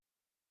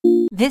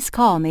This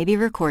call may be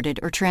recorded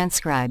or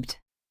transcribed.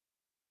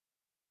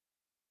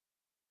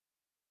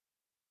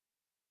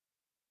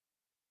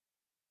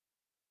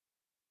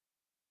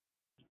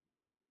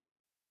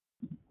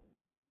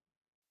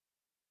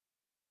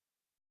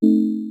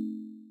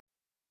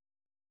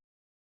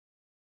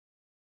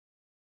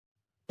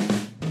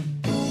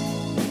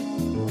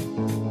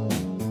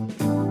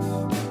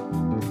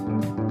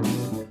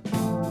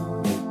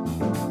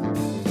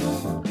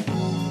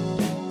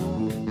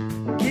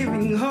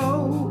 Giving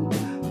hope,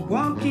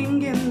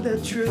 walking in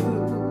the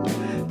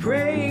truth,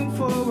 praying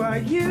for our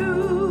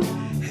youth,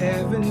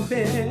 having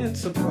been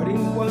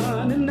supporting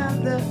one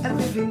another. A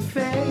living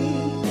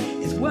faith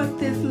is what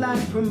this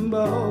life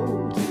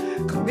promotes.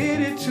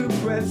 Committed to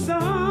press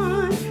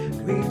on,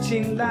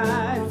 reaching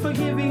life,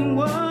 forgiving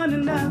one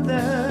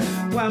another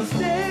while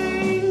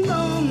staying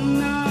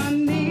on our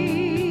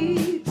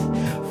knees.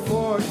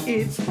 For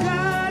it's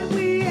God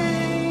we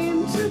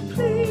aim to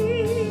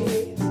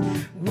please.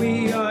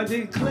 We are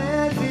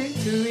declared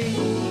victory.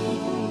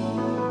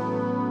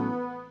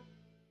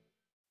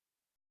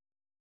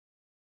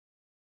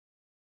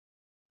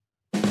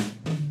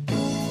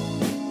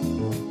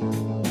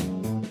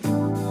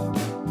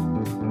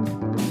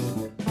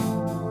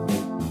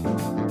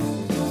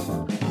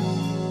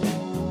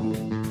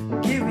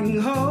 Giving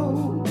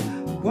hope,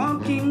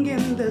 walking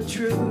in the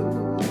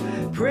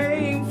truth,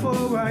 praying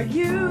for our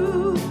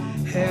youth,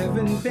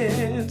 having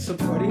been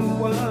supporting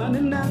one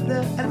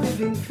another. A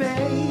living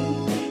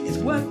faith is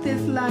what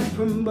this life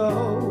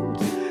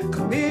promotes.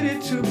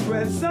 Committed to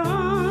press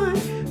on,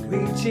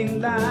 reaching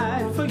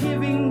life,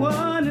 forgiving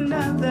one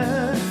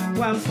another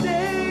while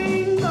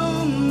staying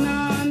on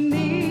our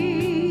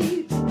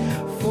knees.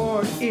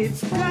 For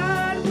it's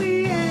God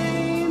we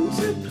aim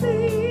to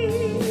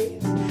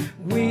please.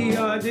 We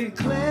are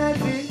declared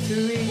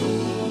victory.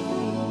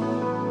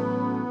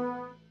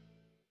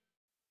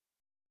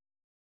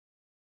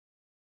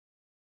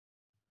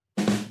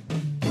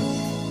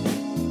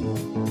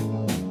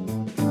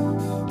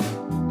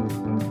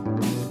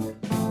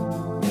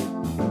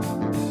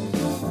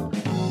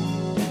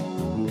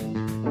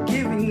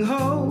 Giving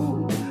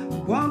hope,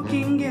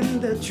 walking in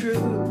the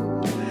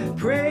truth,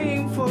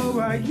 praying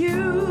for our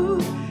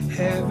youth,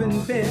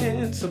 having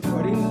been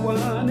supporting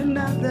one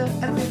another.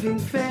 A living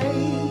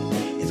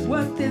faith is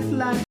what this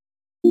life.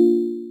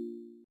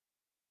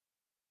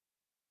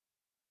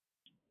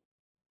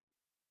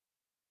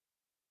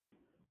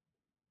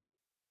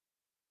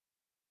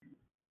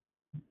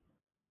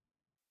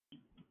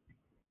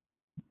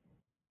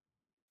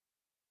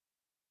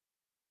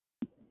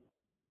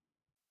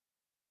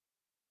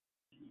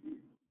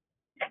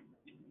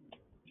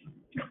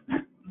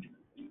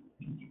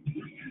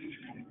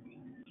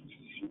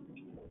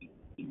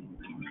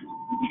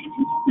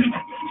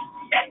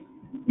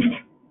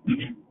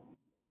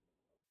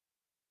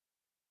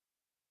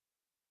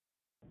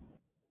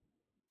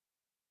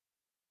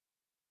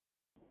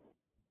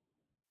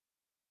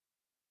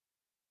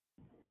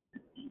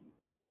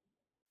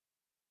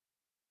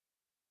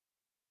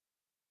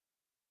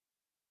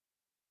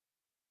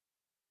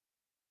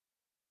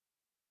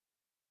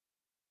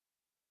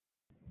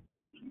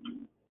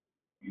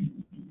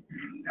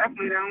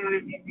 Definitely don't want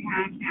to get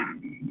behind camera.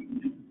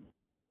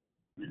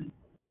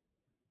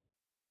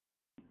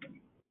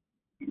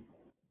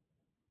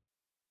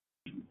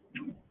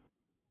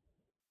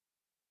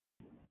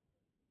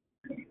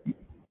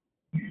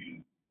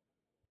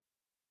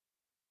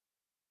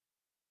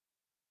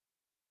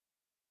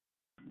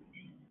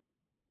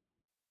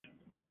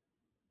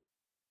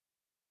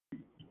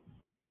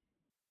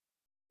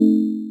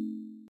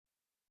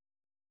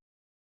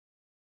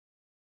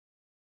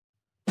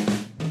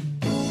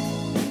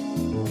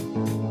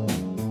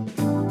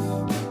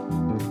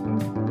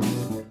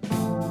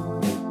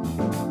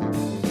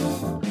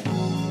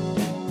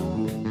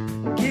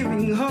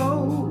 Giving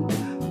hope,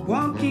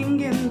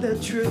 walking in the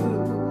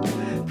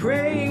truth,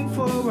 praying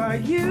for our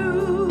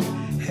youth,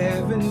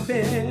 having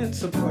been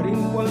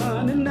supporting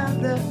one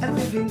another. A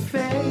living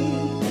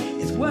faith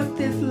is what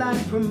this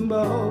life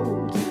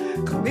promotes.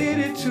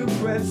 Committed to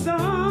press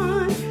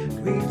on,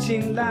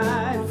 reaching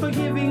life,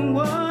 forgiving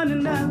one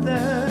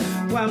another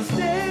while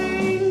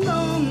staying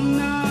on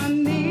our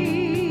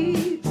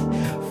knees.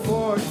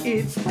 For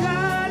it's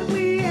God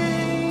we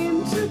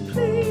aim to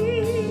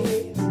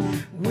please.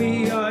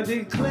 We are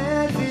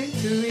declared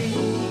victory.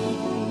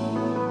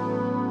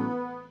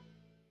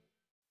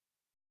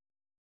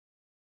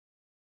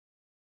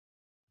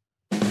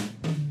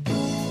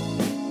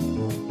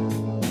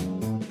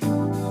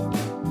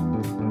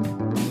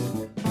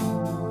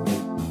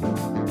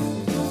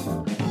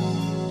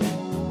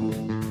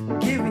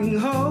 Giving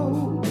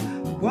hope,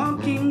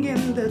 walking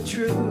in the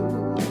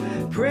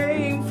truth,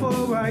 praying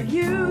for our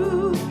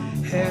youth,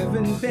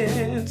 having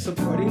been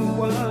supporting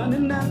one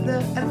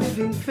another. A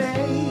living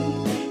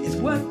faith is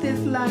what this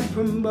life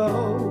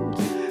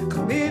promotes.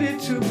 Committed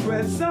to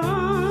press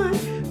on,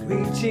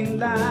 reaching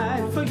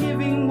life,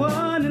 forgiving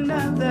one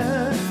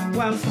another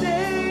while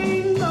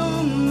staying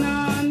on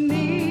our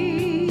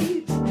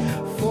knees.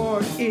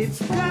 For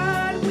it's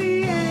God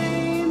we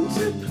aim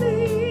to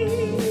please.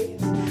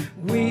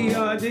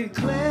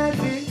 declared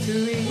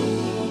victory.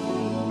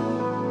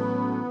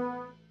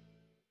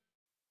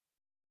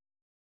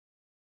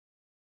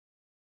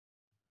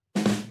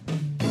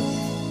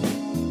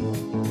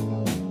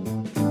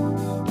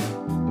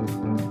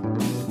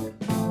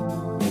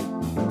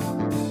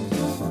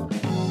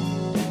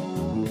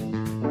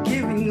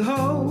 Giving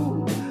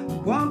hope,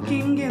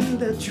 walking in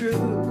the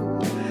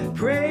truth,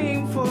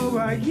 praying for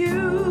our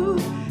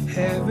youth,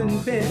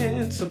 having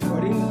been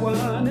supporting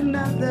one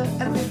another.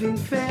 A living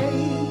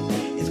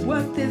faith is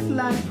what this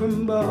life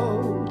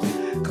promotes.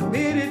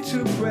 Committed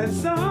to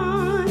press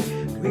on,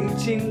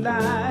 reaching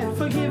life,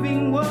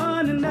 forgiving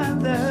one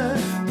another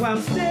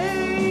while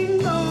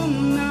staying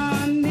on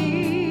our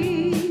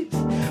knees.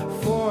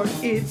 For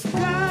it's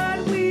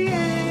God we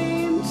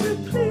aim to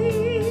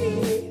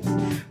please.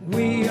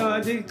 We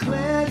are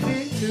declared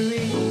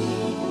victory.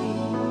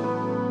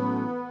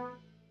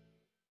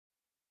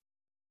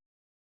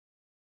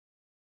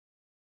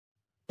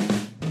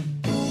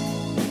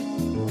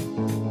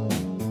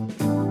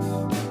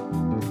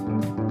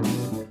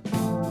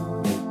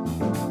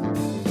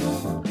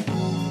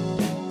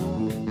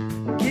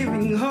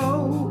 Giving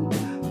hope,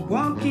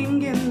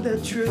 walking in the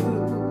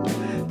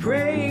truth,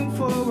 praying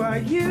for our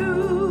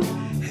youth,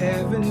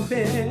 having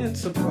been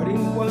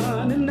supporting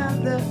one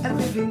another. A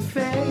living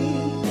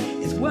faith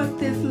is what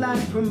this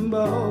life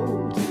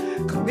promotes.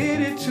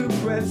 Committed to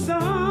press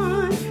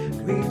on,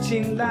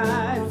 reaching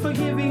life,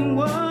 forgiving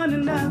one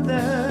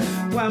another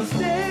while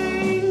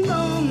staying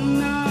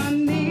on our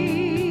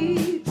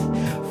knees.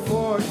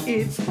 For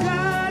it's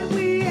God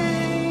we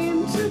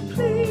aim to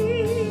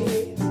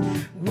please.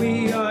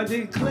 We are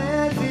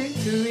declared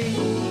victory.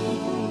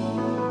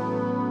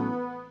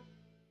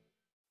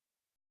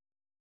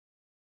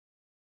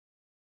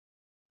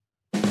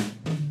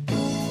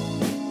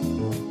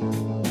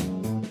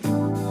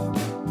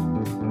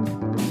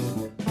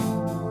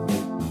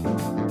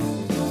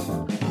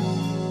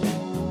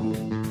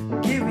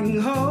 Giving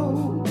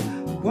hope,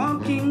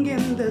 walking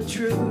in the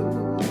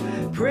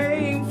truth,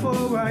 praying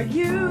for our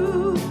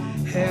youth,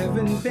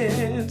 having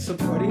been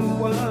supporting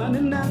one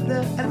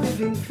another. A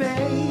living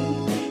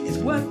faith is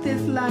what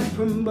this life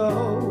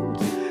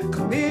promotes.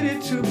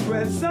 Committed to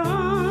press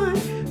on,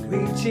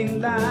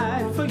 reaching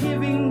life,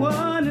 forgiving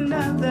one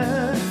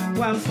another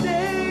while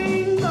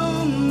staying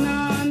on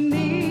our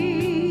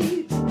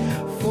knees.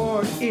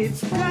 For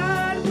it's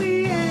God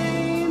we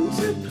aim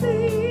to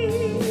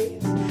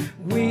please.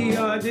 We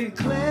are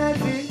declared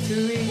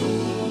victory.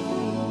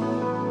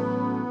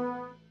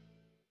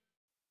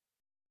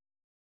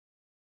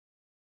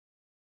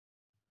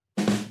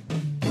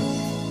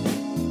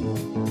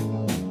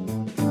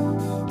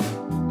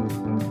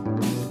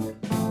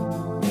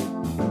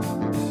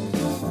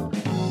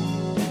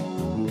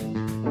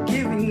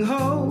 Giving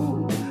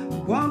hope,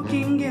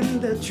 walking in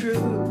the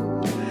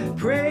truth,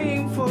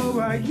 praying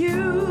for our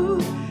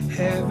youth,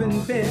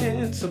 having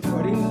been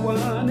supporting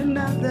one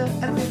another.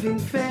 A living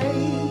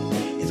faith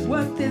is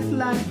what this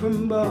life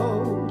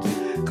promotes.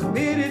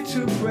 Committed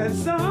to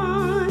press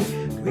on,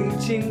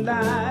 reaching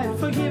life,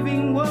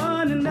 forgiving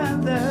one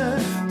another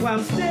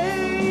while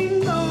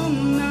staying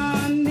on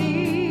our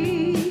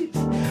knees.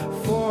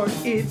 For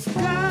it's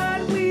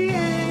God we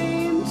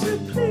aim to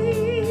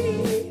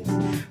please.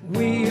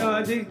 We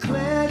are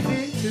declared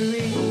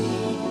victory.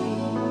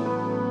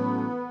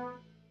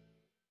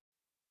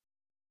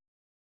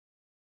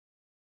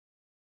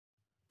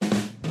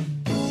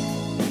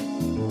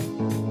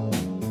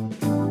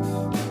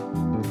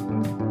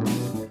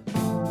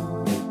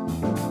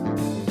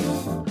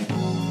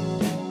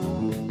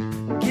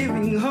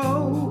 Giving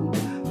hope,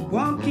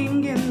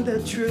 walking in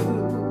the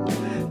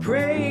truth,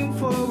 praying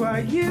for our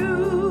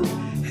youth,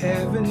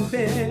 having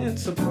been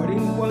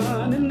supporting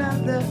one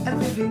another. A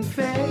living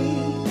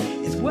faith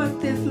is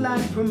what this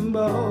life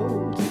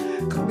promotes.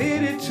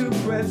 Committed to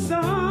press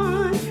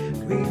on,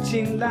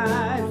 reaching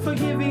life,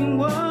 forgiving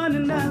one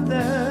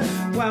another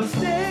while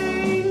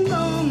staying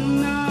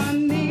on our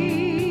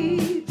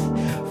knees.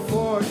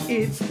 For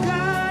it's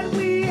God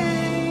we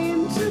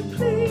aim to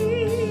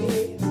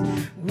please.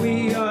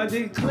 We are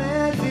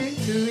declared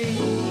victory.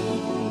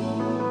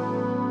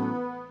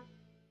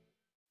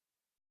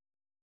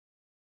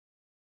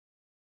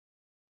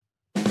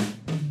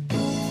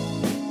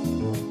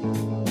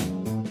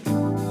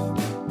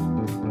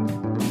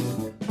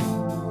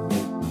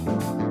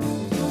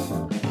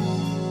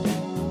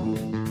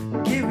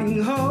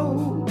 Giving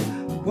hope,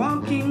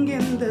 walking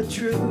in the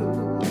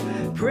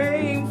truth,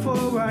 praying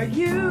for our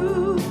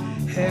youth,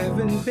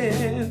 having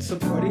been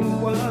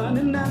supporting one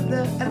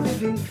another. A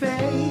living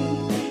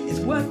faith is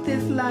what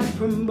this life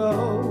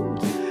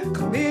promotes.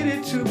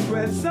 Committed to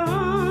press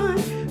on,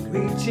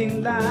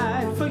 reaching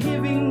life,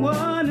 forgiving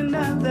one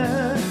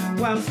another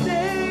while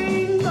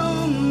staying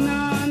on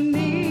our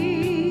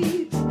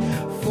knees.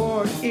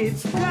 For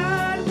it's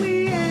God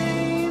we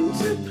aim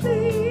to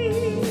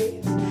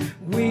please.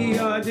 We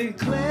are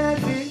declared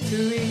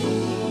victory.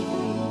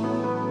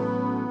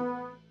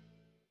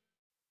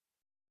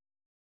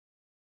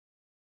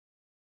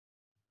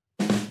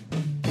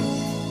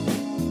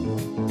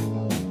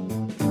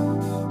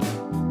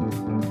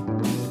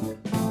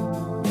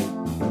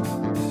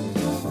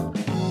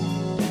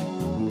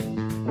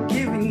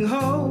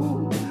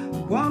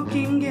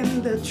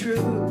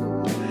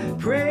 truth,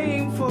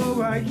 praying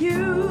for our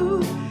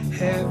youth.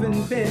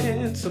 Haven't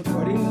been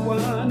supporting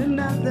one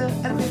another.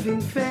 A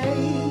living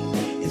faith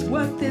is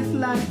what this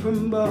life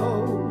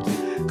promotes.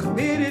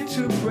 Committed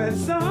to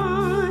press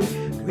on,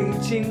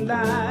 reaching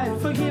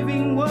life,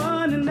 forgiving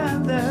one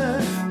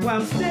another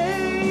while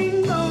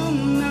staying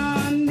on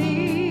our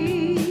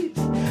knees.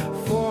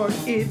 For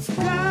it's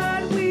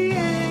God we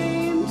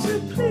aim to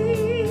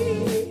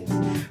please.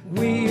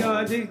 We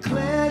are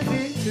declared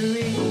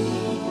victory.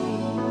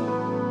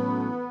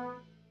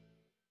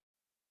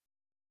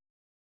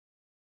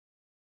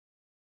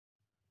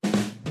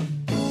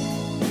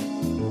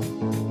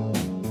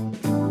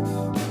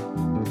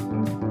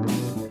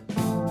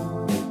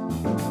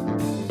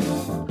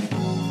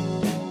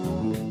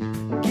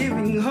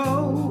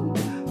 Hope,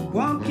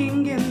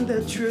 walking in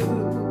the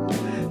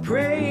truth,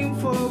 praying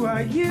for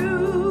our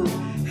youth.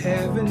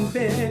 Haven't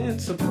been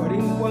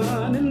supporting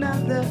one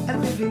another. A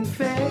living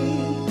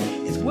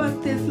faith is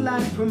what this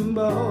life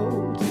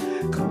promotes.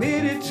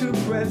 Committed to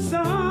press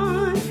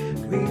on,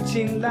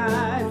 reaching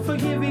life,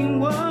 forgiving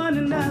one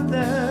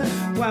another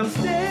while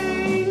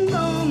staying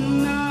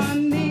on our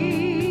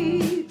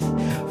knees.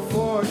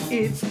 For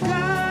it's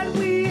God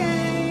we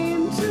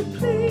aim to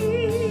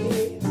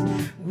please.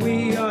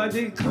 We are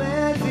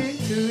declared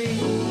victory.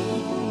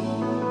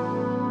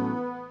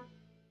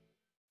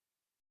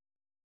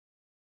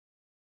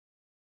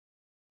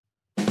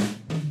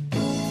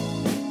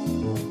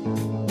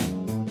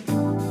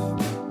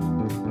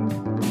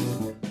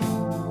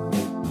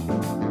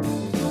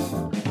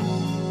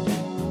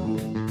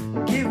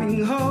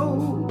 Giving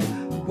hope,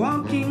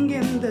 walking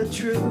in the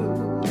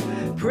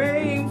truth,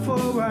 praying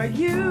for our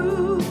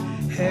youth.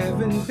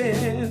 Haven't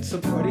been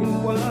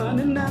supporting one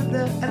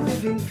another. A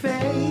living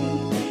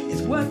faith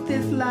is what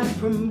this life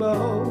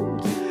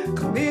promotes.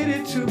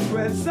 Committed to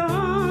press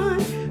on,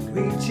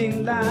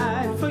 reaching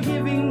life,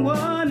 forgiving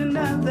one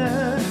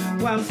another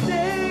while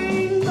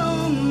staying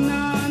on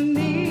our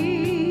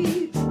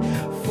knees.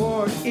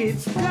 For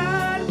it's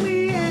God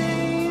we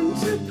aim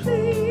to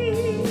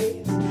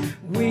please.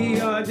 We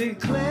are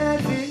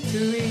declared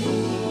victory.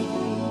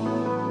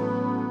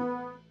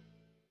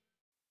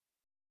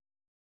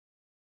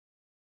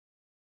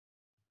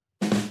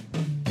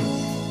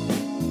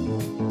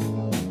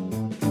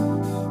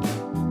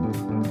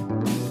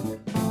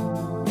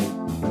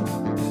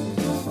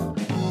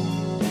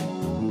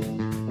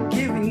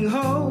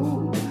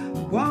 Hope,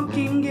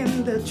 walking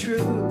in the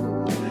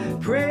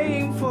truth,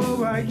 praying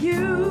for our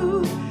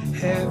youth.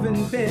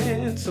 Haven't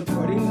been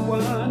supporting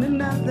one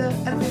another.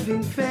 A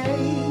living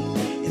faith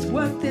is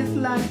what this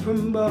life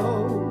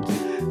promotes.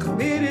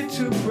 Committed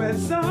to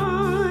press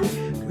on,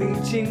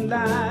 reaching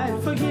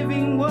life,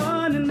 forgiving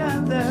one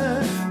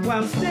another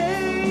while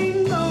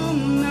staying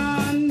on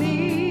our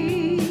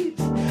knees.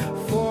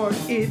 For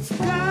it's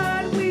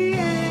God we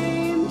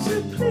aim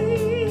to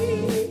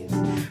please.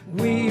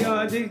 We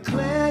are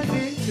declared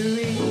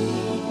victory.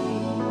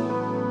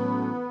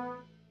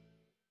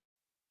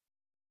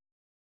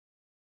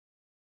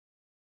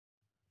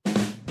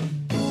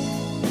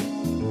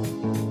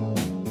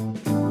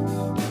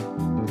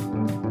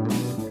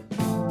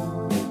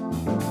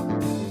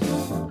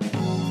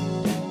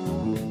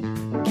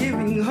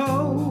 Giving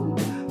hope,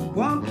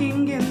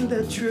 walking in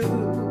the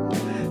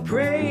truth,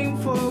 praying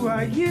for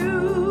our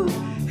youth.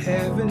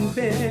 Haven't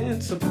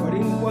been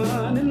supporting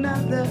one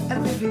another. A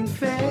living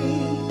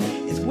faith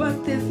is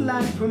what this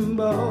life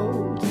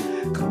promotes.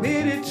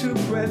 Committed to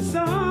press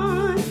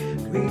on,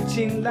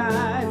 reaching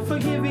life,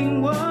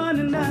 forgiving one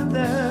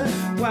another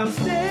while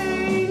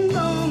staying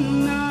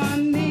on our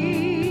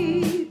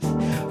knees.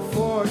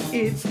 For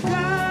it's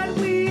God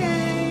we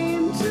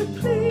aim to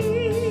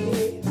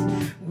please.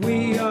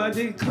 We are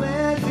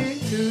declared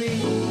victory.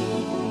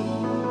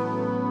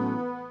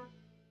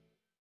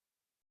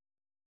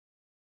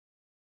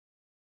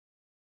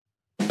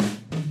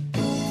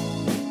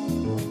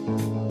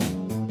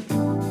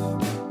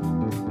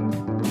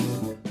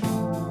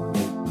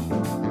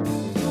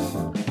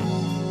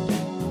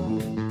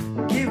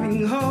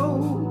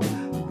 Hope,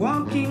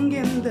 walking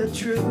in the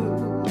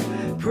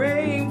truth,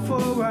 praying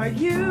for our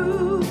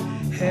youth.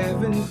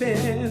 Haven't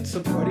been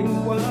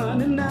supporting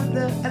one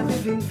another. A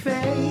living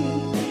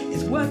faith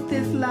is what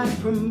this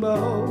life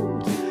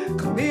promotes.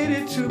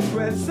 Committed to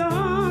press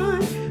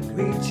on,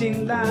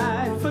 reaching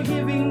life,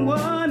 forgiving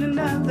one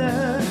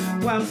another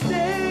while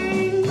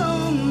staying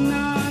on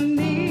our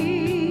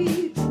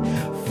knees.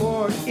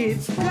 For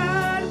it's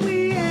God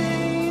we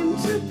aim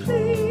to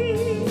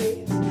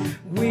please.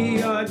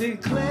 We are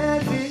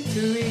declared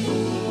victory.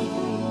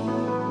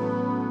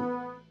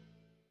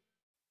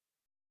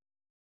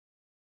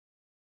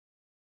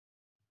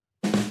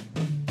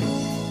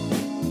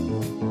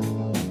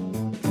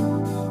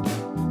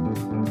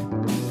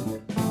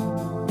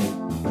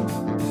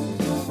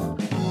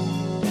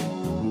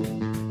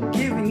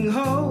 Giving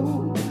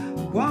hope,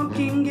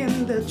 walking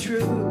in the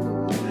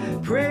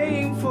truth,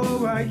 praying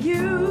for our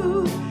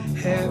youth.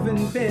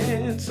 Haven't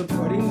been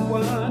supporting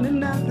one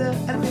another.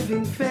 A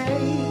living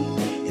faith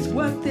is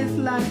what this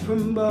life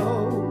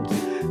promotes.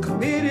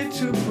 committed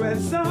to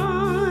press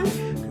on,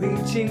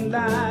 reaching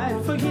light,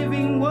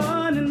 forgiving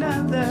one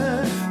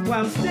another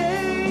while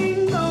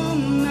staying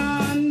on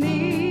our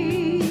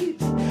knees.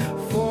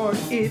 For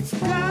it's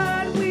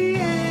God we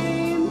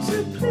aim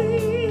to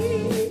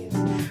please.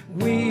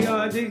 We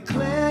are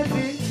declared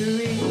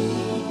victory.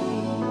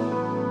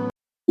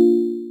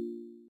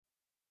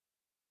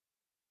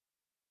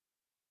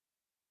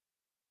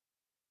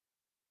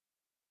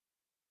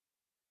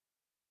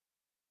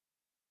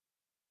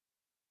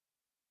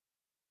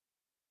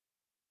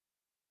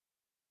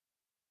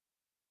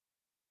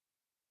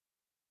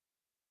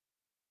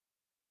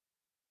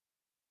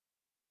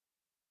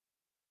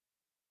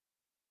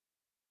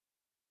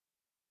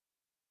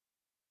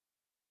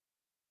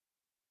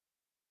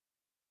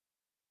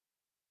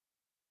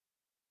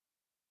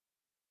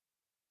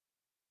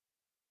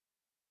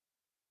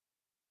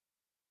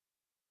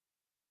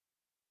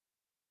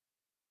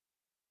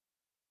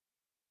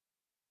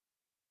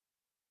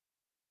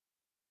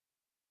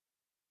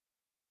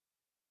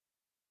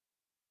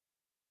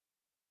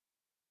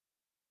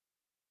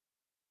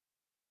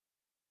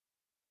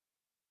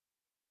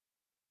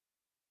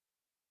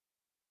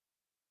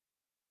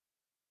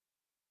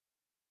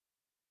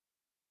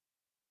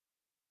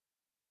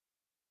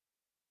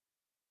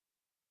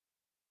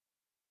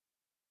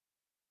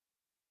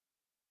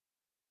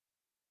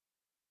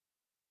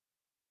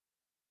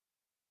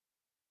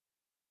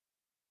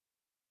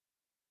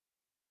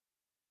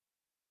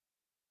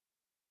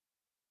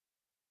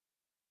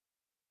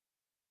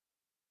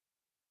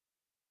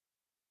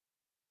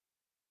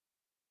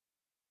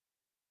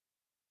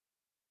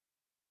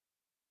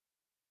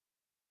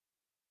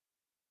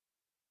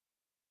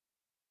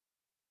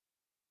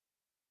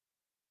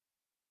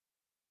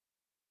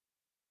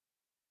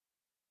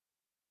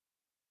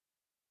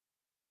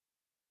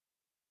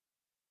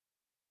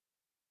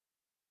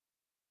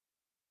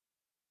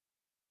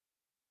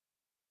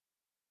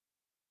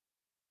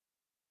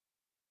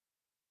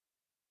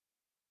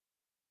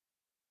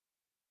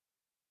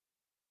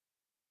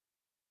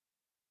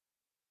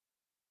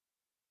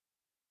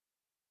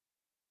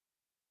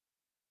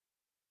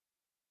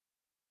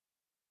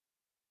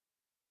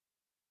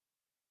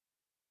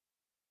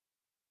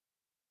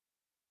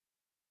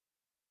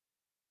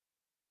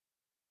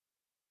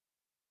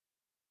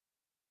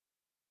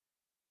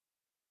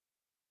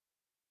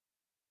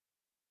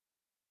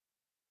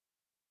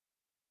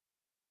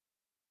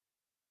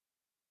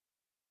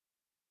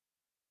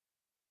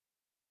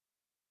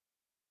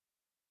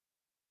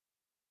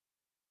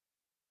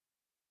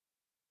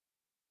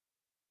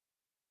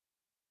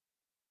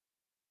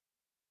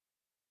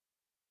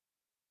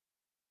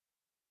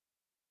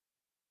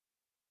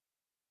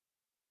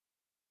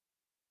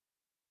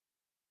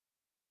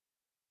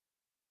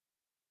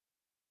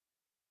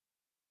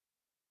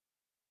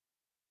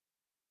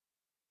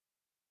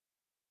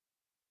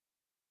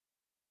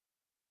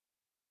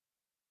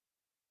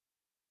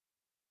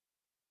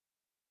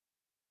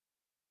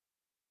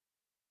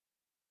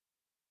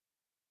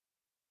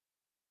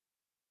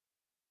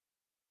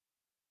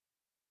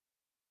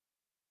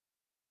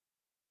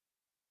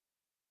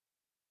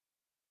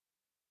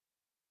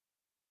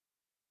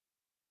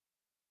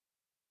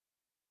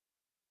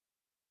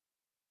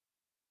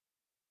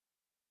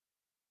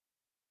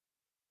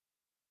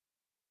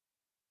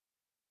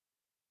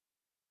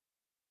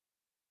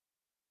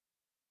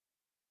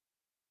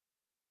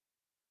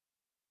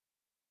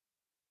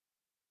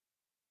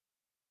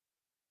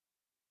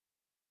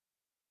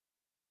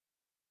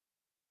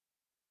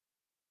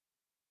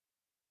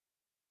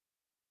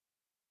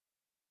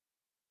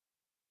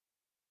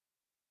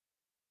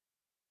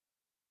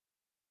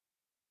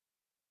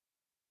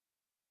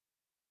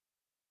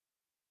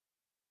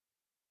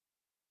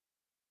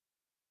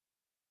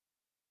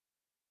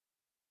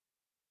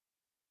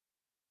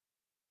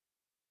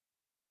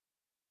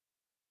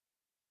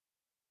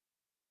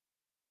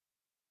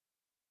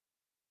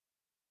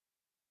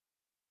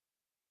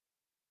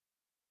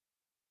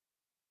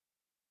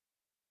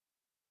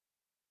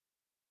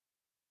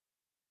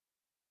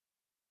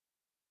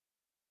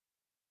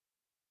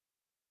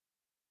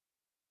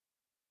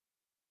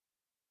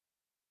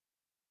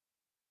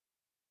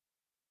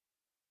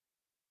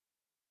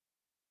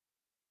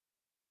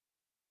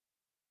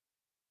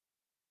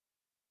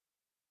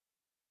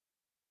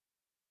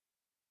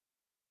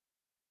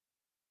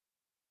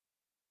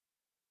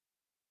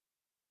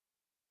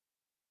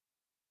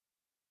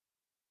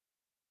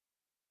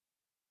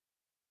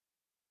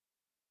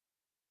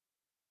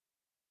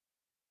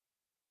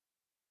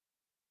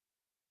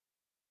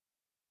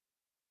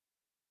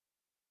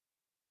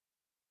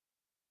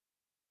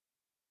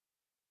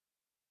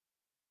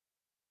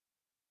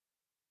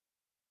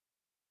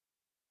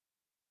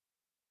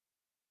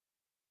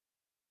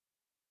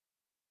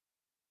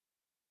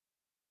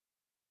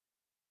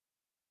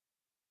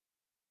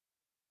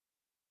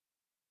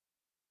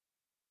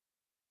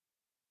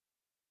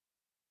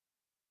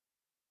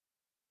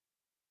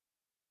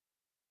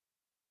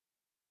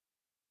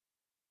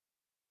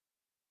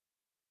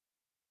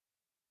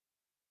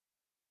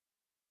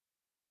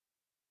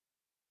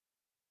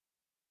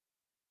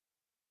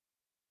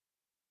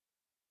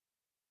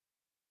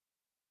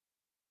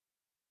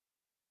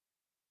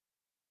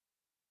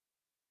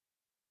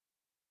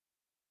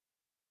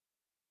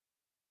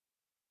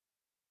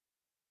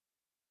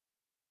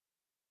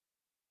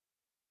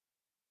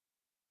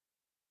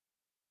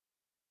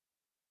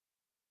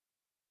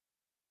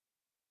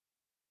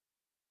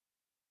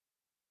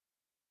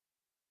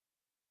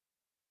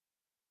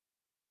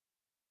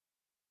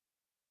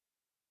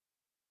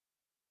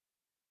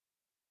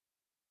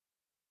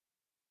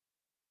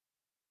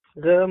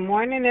 Good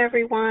morning,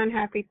 everyone.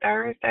 Happy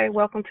Thursday.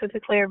 Welcome to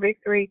Declare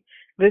Victory.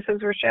 This is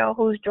Rochelle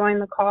who's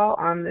joined the call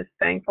on this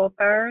thankful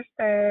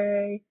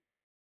Thursday.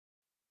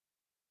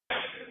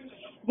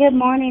 Good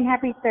morning.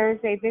 Happy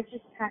Thursday. This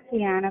is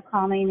Tatiana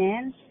calling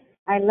in.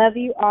 I love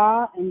you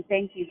all and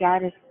thank you.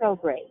 God is so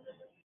great.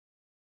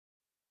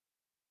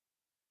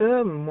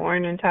 Good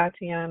morning,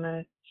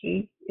 Tatiana.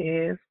 He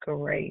is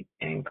great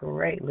and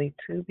greatly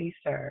to be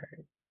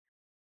served.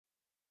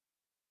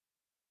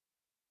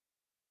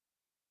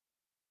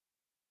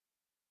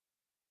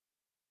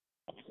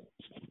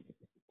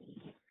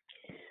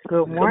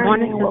 Good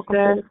morning. Welcome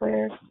to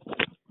Declare.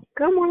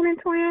 Good morning,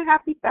 twin.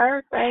 Happy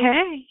Thursday.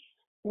 Hey,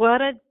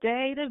 what a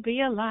day to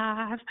be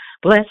alive.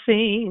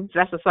 Blessings.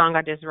 That's a song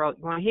I just wrote.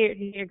 You want to hear it?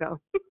 Here you go.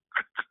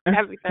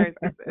 Happy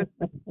Thursday, sis.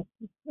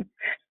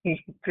 You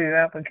too.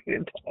 Have a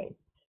good day.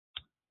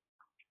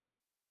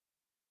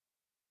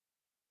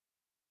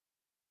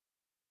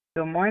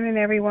 Good morning,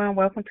 everyone.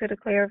 Welcome to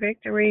Declare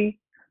Victory.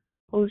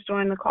 Who's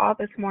joined the call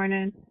this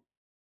morning?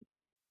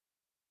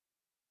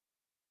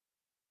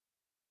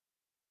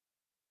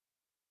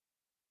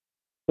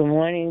 Good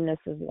morning, this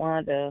is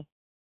Wanda.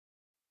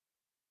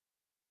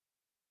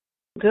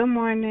 Good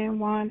morning,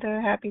 Wanda.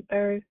 Happy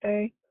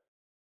Thursday.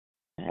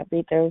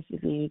 Happy Thursday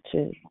to you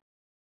too.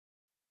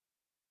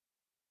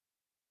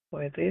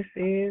 For this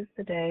is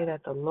the day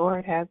that the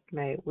Lord has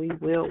made. We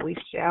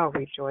shall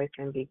rejoice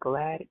and be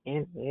glad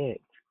in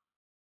it.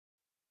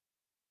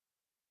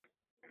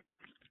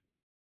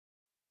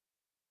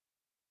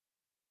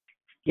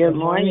 Good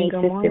morning,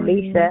 Sister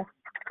morning. Lisa.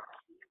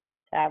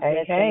 God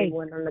bless Hey.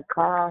 everyone on the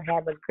call.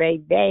 Have a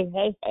great day.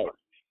 Hey.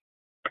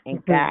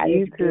 And God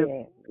You is too.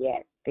 good.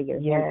 Yes. To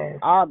give Yes. Him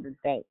all the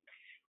thanks.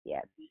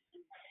 Yes.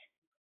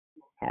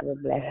 Have a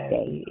blessed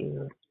day.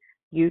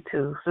 You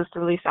too.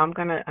 Sister Lisa, I'm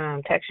going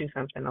to text you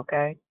something,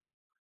 okay?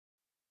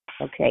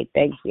 Okay,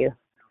 thank you.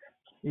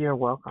 You're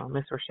welcome,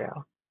 Miss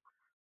Rochelle.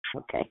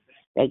 Okay,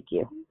 thank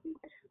you.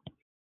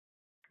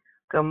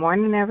 Good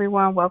morning,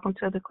 everyone. Welcome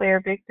to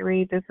Declare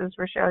Victory. This is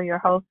Rochelle, your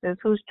hostess.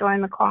 Who's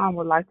joined the call and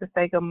would like to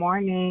say good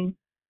morning?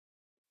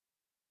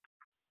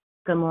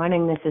 Good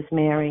morning, this is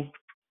Mary.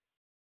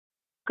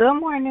 Good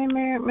morning,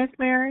 Miss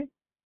Mary.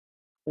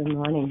 Good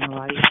morning, how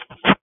are you?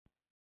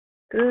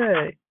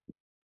 Good.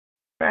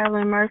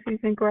 Traveling mercies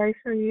and grace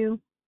for you.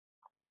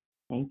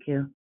 Thank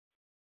you.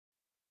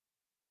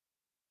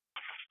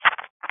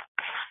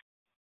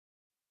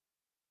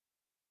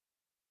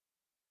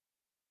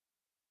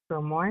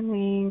 Good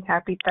morning.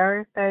 Happy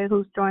Thursday.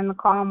 Who's joined the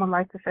call and would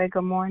like to say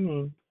good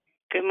morning?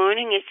 Good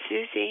morning, it's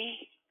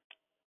Susie.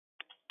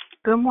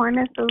 Good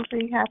morning,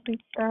 Susie.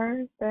 Happy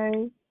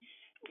Thursday.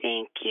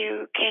 Thank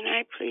you. Can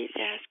I please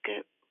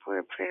ask for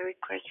a prayer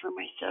request for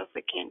myself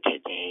again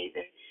today?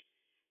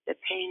 The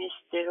pain is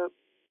still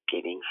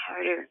getting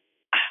harder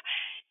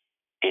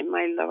in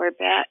my lower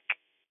back,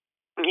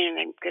 and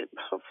I'm going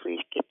to hopefully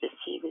get to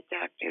see the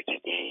doctor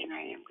today, and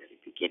I am going to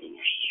be getting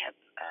a hip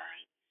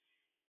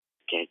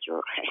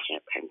schedule.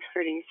 I'm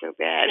hurting so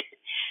bad.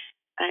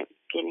 I'm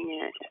getting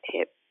a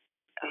hip.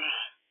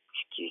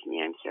 Excuse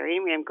me, I'm sorry.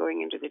 I'm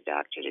going into the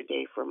doctor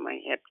today for my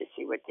hip to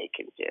see what they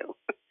can do.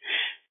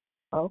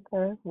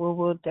 Okay. Well,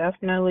 we'll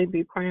definitely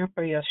be praying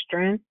for your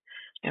strength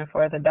and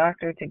for the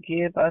doctor to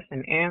give us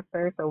an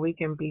answer so we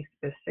can be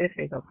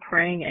specific of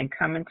praying and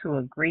come into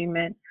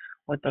agreement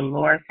with the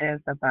Lord says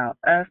about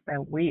us,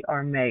 that we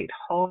are made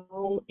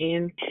whole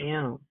in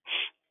Him.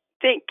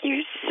 Thank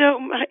you so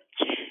much.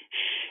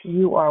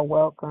 You are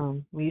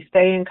welcome. We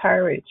stay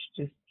encouraged.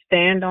 Just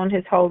stand on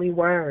His holy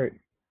word.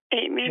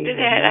 Amen to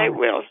that. I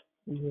will.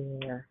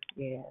 Yeah.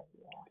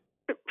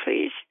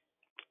 Please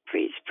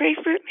pray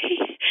for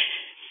me.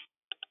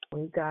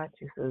 We got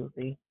you,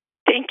 Susie.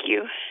 Thank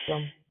you.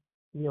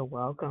 You're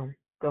welcome.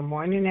 Good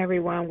morning,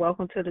 everyone.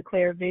 Welcome to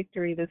Declare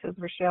Victory. This is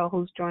Rochelle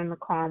who's joined the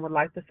call and would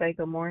like to say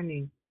good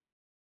morning.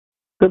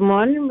 Good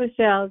morning,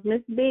 Rochelle.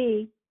 Miss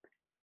B.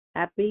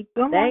 Happy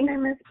Good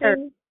morning, Miss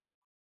B.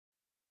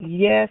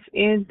 Yes,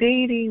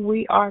 indeedy.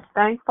 We are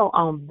thankful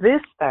on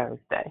this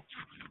Thursday.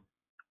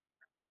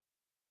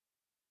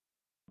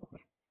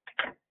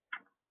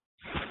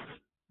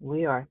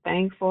 We are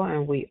thankful,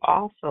 and we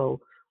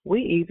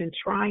even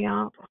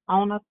triumph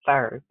on a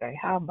Thursday.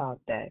 How about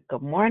that?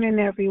 Good morning,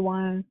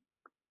 everyone.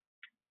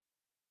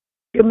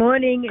 Good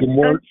morning,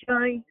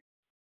 Sunshine.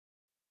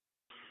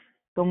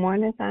 Good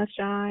morning,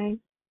 Sunshine.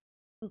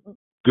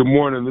 Good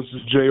morning. This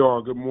is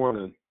JR. Good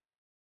morning.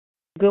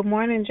 Good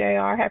morning,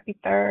 JR. Happy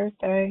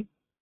Thursday.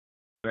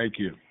 Thank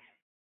you.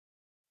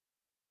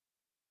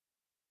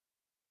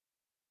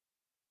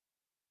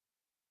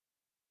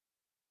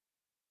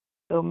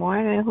 Good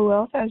morning. Who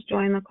else has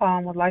joined the call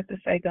and would like to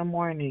say good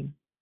morning?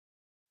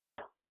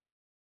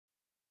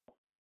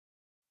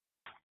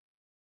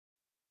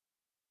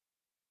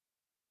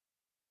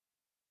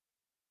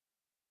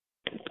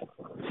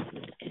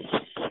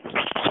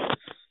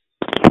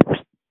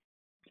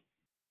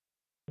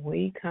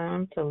 We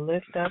come to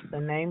lift up the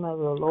name of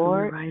the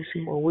Lord.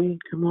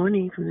 Good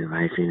morning from the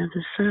rising of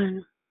the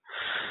sun.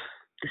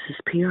 This is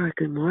PR.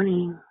 Good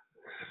morning.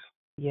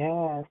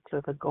 Yes,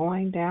 to the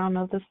going down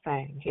of the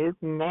same. His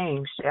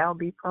name shall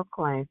be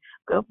proclaimed.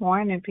 Good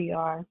morning,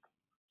 PR.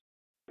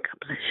 God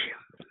bless you.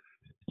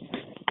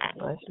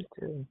 Bless you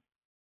too.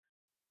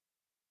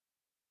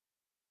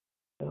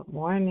 Good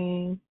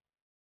morning.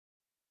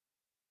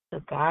 To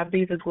God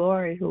be the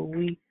glory, who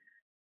we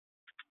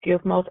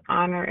give most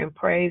honor and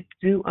praise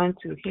due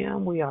unto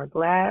him. We are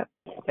glad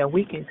that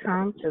we can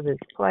come to this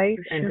place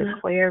and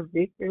declare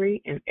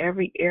victory in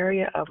every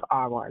area of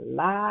our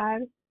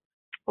lives.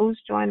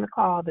 Who's joined the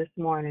call this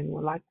morning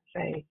would like to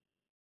say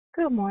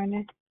good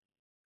morning?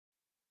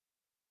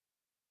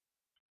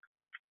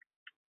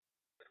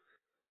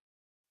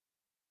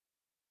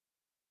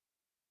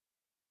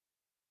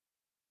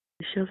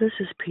 Michelle, this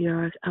is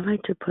PR. I'd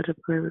like to put a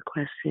prayer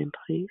request in,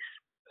 please.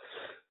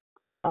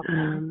 Okay.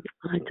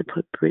 I'd like to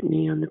put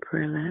Brittany on the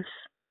prayer list.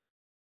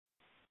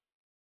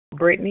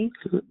 Brittany?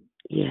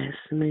 Yes.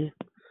 This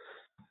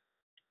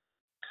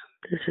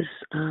is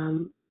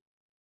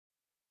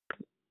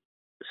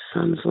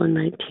Psalms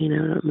 119. I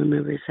don't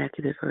remember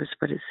exactly the verse,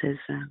 but it says,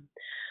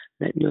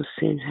 let no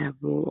sin have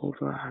rule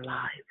over our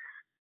lives.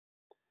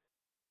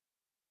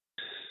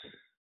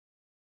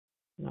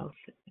 No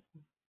sin.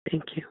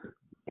 Thank you.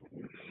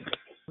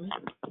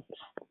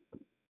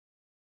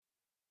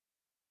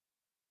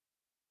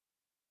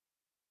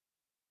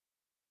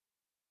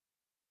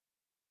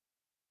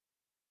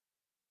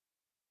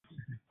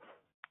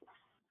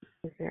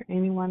 Is there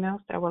anyone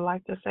else that would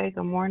like to say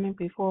good morning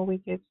before we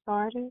get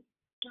started?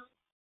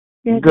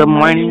 Yeah, good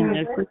morning.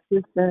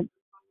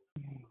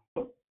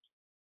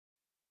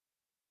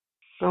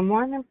 Good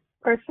morning,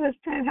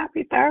 Persistent.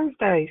 Happy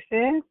Thursday,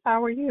 sis.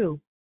 How are you?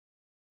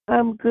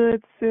 I'm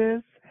good,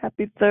 sis.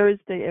 Happy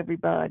Thursday,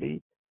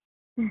 everybody.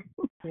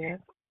 Yes.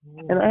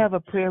 And I have a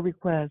prayer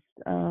request.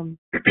 I'm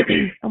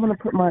going to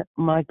put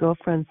my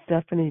girlfriend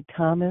Stephanie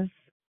Thomas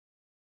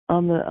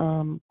on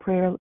the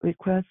prayer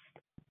request.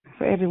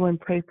 For everyone,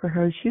 pray for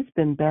her. She's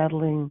been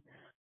battling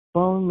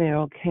bone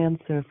marrow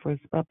cancer for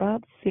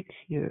about 6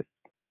 years.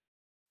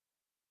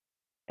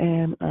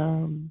 And I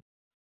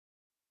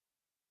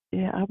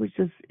was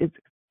just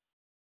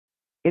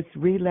it's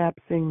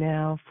relapsing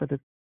now for the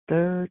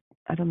third.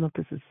 I don't know if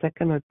this is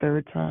second or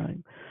third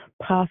time,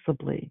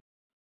 possibly.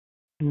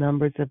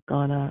 Numbers have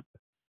gone up.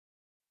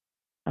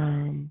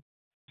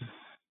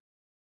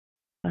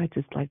 I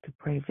just like to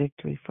pray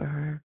victory for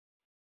her.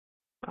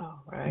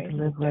 All right.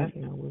 Deliverance.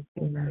 Definitely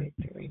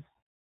victory.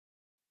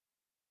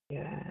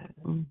 Yeah.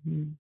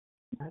 Mm-hmm.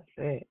 That's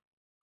it.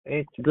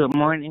 Victory. Good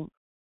morning.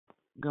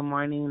 Good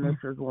morning. This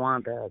is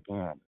Wanda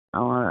again. I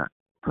want to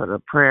put a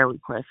prayer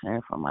request in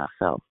for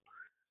myself.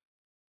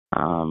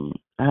 I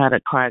had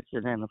a car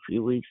accident a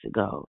few weeks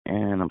ago,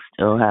 and I'm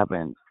still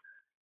having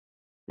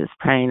this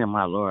pain in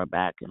my lower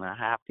back, and I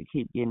have to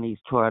keep getting these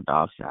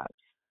Toradol shots.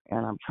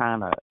 And I'm trying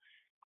to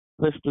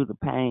push through the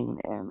pain,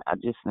 and I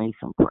just need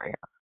some prayer.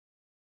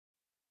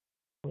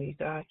 We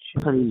got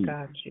you. Please. We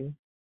got you.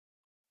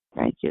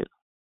 Thank you.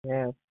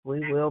 Yes,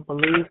 we will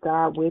believe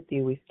God with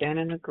you. We stand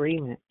in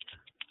agreement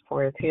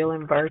for his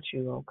healing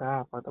virtue, oh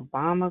God, for the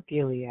balm of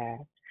Gilead.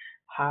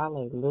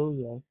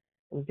 Hallelujah.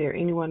 Is there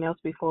anyone else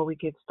before we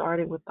get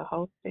started with the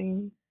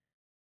hosting?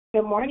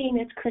 Good morning,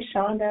 it's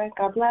Krishanda.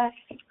 God bless.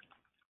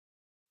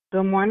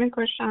 Good morning,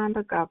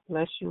 Krishanda. God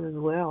bless you as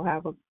well.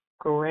 Have a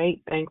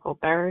great, thankful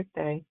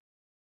Thursday.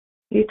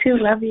 You too.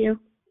 Love you.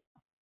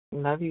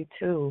 Love you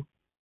too.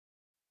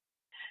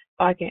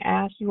 So I can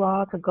ask you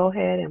all to go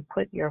ahead and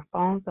put your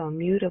phones on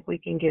mute if we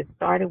can get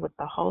started with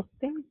the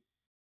hosting.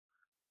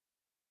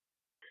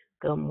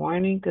 Good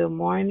morning. Good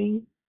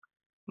morning.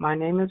 My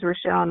name is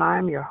Rochelle, and I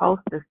am your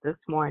hostess this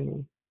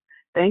morning.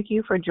 Thank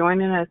you for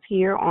joining us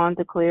here on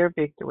Declare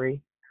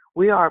Victory.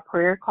 We are a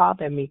prayer call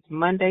that meets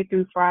Monday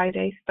through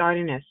Friday,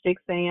 starting at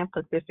 6 a.m.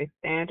 Pacific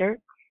Standard,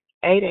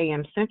 8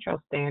 a.m. Central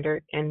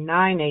Standard, and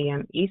 9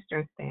 a.m.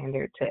 Eastern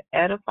Standard to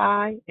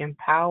edify,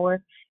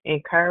 empower,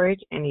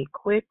 encourage, and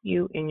equip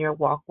you in your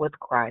walk with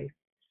Christ.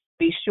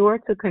 Be sure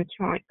to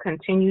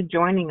continue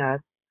joining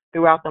us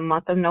throughout the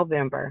month of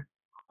November.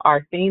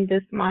 Our theme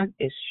this month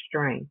is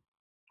strength.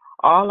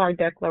 All our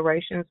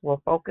declarations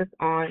will focus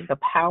on the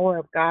power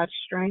of God's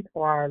strength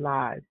for our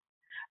lives.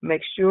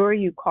 Make sure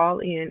you call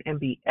in and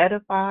be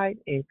edified,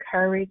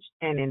 encouraged,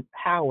 and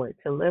empowered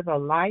to live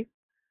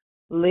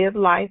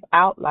life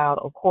out loud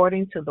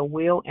according to the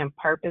will and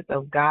purpose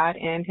of God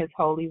and his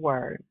holy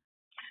word.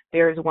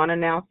 There is one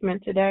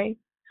announcement today.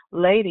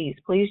 Ladies,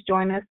 please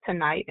join us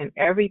tonight and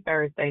every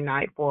Thursday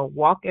night for a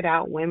Walk It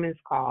Out Women's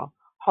Call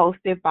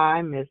hosted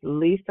by Ms.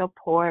 Lisa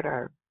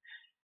Porter.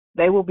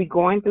 They will be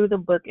going through the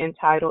book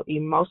entitled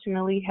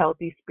Emotionally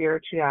Healthy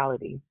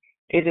Spirituality.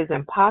 It is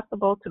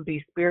impossible to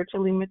be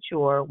spiritually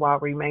mature while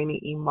remaining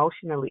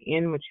emotionally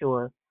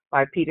immature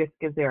by Peter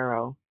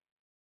Scazzaro.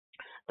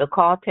 The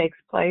call takes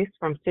place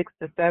from 6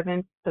 to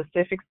 7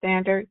 Pacific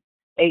Standard,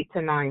 8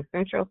 to 9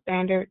 Central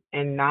Standard,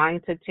 and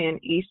 9 to 10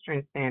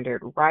 Eastern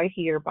Standard right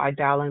here by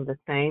dialing the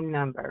same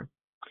number.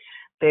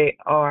 There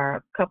are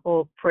a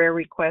couple prayer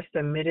requests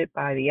submitted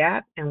by the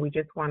app, and we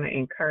just want to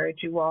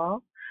encourage you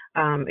all.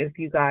 If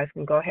you guys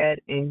can go ahead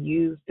and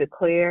use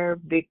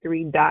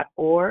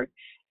declarevictory.org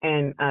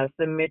and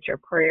submit your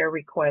prayer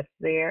requests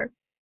there.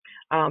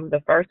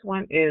 The first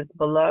one is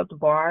Beloved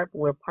Barb.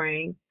 We're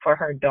praying for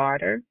her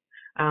daughter.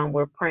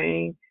 We're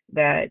praying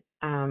that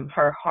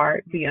her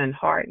heart be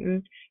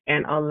unhardened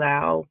and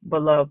allow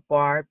Beloved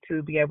Barb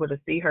to be able to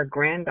see her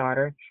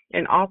granddaughter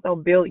and also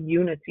build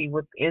unity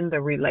within the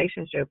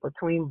relationship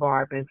between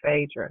Barb and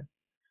Phaedra.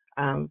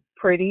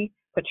 Pretty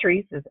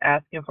Patrice is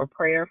asking for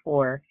prayer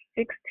for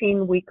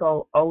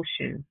 16-week-old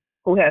Ocean,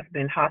 who has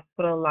been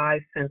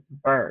hospitalized since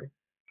birth.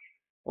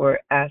 We're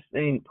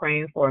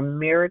praying for a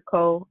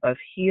miracle of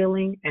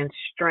healing and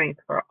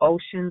strength for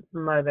Ocean's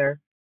mother,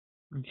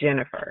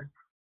 Jennifer.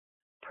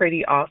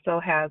 Pretty also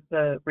has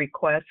the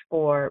request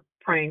for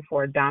praying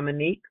for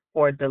Dominique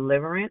for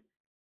deliverance.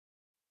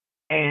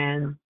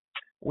 And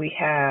we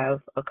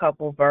have a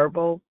couple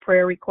verbal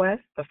prayer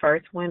requests. The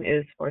first one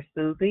is for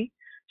Susie.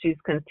 She's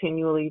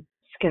continuing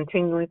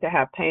to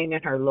have pain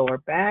in her lower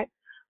back,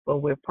 but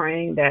we're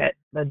praying that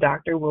the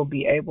doctor will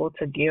be able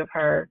to give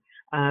her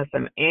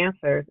some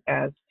answers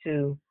as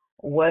to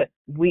what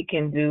we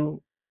can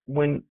do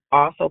when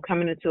also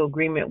coming into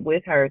agreement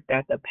with her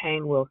that the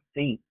pain will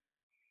cease.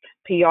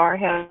 PR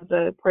has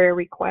a prayer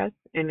request,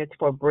 and it's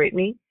for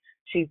Brittany.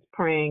 She's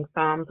praying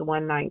Psalms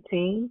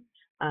 119.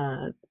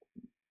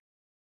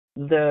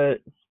 The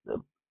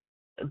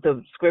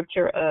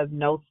scripture of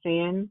no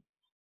sin.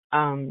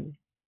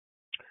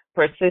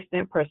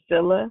 Persistent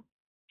Priscilla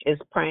is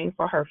praying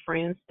for her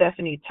friend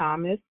Stephanie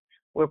Thomas.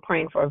 We're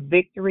praying for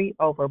victory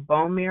over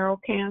bone marrow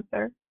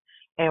cancer.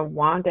 And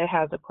Wanda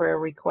has a prayer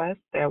request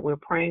that we're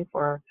praying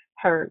for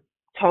her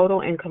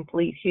total and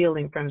complete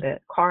healing from the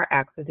car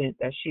accident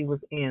that she was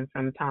in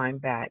some time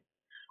back.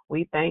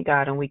 We thank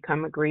God and we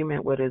come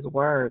agreement with his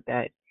word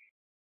that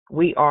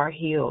we are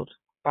healed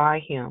by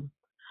him.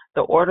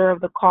 The order of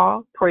the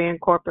call, prayer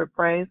and corporate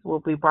praise, will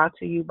be brought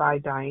to you by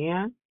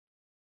Diane.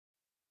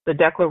 The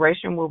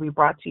declaration will be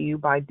brought to you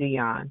by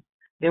Dion.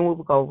 Then we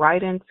will go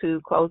right into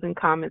closing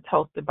comments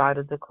hosted by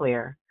the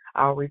Declare.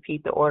 I'll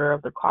repeat the order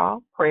of the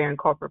call. Prayer and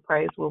corporate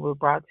praise will be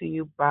brought to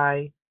you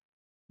by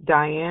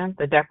Diane.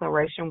 The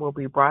declaration will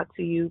be brought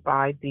to you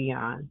by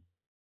Dion.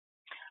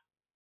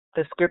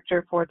 The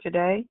scripture for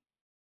today,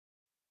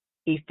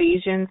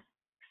 Ephesians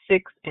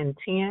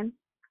 6:10.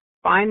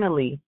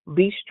 Finally,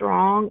 be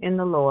strong in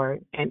the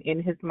Lord and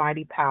in his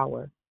mighty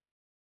power.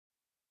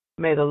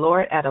 May the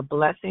Lord add a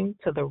blessing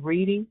to the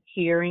reading,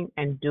 hearing,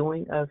 and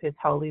doing of his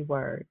holy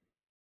word.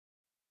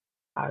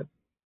 I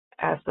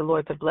ask the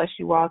Lord to bless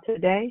you all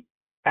today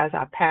as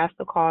I pass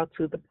the call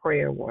to the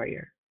prayer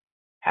warrior.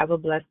 Have a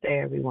blessed day,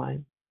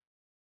 everyone.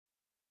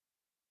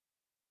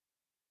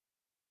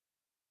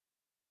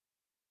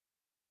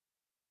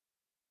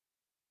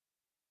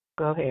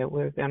 Go ahead.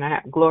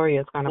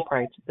 Gloria's going to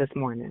pray this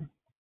morning.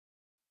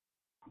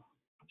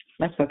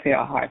 Let's prepare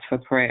our hearts for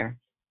prayer.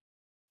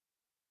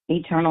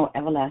 Eternal,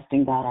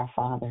 everlasting God, our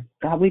Father,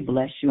 God, we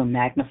bless you and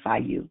magnify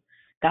you.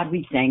 God,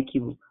 we thank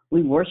you.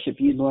 We worship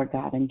you, Lord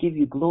God, and give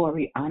you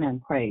glory, honor,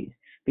 and praise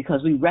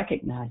because we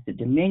recognize the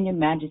dominion,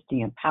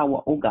 majesty, and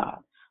power, O God,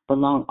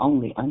 belong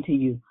only unto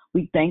you.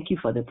 We thank you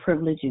for the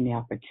privilege and the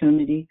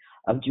opportunity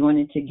of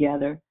joining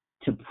together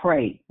to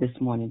pray this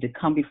morning, to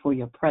come before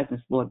your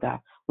presence, Lord God,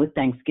 with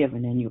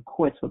thanksgiving and your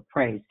courts with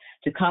praise,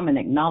 to come and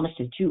acknowledge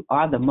that you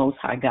are the Most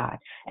High God,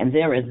 and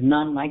there is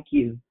none like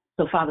you.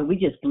 So, Father, we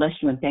just bless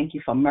you and thank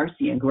you for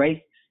mercy and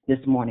grace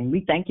this morning.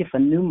 We thank you for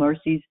new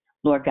mercies,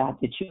 Lord God,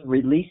 that you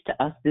released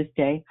to us this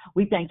day.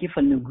 We thank you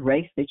for new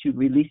grace that you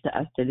released to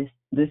us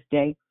this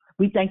day.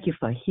 We thank you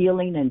for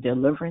healing and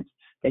deliverance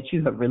that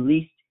you have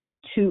released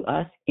to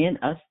us, in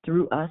us,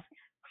 through us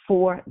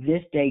for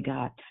this day,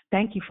 God.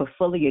 Thank you for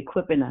fully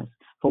equipping us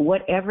for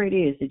whatever it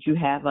is that you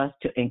have us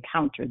to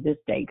encounter this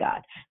day,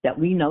 God, that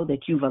we know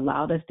that you've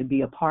allowed us to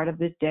be a part of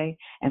this day.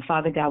 And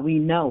Father God, we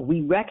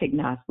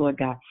recognize, Lord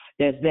God,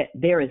 that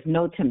there is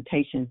no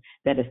temptation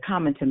that is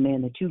common to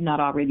man that you've not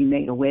already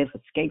made a way of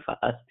escape for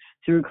us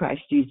through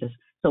Christ Jesus.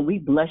 So we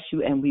bless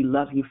you and we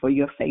love you for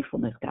your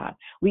faithfulness, God.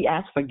 We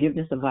ask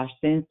forgiveness of our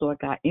sins, Lord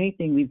God,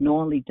 anything we've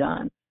knowingly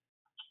done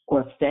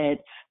or said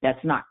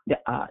that's not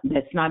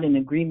in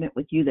agreement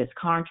with you, that's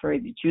contrary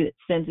to you, that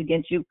sins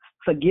against you,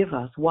 forgive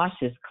us, wash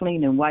us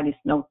clean and white as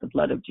snow with the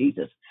blood of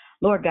Jesus.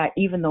 Lord God,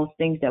 even those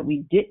things that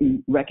we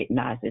didn't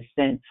recognize as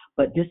sin,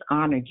 but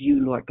dishonored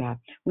you, Lord God,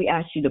 we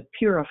ask you to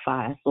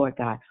purify us, Lord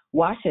God.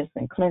 Wash us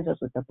and cleanse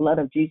us with the blood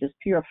of Jesus.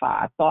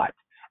 Purify our thoughts,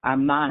 our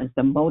minds,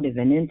 the motive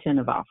and intent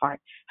of our heart.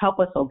 Help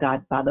us, oh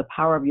God, by the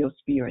power of your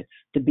Spirit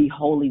to be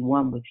wholly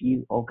one with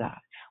you, oh God.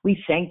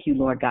 We thank you,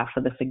 Lord God, for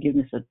the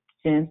forgiveness of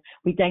sins.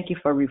 We thank you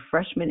for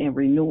refreshment and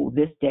renewal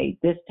this day,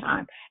 this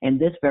time, and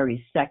this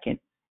very second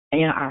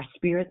in our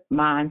spirit,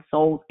 mind,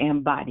 soul,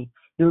 and body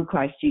through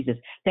Christ Jesus.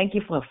 Thank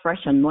you for a fresh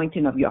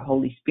anointing of your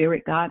Holy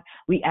Spirit, God.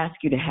 We ask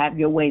you to have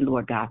your way,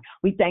 Lord God.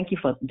 We thank you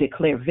for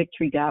Declare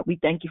Victory, God. We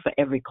thank you for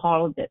every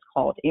caller that's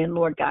called in,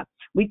 Lord God.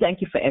 We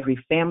thank you for every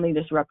family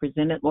that's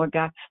represented, Lord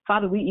God.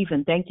 Father, we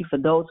even thank you for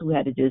those who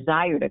had a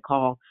desire to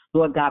call,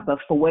 Lord God, but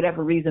for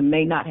whatever reason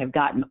may not have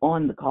gotten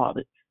on the call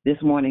this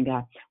morning,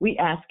 God. We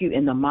ask you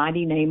in the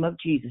mighty name of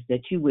Jesus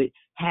that you would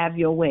have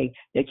your way,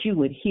 that you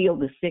would heal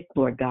the sick,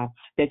 Lord God,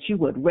 that you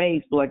would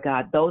raise, Lord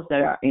God, those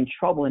that are in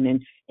trouble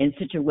and in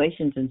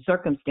situations and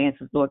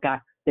circumstances, Lord God,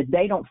 that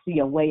they don't see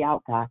a way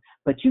out, God.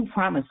 But you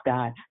promised,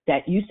 God,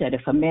 that you said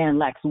if a man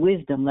lacks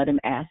wisdom, let him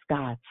ask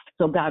God.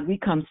 So, God, we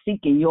come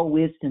seeking your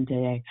wisdom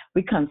today.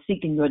 We come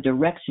seeking your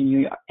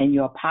direction and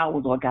your power,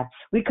 Lord God.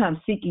 We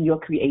come seeking your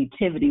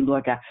creativity,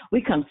 Lord God.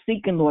 We come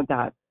seeking, Lord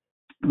God,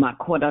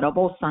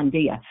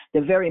 the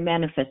very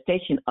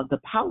manifestation of the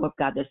power of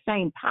God, the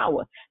same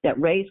power that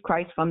raised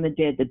Christ from the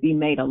dead to be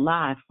made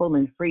alive, full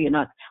and free in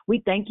us.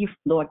 We thank you,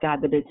 Lord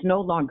God, that it's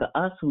no longer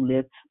us who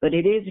live, but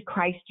it is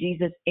Christ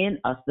Jesus in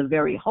us, the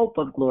very hope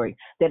of glory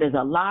that is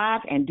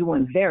alive and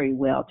doing very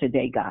well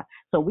today, God.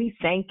 So we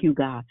thank you,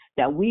 God,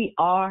 that we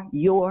are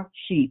your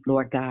sheep,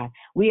 Lord God.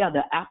 We are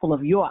the apple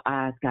of your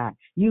eyes, God.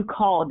 You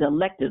called,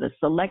 elected us,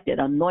 selected,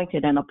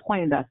 anointed, and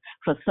appointed us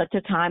for such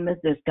a time as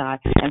this, God.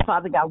 And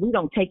Father God, we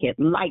don't take it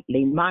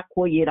lightly.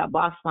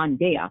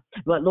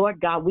 But Lord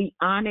God, we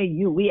honor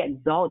you, we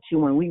exalt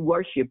you, and we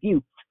worship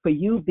you for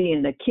you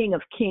being the King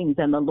of kings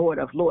and the Lord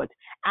of lords,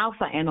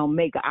 Alpha and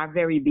Omega, our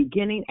very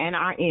beginning and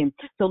our end.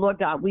 So Lord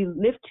God, we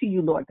lift to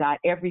you, Lord God,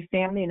 every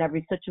family and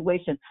every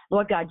situation.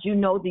 Lord God, you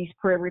know these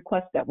prayer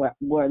requests that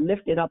were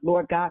lifted up,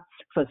 Lord God,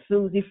 for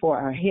Susie, for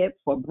her hip,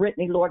 for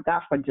Brittany, Lord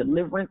God, for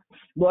deliverance,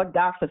 Lord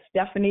God, for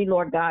Stephanie,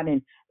 Lord God,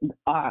 and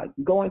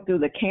going through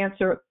the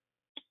cancer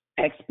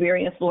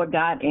experience, Lord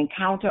God,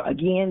 encounter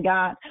again,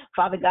 God.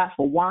 Father God,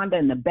 for Wanda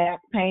and the back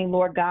pain,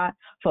 Lord God,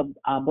 for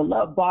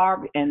beloved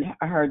Barb and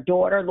her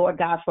daughter, Lord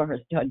God, for her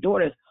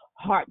daughter's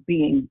heart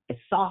being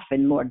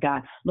softened, Lord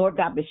God. Lord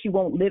God, but she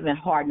won't live in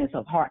hardness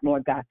of heart,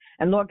 Lord God.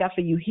 And Lord God,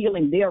 for you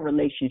healing their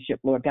relationship,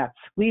 Lord God.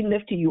 We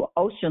lift to you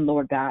Ocean,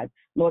 Lord God,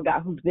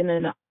 who's been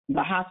in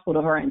the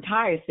hospital her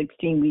entire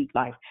 16-week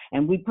life.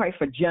 And we pray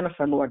for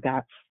Jennifer, Lord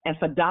God, and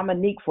for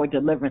Dominique for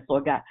deliverance,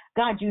 Lord God.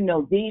 God, you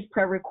know these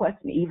prayer requests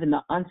and even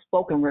the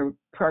unspoken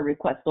prayer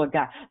requests, Lord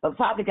God. But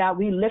Father God,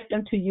 we lift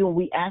them to you and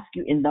we ask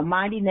you in the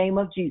mighty name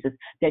of Jesus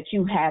that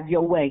you have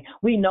your way.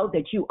 We know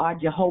that you are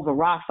Jehovah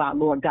Rapha,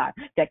 Lord God,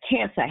 that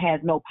cancer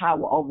has no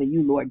power over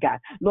you, Lord God.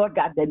 Lord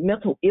God, that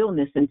mental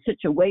illness and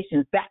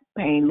situations, back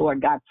pain,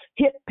 Lord God,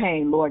 hip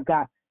pain, Lord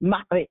God,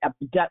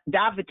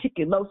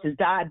 diverticulosis,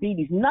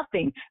 diabetes,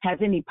 nothing has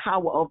any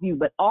power over you,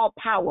 but all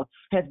power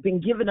has been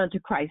given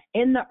unto Christ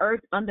in the earth,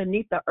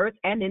 underneath the earth,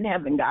 and in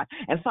heaven, God.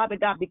 And Father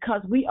God,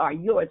 because we are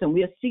yours and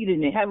we are seated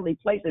in heavenly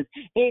places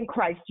in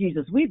Christ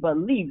Jesus, we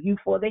believe you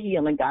for the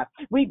healing, God.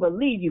 We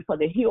believe you for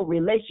the healed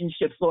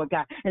relationships, Lord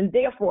God. And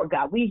therefore,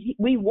 God, we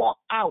walk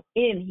out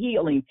in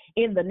healing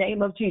in the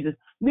name of Jesus.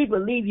 We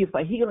believe you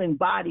for healing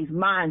bodies,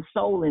 mind,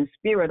 soul, and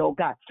spirit, oh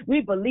God.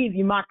 We believe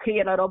you,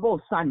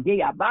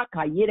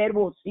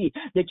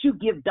 that you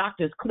give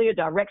doctors clear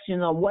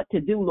direction on what to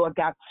do, Lord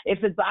God.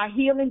 If it's by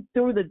healing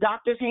through the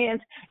doctor's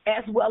hands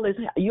as well as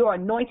your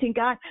anointing,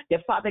 God,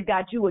 that Father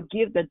God, you would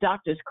give the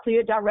doctors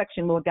clear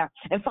direction, Lord God.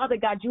 And Father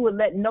God, you would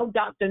let no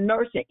doctor,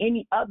 nurse, or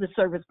any other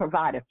service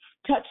provider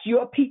touch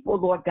your people,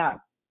 Lord God,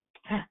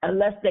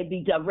 unless they be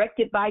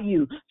directed by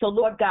you. So,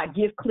 Lord God,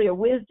 give clear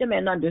wisdom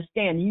and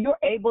understand. You're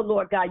able,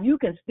 Lord God, you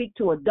can speak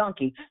to a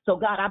donkey. So,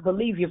 God, I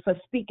believe you for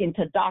speaking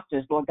to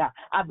doctors, Lord God.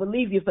 I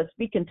believe you for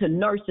speaking to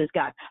nurses,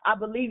 God. I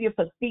believe you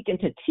for speaking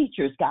to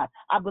teachers, God.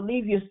 I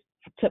believe you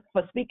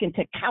for speaking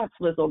to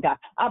counselors, oh God.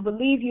 I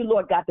believe you,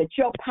 Lord God, that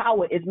your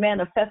power is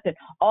manifested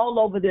all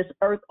over this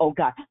earth, oh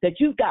God, that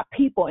you've got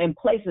people in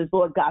places,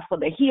 Lord God, for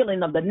the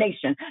healing of the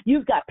nation.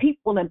 You've got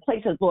people in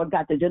places, Lord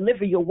God, to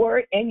deliver your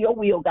word and your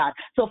will, God.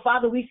 So,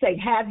 Father, we say,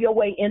 have your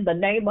way in the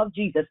name of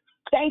Jesus.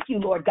 Thank you,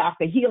 Lord God,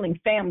 for healing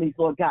families,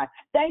 Lord God.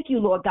 Thank you,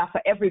 Lord God, for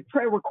every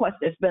prayer request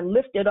that's been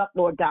lifted up,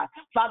 Lord God.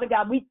 Father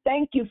God, we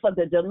thank you for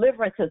the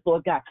deliverances,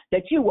 Lord God,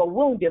 that you were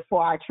wounded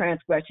for our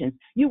transgressions.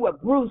 You were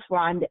bruised for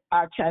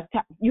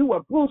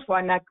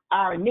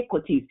our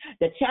iniquities.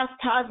 The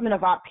chastisement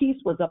of our peace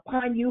was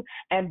upon you,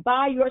 and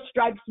by your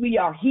stripes we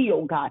are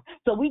healed, God.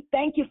 So we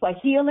thank you for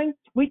healing.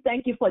 We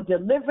thank you for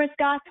deliverance,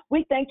 God.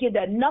 We thank you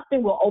that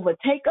nothing will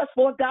overtake us,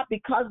 Lord God,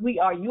 because we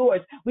are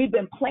yours. We've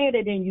been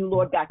planted in you,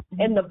 Lord God.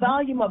 And the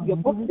volume of your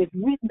book is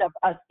written of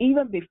us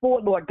even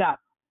before, Lord God,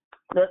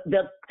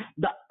 the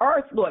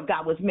earth, Lord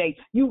God, was made.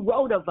 You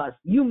wrote of us.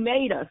 You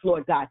made us,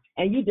 Lord God,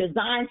 and you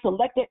designed,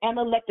 selected, and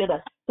elected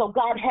us. So,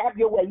 God, have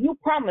your way. You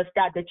promised,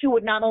 God, that you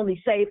would not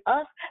only save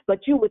us,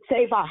 but you would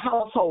save our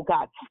household,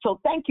 God. So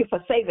thank you for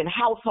saving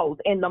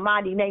households in the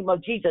mighty name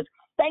of Jesus.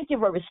 Thank you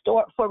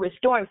for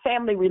restoring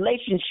family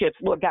relationships,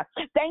 Lord God.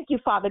 Thank you,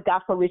 Father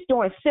God, for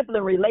restoring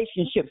sibling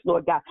relationships,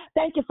 Lord God.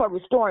 Thank you for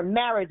restoring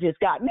marriages,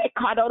 God.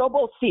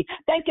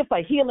 Thank you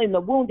for healing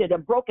the wounded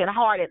and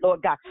brokenhearted,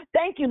 Lord God.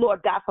 Thank you,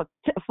 Lord God,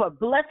 for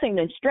blessing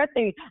and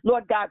strengthening,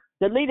 Lord God,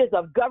 the leaders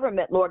of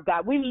government, Lord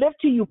God. We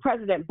lift to you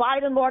President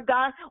Biden, Lord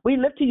God. We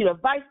lift to you the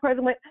Vice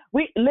President.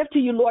 We lift to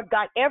you, Lord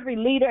God, every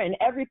leader in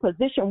every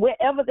position,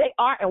 wherever they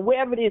are and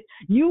wherever it is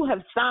you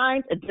have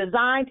signed,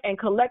 designed, and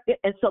collected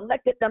and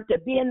selected them to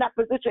be be in that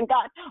position,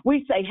 God,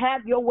 we say,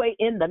 have your way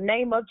in the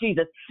name of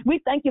Jesus. We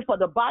thank you for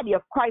the body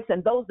of Christ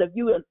and those of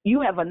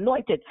you have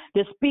anointed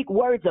to speak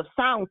words of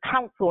sound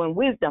counsel and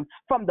wisdom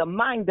from the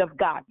mind of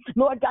God.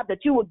 Lord God, that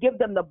you will give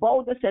them the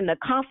boldness and the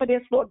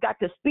confidence, Lord God,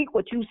 to speak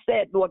what you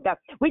said, Lord God.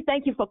 We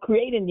thank you for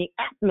creating the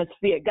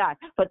atmosphere, God,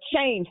 for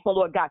change, for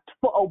Lord God,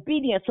 for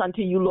obedience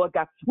unto you, Lord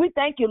God. We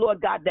thank you,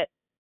 Lord God, that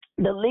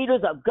the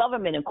leaders of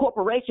government and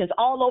corporations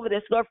all over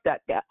this earth,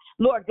 God,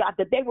 Lord God,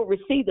 that they will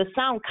receive the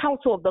sound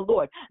counsel of the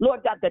Lord.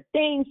 Lord God, the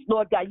things,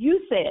 Lord God,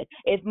 you said,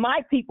 if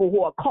my people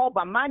who are called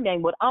by my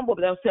name would humble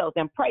themselves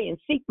and pray and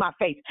seek my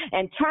face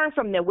and turn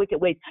from their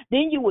wicked ways,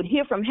 then you would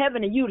hear from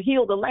heaven and you would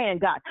heal the land,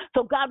 God.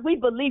 So, God, we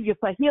believe you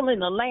for healing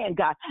the land,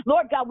 God.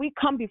 Lord God, we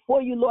come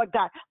before you, Lord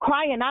God,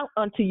 crying out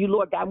unto you,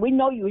 Lord God. We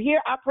know you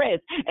hear our prayers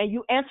and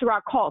you answer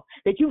our calls,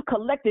 that you've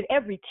collected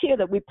every tear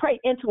that we pray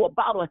into a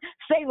bottle and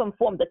save them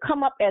for them to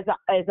come up as a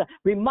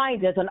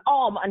reminder, as an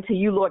alm unto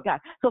you, Lord God.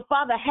 So,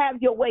 Father,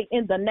 have your way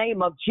in the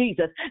name of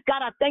Jesus.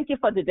 God, I thank you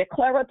for the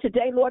declarer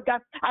today, Lord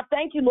God. I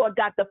thank you, Lord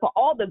God, that for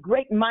all the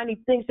great and mighty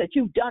things that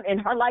you've done in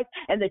her life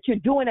and that you're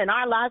doing in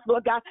our lives,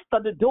 Lord God,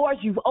 for the doors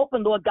you've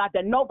opened, Lord God,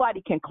 that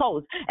nobody can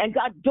close. And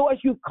God, doors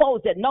you've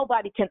closed that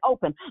nobody can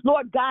open.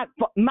 Lord God,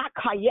 for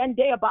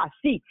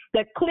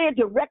the clear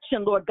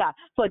direction, Lord God,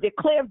 for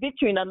declare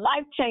victory and the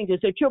life changes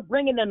that you're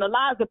bringing in the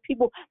lives of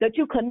people that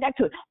you connect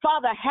with.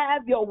 Father,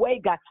 have your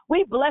way, God.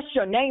 We bless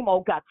your name,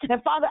 oh God.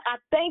 And Father, I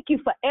thank you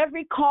for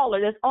every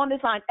caller that's on this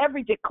line,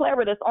 every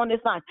declarer that's on this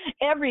line,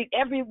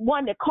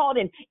 everyone that called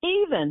in,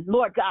 even,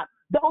 Lord God,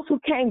 those who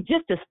came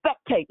just to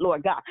spectate,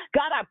 Lord God.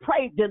 God, I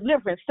pray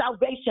deliverance,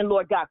 salvation,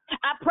 Lord God.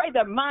 I pray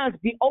their minds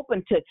be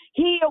open to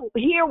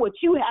hear what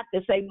you have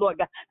to say, Lord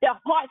God. Their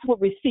hearts will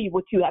receive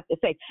what you have to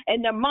say,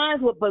 and their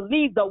minds will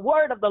believe the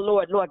word of the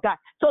Lord, Lord God,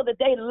 so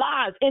that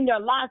in their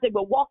lives, they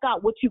will walk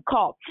out what you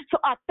call. So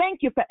I thank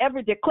you for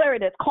every declarer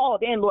that's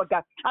called in, Lord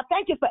God. I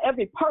thank you for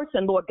every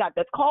person, Lord God,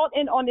 that's called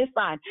in on this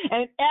line.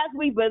 And as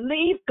we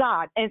believe,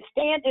 God, and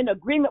stand in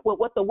agreement with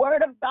what the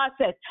word of God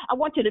says, I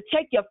want you to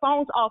take your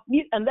phones off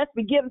mute and let's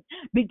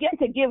begin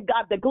to give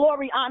God the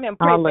glory, honor, and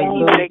praise.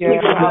 Hallelujah. Thank you,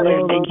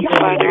 Father. Thank you,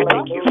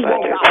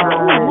 Father.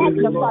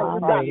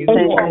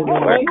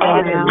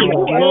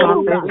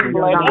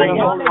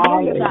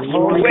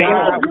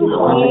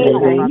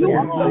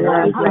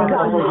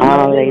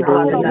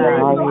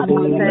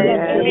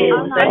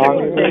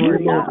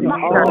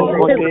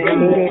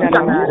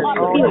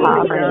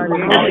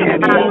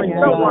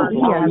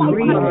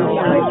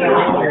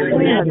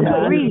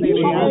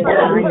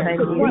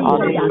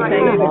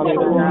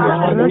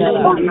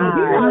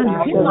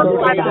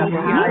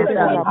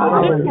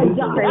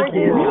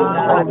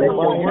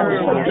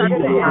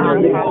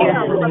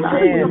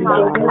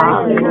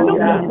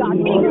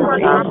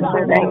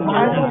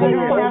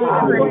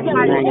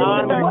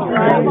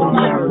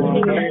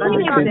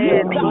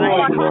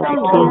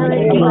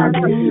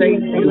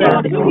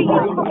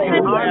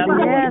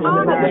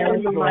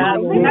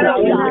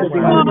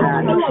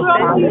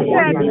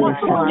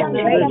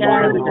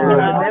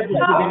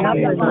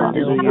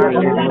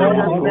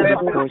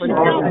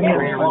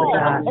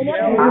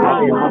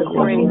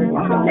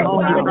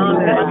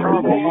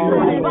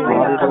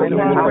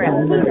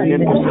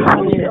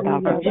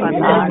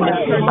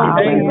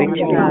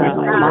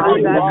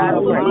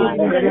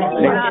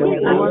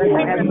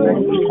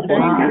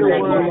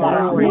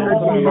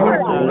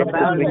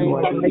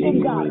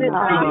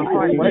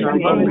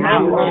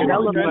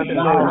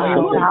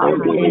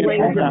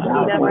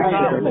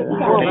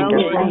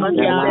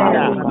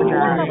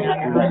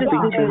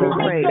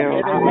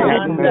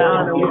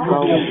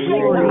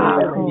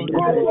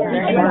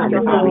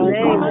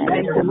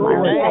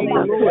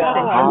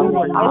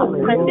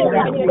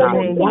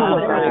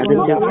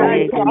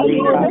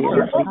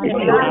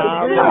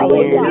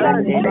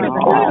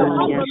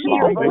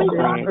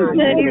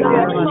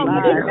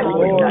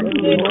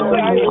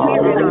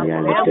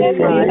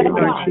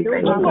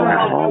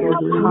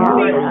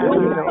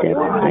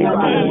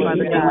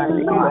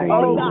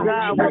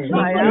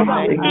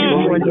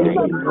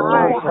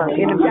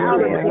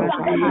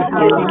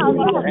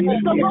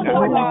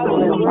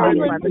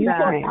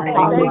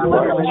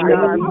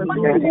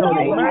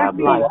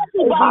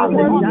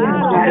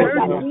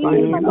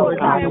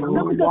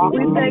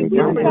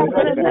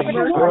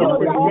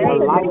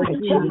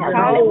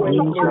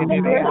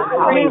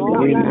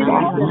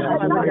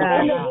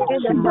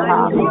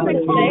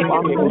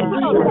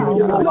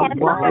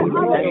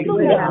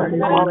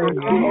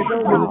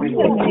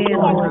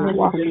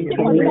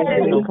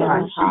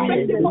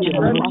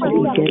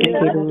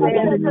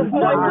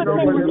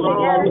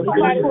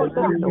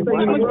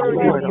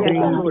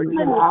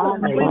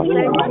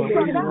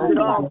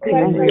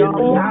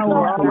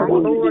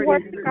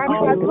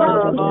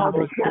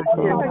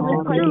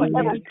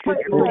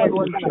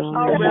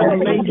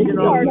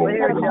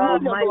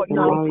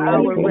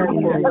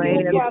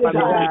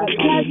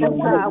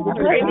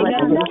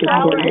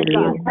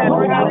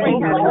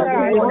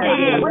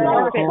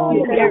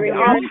 Every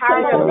all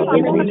power of the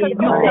enemy, you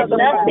said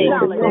nothing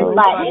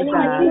by any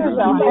means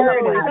shall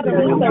hurt us.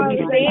 So we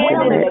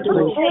stand in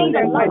the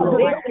kingdom of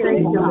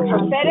victory,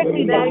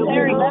 prophetically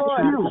declaring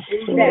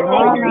that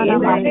victory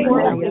is our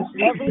portion.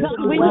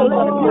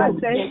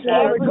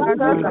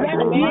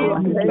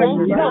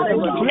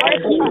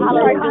 Every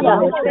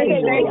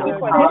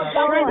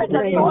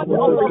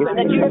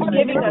that you are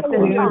giving us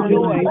in your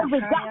joy.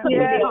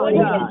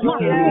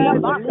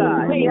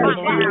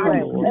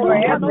 For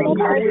every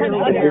person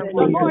under the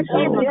Lord,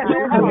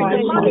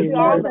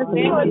 all the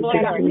families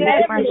that are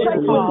connected to the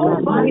call.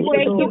 We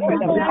thank you for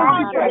the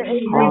posture and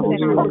strength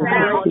in our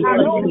ground.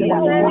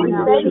 Hallelujah. We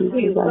thank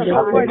you for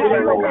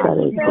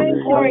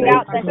pouring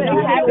out that you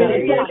have it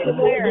in your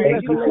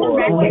spirit.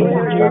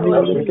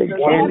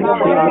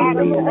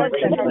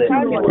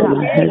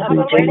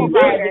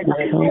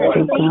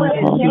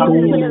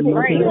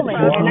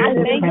 And I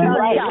thank you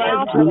right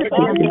now for the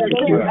glory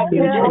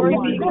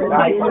be to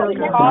Christ for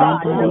the call.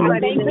 I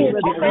thank you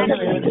for the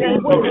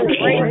manifestation of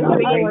grace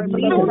being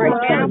released right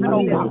now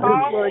from this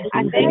call.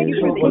 I thank you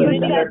for the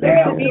unity of the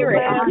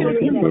spirit,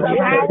 the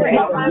power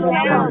and the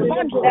sound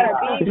that are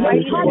being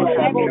released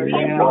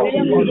in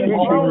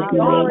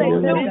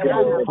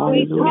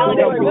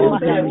every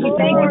we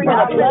thank you for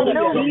the blood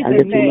of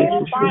Jesus that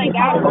is crying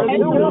out on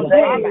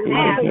our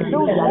behalf.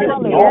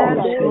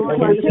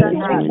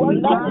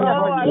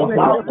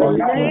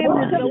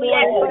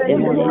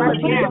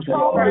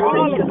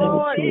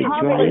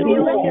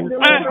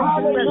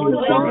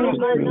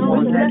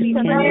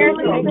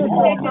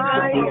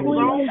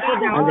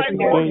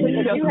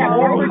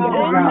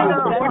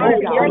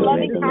 Your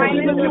loving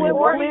kindness and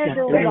worship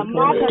is a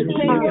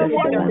multitude of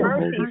tender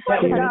mercies.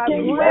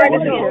 Where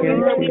does it do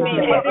that we may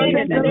obtain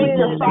in the name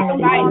of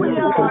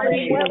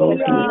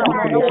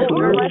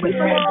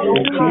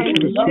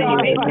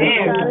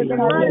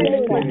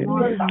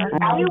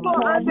You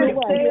will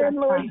understand,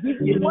 Lord,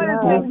 what is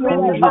this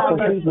really about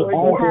us,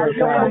 Lord?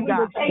 Have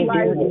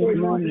your way,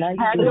 God.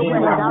 Have your way.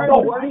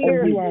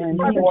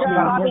 God, here,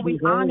 Father, we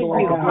honor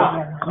you.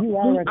 We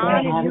honor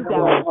you,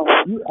 God.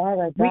 You are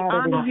a We God of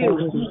honor you.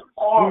 integrity.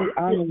 We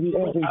honor you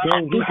every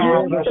day. We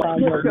glorify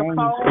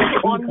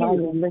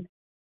your name.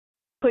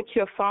 Put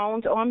your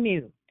phones on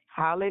mute.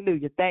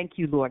 Hallelujah. Thank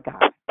you, Lord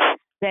God.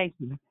 Thank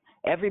you.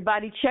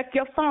 Everybody check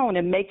your phone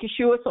and make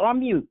sure it's on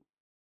mute.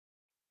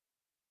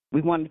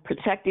 We want to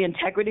protect the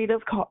integrity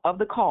of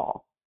the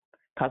call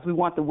because we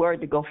want the word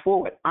to go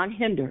forward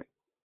unhindered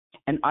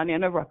and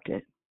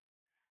uninterrupted.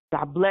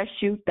 God bless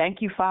you.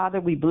 Thank you,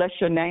 Father. We bless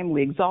your name.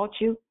 We exalt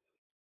you.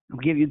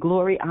 We give you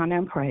glory, honor,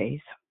 and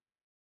praise.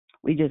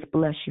 We just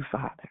bless you,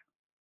 Father.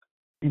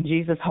 In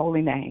Jesus'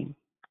 holy name.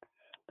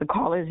 The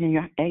call is in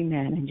your,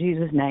 amen. In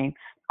Jesus' name,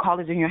 the call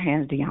is in your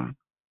hands, Dion.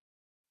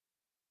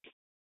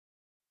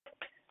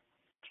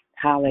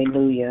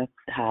 Hallelujah.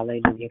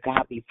 Hallelujah.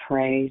 God be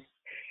praised.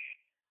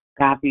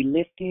 God be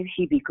lifted.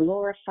 He be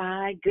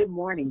glorified. Good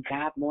morning,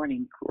 God.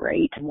 Morning.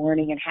 Great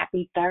morning and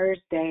happy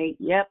Thursday.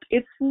 Yep,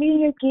 it's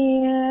me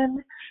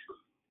again.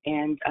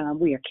 And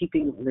we are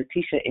keeping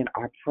Letitia in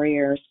our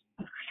prayers.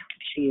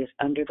 She is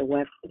under the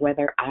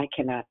weather. I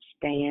cannot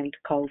stand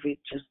COVID,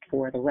 just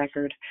for the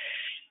record.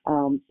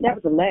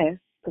 Nevertheless,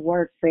 the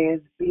word says,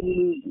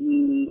 be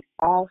ye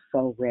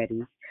also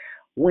ready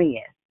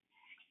when?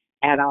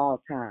 At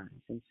all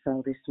times. And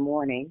so this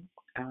morning,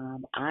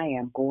 I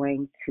am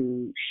going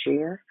to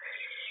share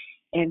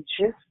and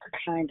just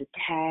kind of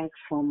tag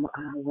from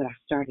what I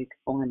started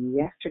on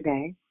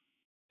yesterday.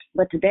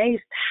 But today's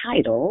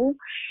title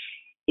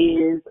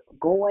is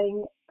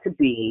going to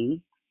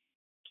be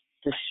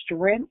The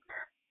Strength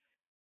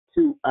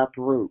to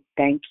Uproot.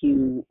 Thank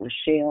you,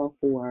 Rochelle,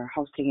 for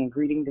hosting and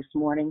greeting this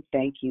morning.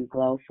 Thank you,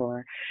 Glo,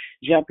 for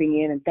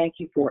jumping in. And thank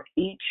you for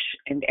each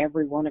and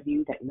every one of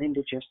you that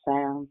lended your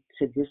sound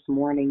to this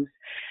morning's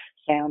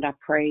sound. I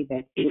pray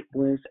that it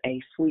was a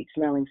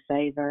sweet-smelling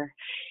savor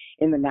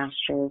in the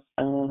nostrils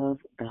of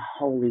the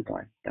Holy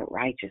One, the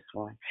Righteous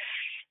One,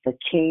 the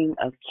King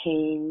of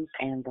Kings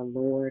and the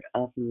Lord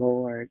of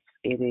Lords.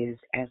 It is,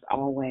 as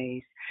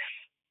always,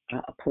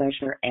 a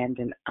pleasure and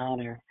an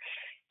honor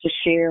to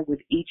share with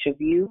each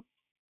of you.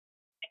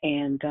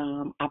 And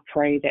I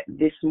pray that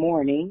this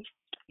morning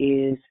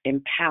is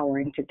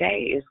empowering.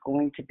 Today is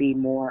going to be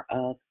more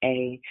of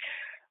a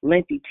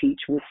lengthy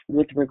teach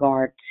with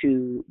regard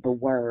to the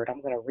word.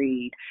 I'm going to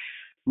read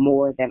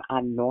more than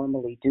I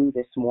normally do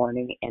this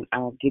morning, and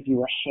I'll give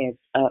you a heads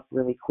up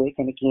really quick.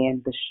 And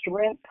again, the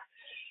strength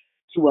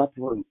to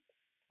uproot.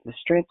 The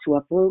strength to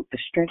uproot, the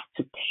strength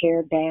to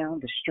tear down,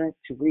 the strength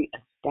to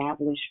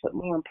reestablish, but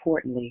more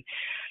importantly,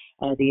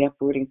 the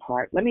uprooting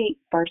part. Let me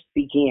first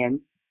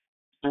begin.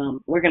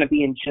 We're going to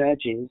be in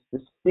Judges, the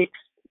 6th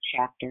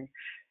chapter,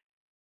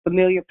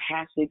 familiar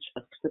passage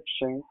of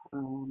Scripture,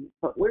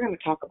 but we're going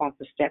to talk about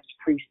the steps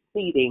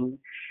preceding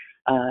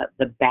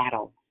the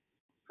battle,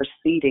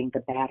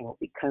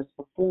 because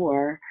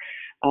before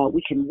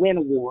we can win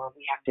a war,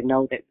 we have to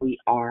know that we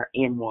are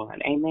in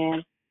one.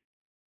 Amen.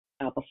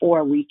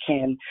 before we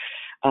can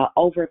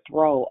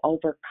overthrow,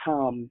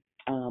 overcome,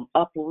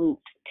 uproot,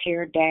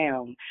 tear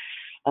down,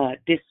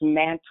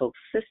 dismantle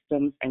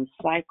systems and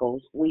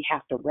cycles, we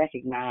have to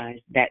recognize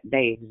that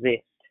they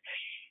exist.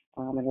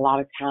 And a lot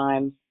of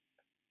times,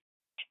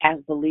 as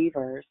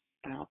believers,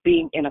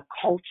 being in a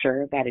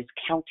culture that is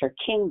counter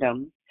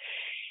kingdom,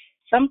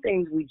 some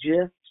things we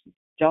just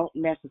don't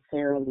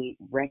necessarily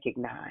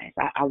recognize.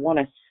 I want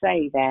to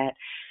say that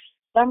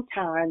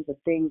sometimes the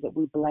things that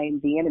we blame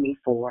the enemy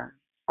for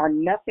are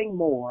nothing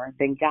more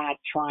than God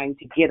trying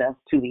to get us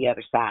to the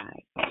other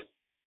side.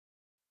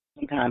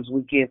 Sometimes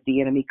we give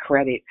the enemy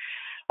credit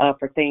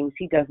for things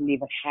he doesn't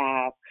even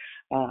have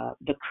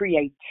the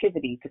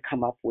creativity to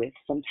come up with.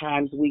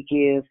 Sometimes we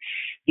give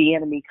the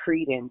enemy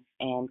credence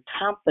and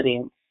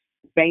confidence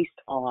based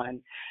on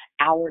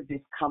our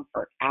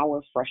discomfort,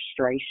 our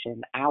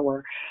frustration,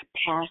 our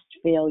past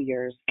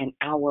failures, and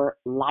our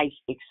life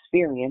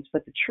experience.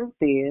 But the truth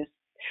is,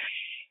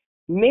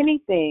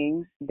 many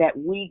things that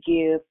we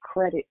give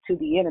credit to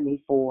the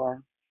enemy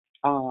for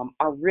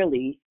are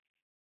really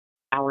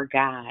our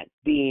God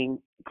being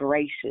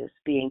gracious,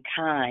 being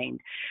kind,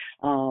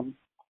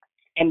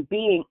 and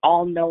being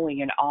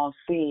all-knowing and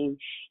all-seeing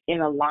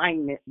in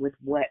alignment with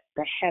what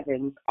the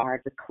heavens are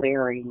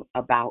declaring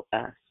about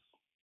us,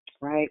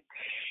 right?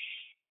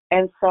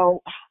 And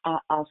so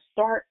I'll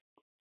start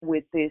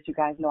with this. You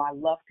guys know I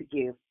love to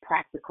give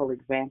practical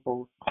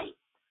examples.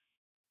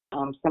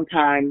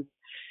 Sometimes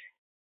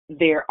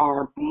there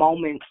are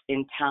moments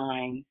in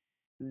time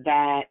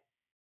that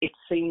it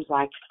seems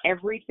like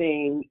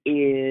everything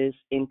is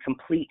in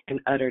complete and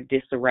utter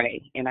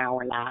disarray in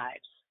our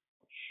lives.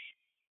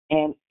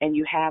 And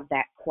you have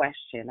that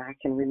question. I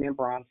can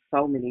remember on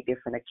so many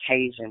different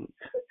occasions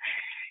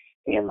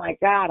being like,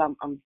 God,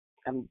 I'm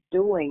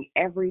doing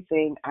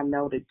everything I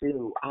know to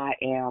do.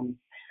 I'm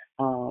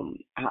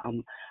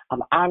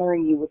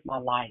honoring you with my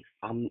life.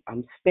 I'm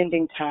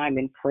spending time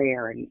in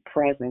prayer and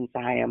presence.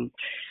 I am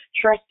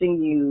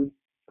trusting you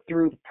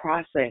through the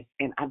process,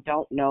 and I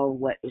don't know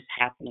what is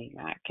happening.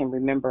 I can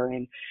remember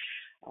in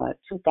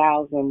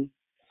 2007-ish,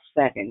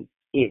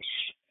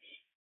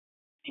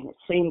 and it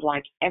seemed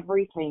like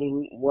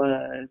everything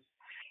was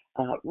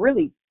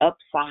really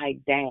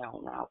upside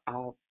down.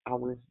 I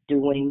was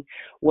doing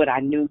what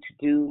I knew to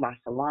do. My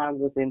salon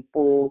was in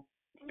full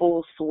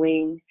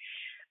swing.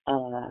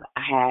 I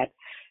had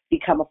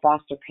become a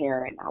foster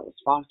parent. I was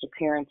foster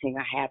parenting.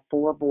 I had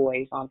 4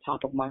 boys on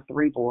top of my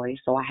 3 boys,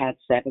 so I had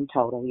 7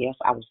 total. Yes,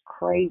 I was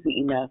crazy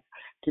enough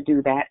to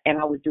do that, and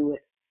I would do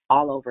it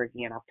all over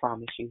again, I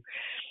promise you.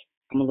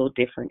 I'm a little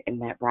different in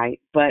that,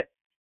 right? But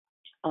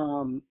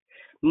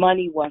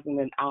money wasn't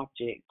an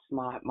object.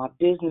 My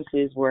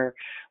businesses were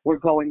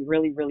going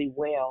really, really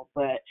well,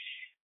 but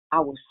I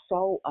was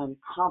so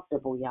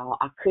uncomfortable, y'all.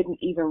 I couldn't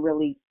even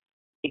really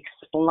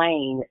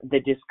explain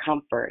the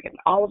discomfort. And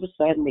all of a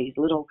sudden, these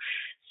little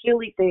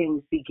silly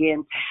things began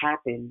to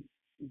happen.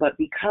 But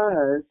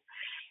because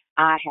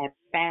I had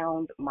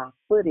found my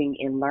footing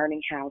in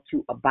learning how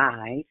to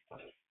abide,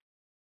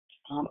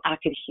 I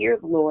could hear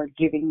the Lord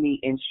giving me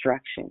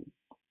instruction.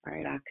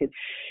 Right?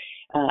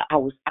 I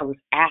was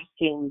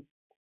asking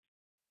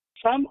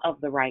some of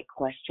the right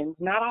questions,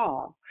 not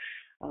all.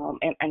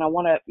 And I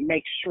want to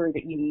make sure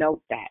that you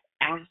note that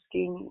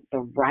asking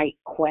the right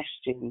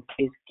questions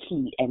is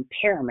key and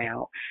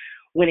paramount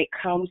when it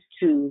comes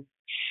to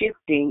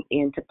shifting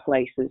into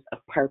places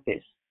of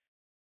purpose.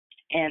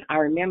 And I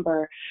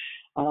remember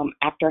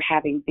after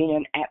having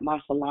been at my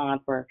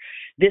salon for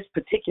this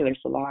particular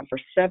salon for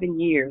 7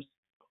 years,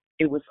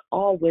 it was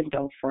all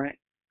window front.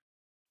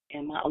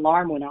 And my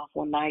alarm went off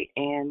one night,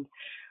 and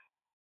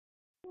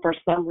for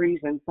some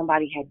reason,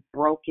 somebody had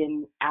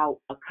broken out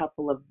a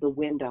couple of the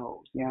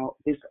windows. Now,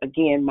 this,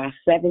 again, my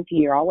 7th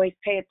year, always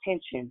pay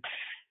attention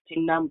to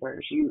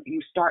numbers.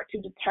 You start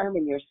to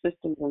determine your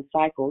systems and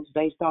cycles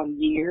based on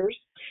years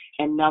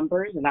and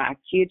numbers, and I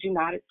kid you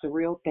not, it's a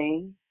real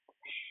thing.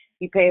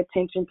 You pay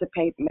attention to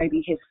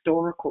maybe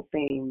historical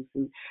things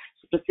and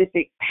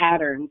specific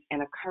patterns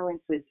and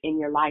occurrences in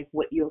your life.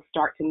 What you'll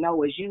start to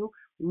know is you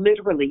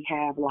literally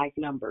have like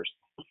numbers.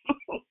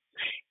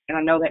 And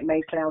I know that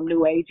may sound new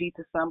agey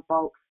to some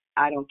folks.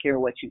 I don't care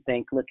what you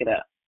think. Look it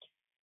up.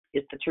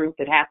 It's the truth.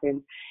 It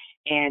happened.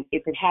 And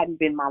if it hadn't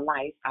been my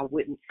life, I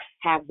wouldn't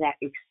have that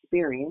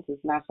experience.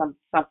 It's not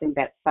something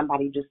that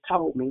somebody just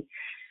told me.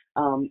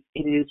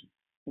 It is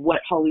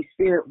what Holy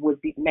Spirit would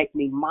make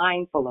me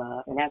mindful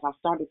of. And as I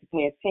started to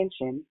pay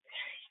attention,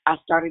 I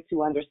started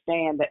to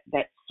understand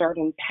that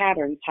certain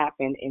patterns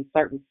happen in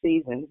certain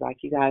seasons.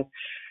 Like you guys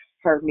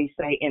heard me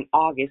say in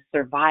August,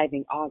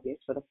 surviving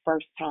August, for the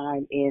first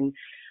time in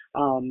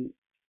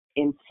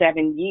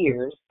 7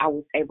 years, I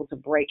was able to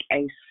break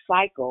a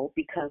cycle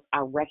because I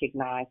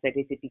recognized that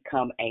it had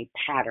become a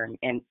pattern,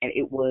 and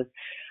it was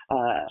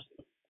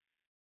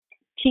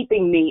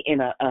keeping me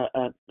in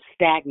a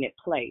stagnant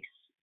place.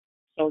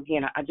 So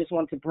again, I just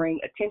want to bring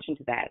attention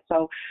to that.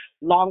 So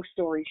long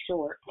story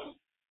short,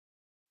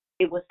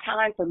 it was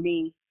time for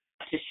me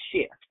to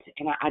shift,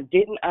 and I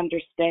didn't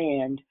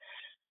understand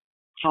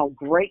how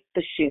great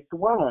the shift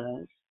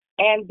was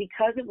And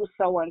because it was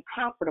so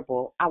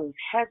uncomfortable, I was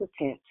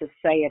hesitant to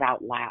say it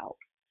out loud.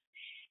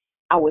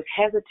 I was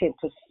hesitant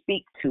to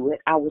speak to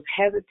it. I was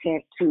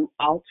hesitant to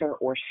alter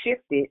or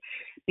shift it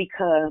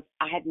because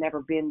I had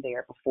never been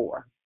there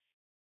before.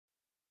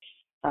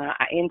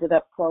 I ended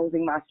up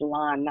closing my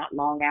salon not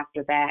long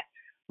after that,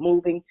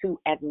 moving to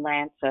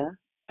Atlanta,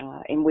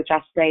 in which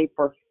I stayed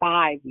for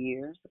 5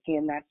 years.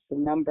 Again, that's the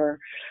number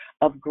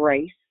of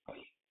grace.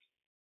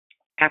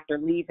 After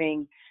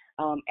leaving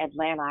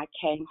Atlanta, I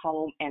came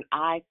home and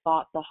I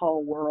thought the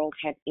whole world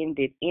had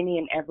ended. Any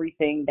and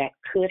everything that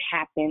could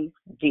happen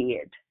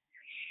did.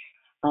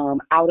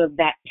 Out of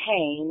that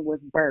pain was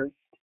birthed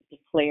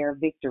Declare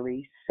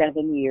Victory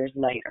 7 years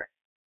later.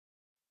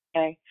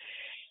 Okay.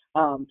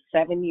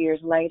 7 years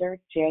later,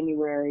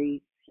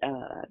 January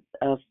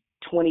of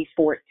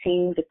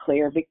 2014,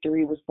 Declare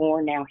Victory was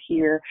born. Now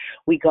here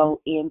we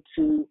go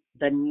into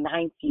the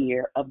 9th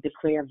year of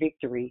Declare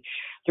Victory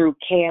through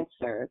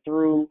cancer,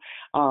 through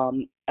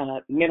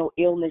mental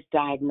illness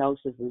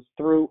diagnoses,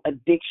 through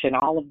addiction,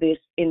 all of this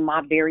in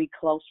my very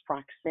close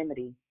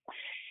proximity.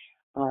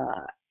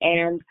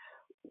 And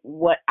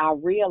what I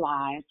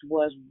realized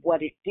was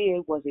what it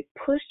did was it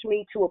pushed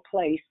me to a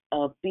place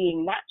of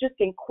being not just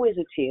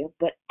inquisitive,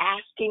 but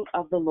asking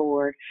of the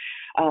Lord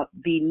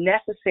the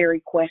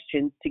necessary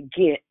questions to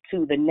get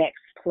to the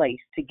next place,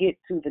 to get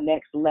to the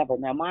next level.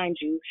 Now, mind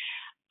you,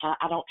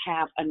 I don't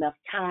have enough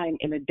time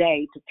in a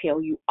day to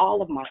tell you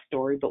all of my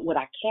story, but what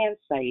I can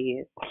say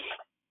is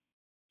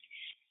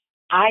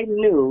I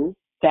knew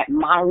that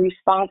my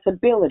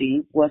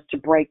responsibility was to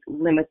break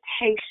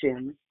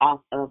limitations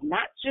off of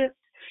not just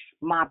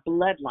my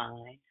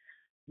bloodline,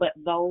 but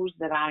those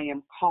that I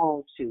am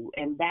called to.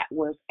 And that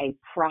was a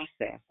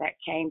process that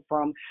came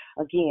from,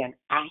 again,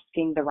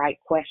 asking the right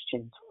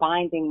questions,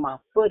 finding my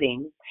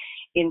footing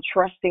in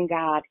trusting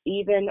God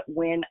even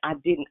when I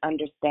didn't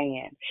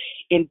understand,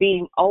 in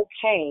being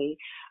okay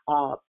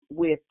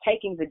with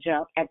taking the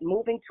jump. At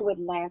moving to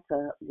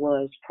Atlanta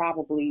was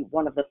probably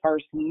one of the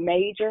first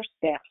major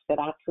steps that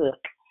I took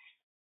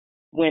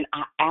when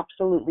I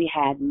absolutely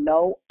had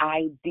no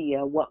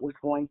idea what was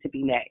going to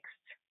be next.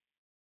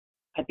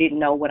 I didn't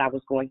know what I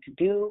was going to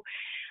do.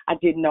 I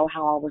didn't know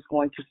how I was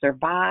going to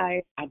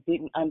survive. I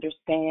didn't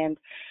understand.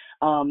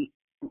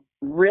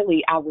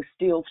 Really, I was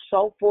still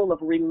so full of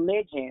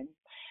religion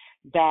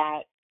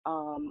that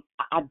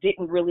I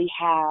didn't really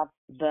have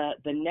the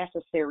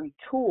necessary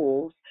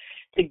tools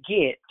to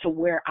get to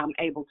where I'm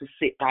able to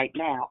sit right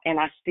now. And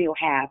I still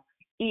have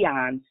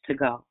eons to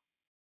go.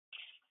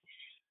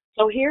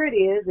 So here it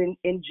is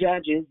in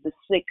Judges, the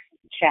 6th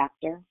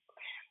chapter.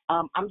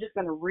 I'm just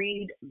going to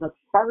read the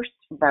first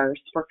verse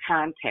for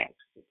context.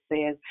 It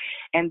says,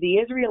 and the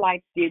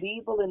Israelites did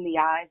evil in the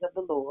eyes of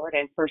the Lord,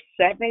 and for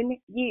 7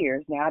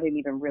 years, now I didn't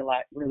even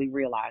really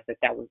realize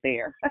that was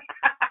there.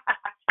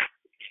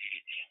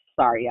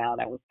 Sorry, y'all,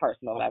 that was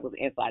personal. That was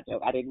an inside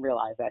joke. I didn't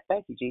realize that.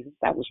 Thank you, Jesus.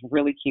 That was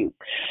really cute.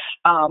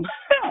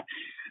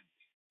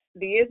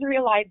 The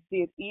Israelites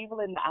did evil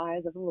in the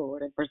eyes of the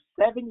Lord, and for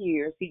 7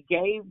 years he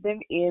gave them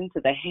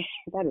into the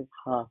hands. That is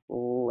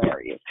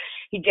hilarious.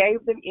 He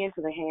gave them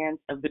into the hands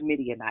of the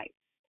Midianites.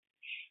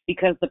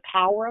 Because the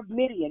power of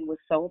Midian was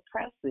so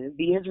oppressive,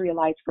 the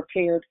Israelites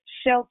prepared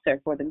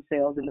shelter for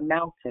themselves in the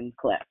mountain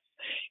clefts,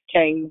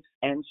 caves,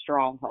 and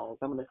strongholds.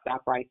 I'm going to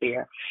stop right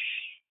there.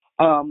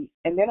 And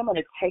then I'm going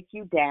to take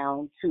you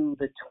down to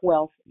the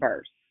 12th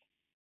verse.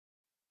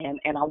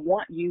 And I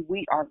want you,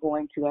 we are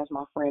going to, as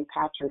my friend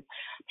Pastor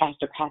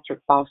Patrick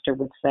Foster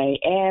would say,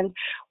 and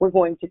we're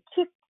going to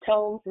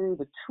tiptoe through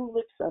the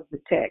tulips of the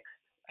text.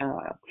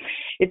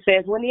 It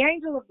says, when the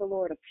angel of the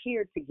Lord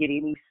appeared to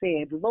Gideon, he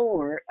said,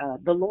 Lord,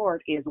 the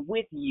Lord is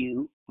with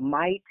you,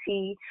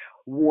 mighty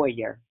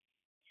warrior.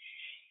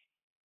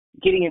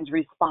 Gideon's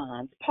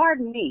response,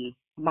 pardon me,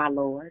 my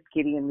Lord,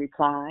 Gideon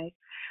replied,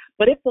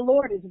 but if the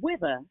Lord is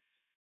with us,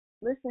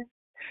 listen,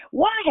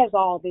 why has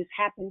all this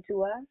happened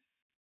to us?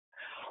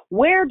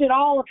 Where did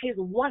all of his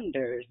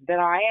wonders that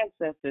our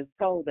ancestors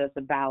told us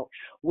about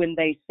when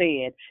they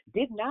said,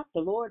 did not the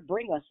Lord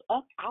bring us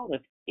up out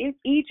of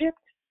Egypt?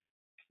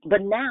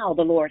 But now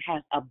the Lord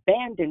has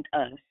abandoned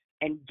us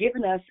and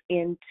given us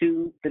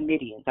into the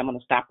Midians. I'm going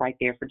to stop right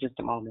there for just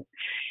a moment.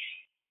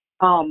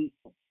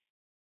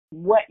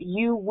 What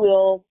you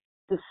will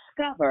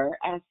discover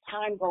as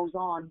time goes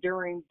on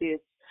during this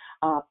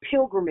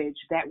pilgrimage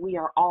that we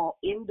are all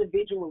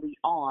individually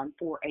on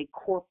for a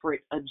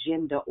corporate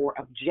agenda or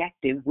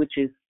objective, which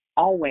is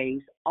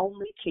always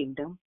only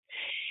kingdom,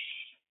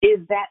 is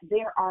that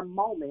there are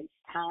moments,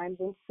 times,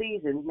 and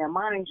seasons. Now,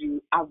 mind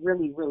you, I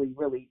really, really,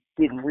 really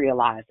didn't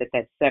realize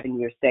that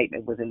 7-year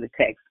statement was in the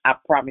text. I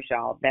promise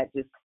y'all, that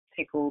just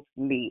tickled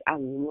me. I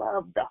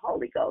love the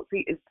Holy Ghost.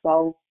 He is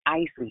so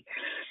icy.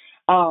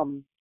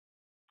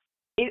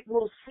 It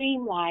will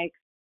seem like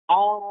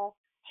all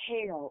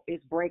hell is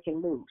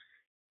breaking loose.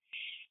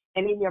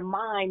 And in your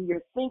mind,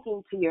 you're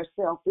thinking to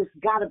yourself, this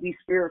got to be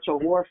spiritual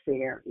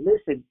warfare.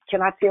 Listen,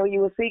 can I tell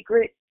you a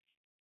secret?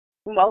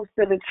 Most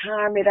of the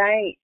time it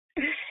ain't.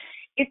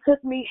 It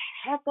took me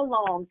heck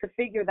along to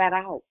figure that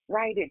out,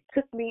 right? It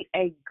took me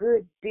a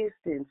good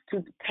distance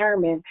to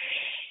determine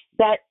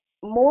that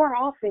more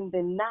often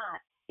than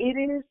not, it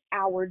is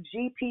our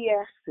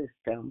GPS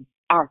system,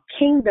 our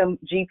kingdom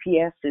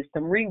GPS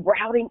system,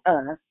 rerouting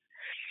us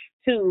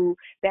to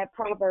that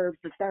Proverbs,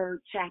 the 3rd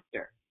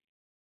chapter.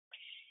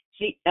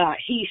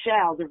 He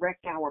shall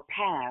direct our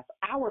path.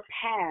 Our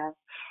paths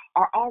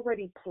are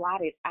already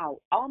plotted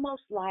out,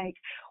 almost like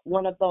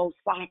one of those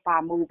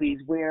sci-fi movies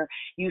where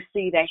you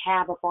see they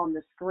have up on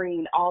the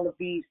screen all of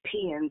these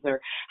pins, or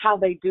how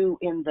they do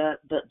in the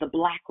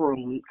black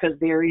room, because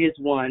there is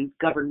one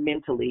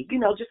governmentally,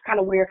 just kind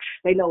of where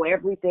they know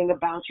everything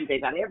about you. They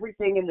got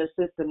everything in the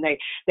system.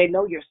 They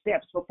know your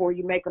steps before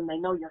you make them. They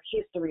know your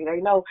history. They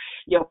know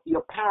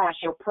your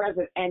past, your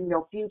present, and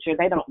your future.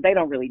 They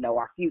don't really know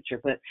our future,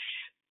 but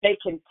they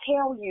can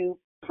tell you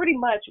pretty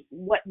much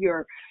what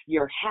your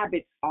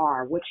habits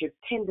are, what your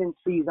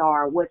tendencies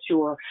are, what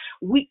your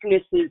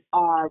weaknesses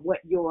are, what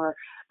your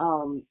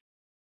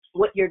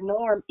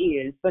norm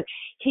is. But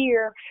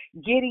here,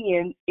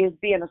 Gideon is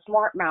being a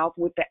smart mouth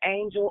with the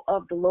angel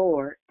of the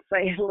Lord,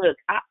 saying, "Look,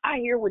 I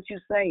hear what you're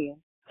saying,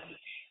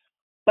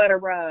 but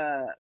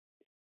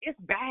it's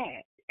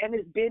bad, and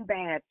it's been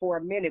bad for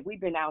a minute. We've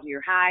been out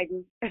here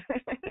hiding."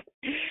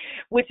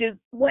 Which is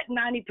what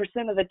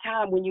 90% of the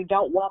time when you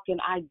don't walk in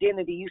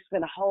identity, you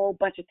spend a whole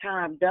bunch of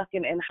time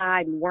ducking and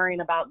hiding,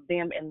 worrying about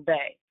them and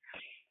they,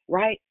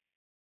 right?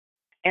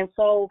 And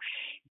so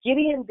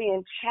Gideon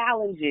then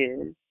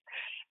challenges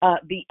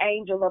the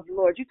angel of the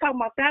Lord. You talking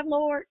about that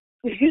Lord?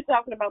 You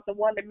talking about the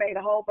one that made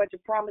a whole bunch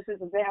of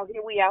promises and now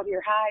here we out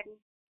here hiding?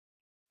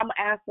 I'm going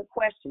to ask the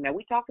question. Now,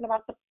 we talking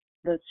about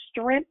the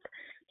strength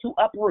to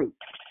uproot.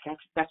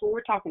 That's what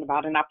we're talking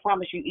about. And I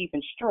promise you,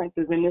 even strength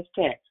is in this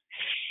text.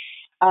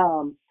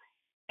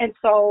 And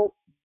so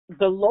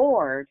the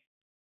Lord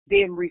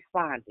then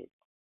responded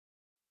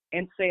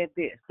and said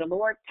this. The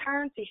Lord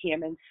turned to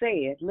him and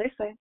said,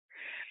 "Listen,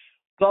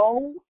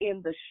 go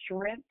in the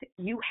strength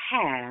you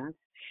have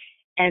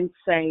and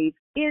save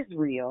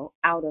Israel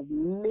out of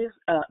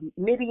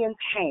Midian's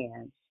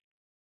hands."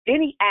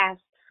 Then he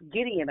asks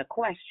Gideon a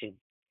question.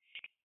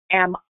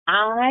 "Am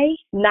I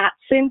not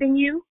sending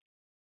you?"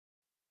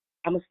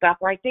 I'm going to stop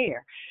right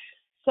there.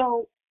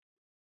 So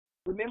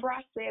remember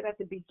I said at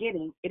the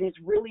beginning, it is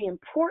really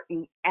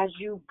important as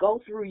you go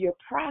through your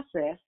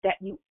process that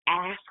you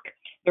ask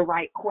the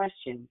right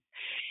questions.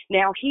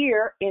 Now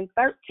here in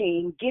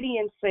 13,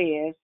 Gideon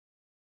says,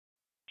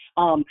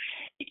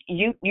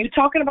 you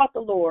talking about the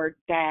Lord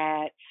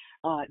that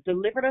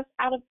delivered us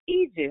out of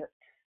Egypt,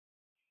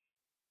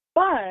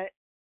 but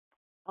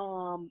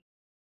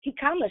he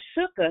kind of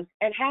shook us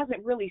and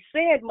hasn't really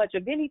said much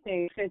of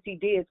anything since he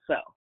did so.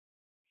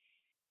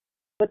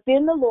 But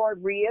then the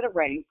Lord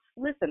reiterates,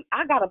 listen,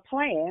 I got a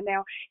plan.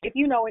 Now, if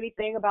you know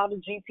anything about a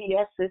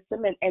GPS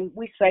system, and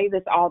we say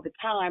this all the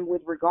time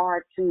with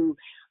regard to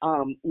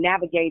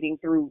navigating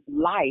through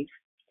life,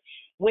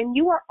 when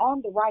you are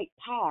on the right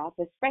path,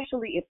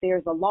 especially if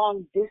there's a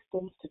long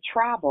distance to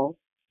travel,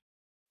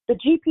 the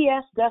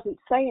GPS doesn't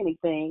say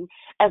anything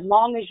as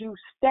long as you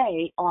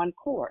stay on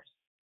course.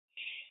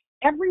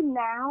 Every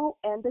now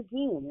and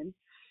again,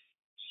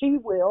 she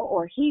will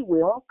or he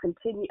will,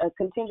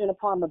 contingent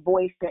upon the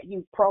voice that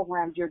you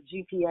programmed your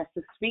GPS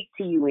to speak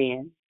to you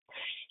in,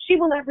 she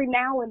will every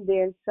now and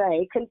then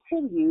say,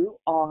 continue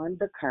on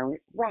the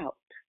current route,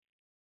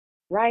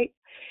 right?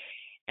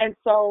 And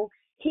so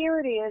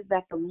here it is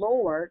that the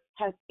Lord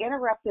has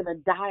interrupted a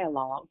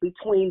dialogue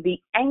between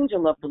the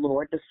angel of the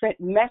Lord, the sent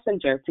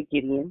messenger to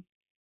Gideon,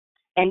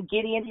 and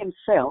Gideon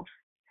himself.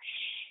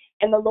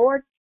 And the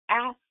Lord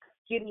asks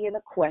Gideon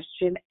a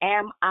question,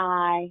 am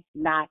I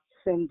not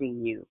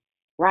sending you?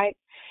 Right?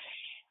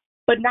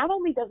 But not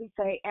only does he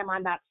say, am I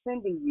not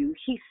sending you?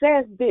 He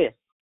says this,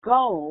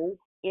 go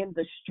in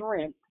the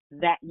strength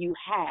that you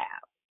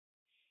have.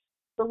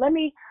 So let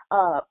me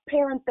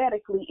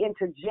parenthetically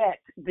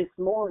interject this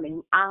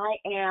morning. I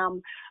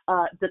am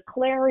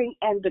declaring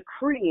and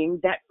decreeing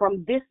that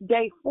from this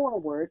day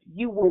forward,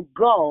 you will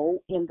go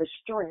in the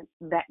strength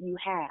that you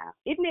have.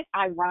 Isn't it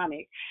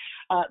ironic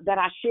that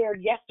I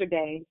shared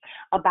yesterday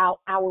about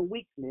our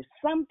weakness?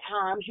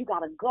 Sometimes you got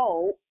to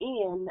go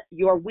in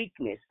your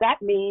weakness.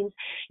 That means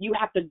you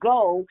have to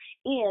go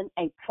in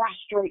a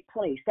prostrate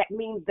place. That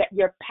means that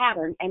your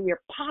pattern and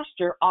your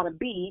posture ought to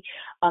be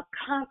a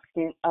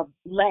constant of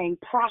laying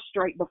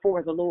prostrate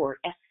before the Lord,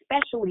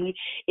 especially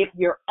if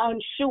you're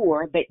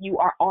unsure that you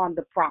are on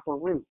the proper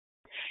route.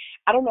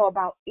 I don't know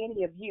about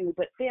any of you,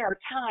 but there are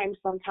times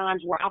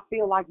sometimes where I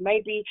feel like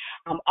maybe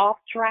I'm off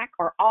track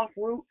or off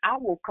route. I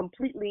will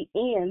completely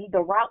end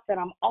the route that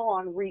I'm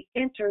on,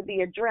 re-enter the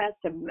address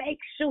to make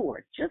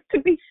sure, just to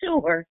be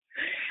sure,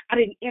 I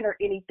didn't enter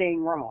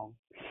anything wrong.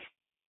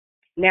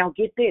 Now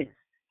get this.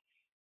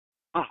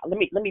 Let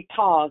me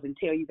pause and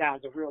tell you guys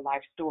a real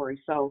life story.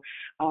 So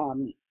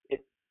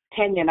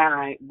Tanya and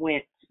I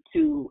went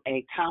to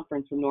a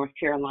conference in North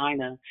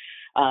Carolina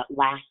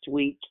last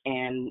week,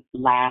 and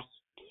last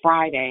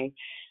Friday,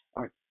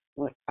 or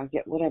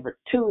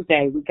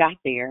Tuesday, we got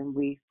there and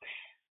we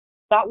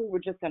thought we were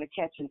just going to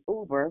catch an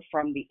Uber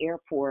from the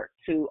airport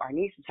to our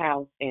niece's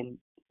house, and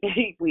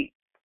we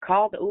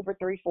called the Uber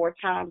 3-4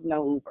 times,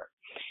 no Uber.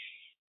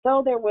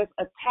 So there was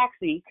a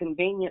taxi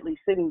conveniently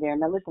sitting there.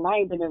 Now, listen, I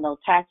ain't been in no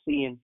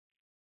taxi in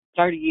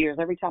 30 years.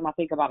 Every time I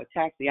think about a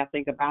taxi, I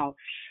think about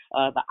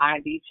the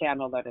ID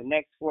channel or the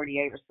Next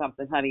 48 or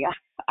something, honey.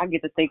 I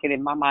get to thinking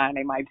in my mind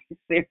they might be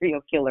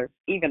serial killers,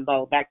 even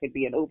though that could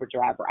be an Uber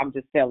driver. I'm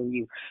just telling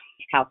you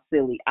how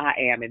silly I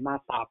am in my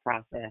thought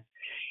process.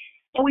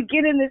 So we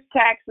get in this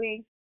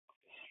taxi.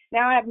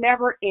 Now, I've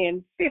never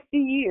in 50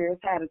 years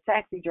had a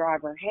taxi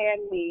driver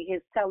hand me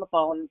his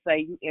telephone and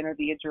say, you enter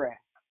the address.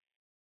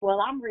 Well,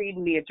 I'm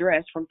reading the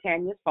address from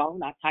Tanya's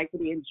phone. I type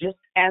it in just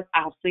as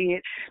I see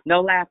it.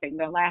 No laughing,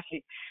 no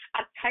laughing.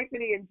 I type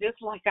it in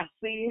just like I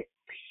see it.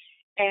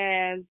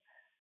 And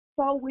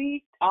so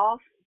we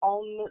off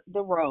on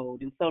the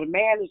road. And so the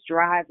man is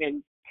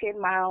driving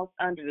 10 miles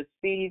under the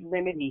speed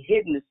limit. He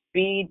hitting the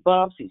speed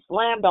bumps. He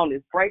slammed on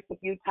his brakes a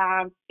few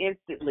times.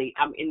 Instantly,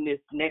 I'm in this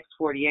Next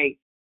 48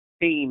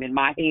 theme in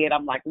my head.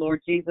 I'm like,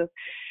 Lord Jesus,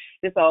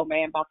 this old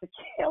man about to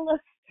kill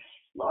us.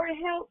 Lord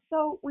help.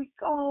 So we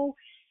go,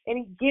 and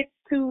he gets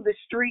to the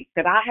street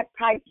that I have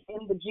typed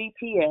in the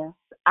GPS,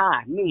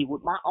 me,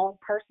 with my own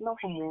personal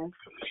hands.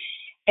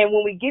 And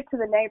when we get to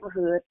the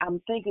neighborhood,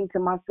 I'm thinking to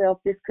myself,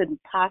 this couldn't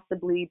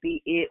possibly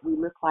be it. We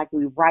look like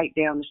we're right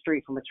down the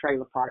street from a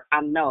trailer park.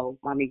 I know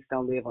my niece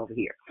don't live over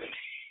here.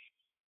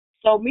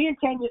 So me and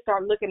Tanya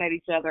start looking at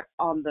each other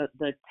on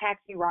the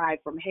taxi ride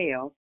from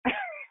hell.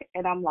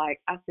 And I'm like,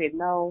 I said,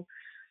 no,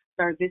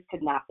 sir, this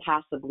could not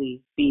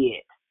possibly be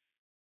it.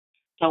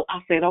 So I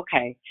said,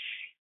 okay.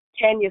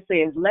 Tanya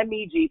says, let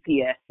me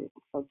GPS it.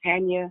 So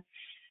Tanya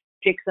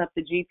picks up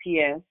the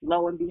GPS.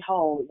 Lo and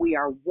behold, we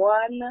are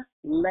one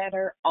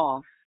letter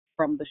off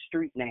from the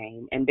street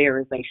name. And there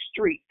is a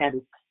street that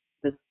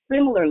is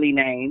similarly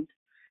named,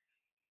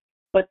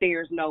 but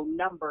there's no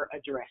number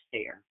addressed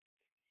there.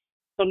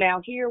 So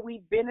now here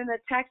we've been in a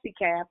taxi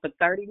cab for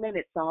 30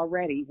 minutes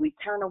already. We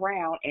turn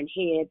around and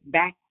head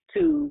back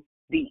to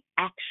the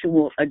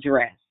actual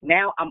address.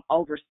 Now I'm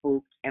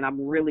overspooked and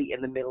I'm really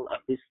in the middle of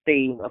this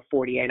thing of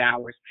 48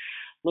 hours.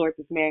 Lord,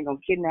 this man gonna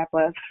kidnap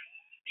us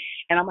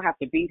and I'm gonna have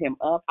to beat him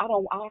up. I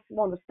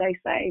want to stay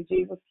safe,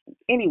 Jesus.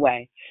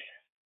 Anyway,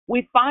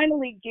 we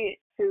finally get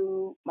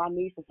to my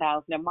niece's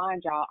house. Now,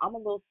 mind y'all, I'm a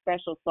little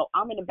special, so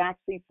I'm in the back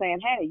seat saying,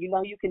 hey,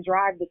 you can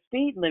drive the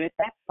speed limit.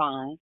 That's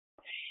fine.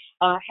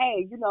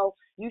 Hey,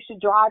 you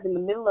should drive in the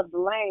middle of the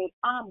lane.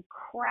 I'm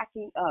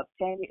cracking up.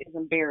 Tanya is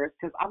embarrassed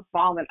because I'm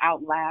falling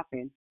out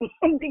laughing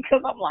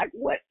because I'm like,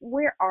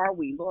 where are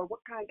we, Lord? What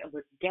kind of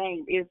a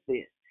game is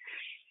this?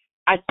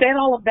 I said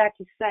all of that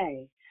to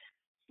say,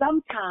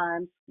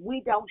 sometimes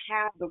we don't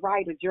have the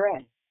right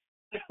address.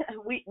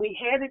 we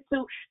headed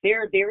to,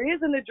 there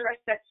is an address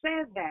that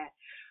says that,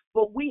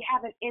 but we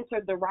haven't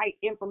entered the right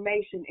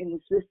information in the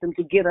system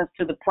to get us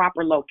to the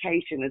proper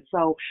location. And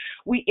so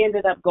we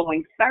ended up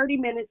going 30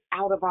 minutes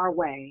out of our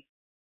way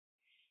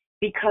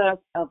because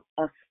of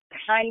a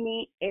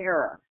tiny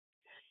error.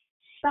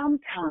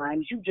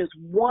 Sometimes you just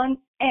 1%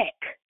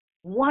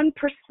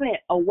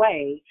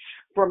 away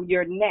from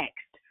your next.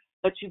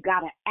 But you got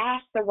to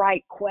ask the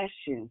right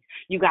questions.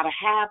 You got to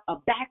have a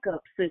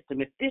backup system.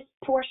 If this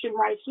portion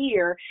right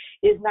here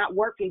is not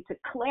working, to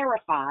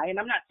clarify, and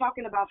I'm not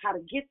talking about how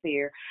to get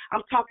there,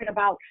 I'm talking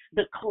about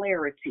the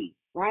clarity,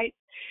 right?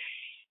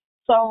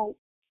 So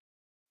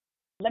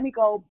let me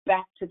go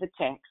back to the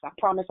text. I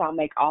promise I'll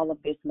make all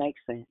of this make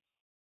sense.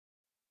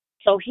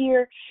 So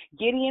here,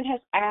 Gideon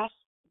has asked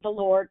the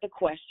Lord the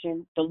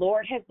question. The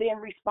Lord has then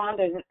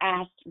responded and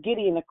asked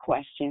Gideon a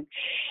question.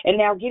 And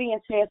now Gideon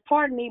says,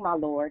 pardon me, my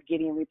Lord,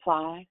 Gideon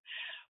replied,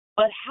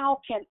 but how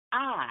can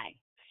I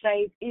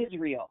save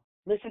Israel?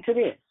 Listen to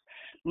this.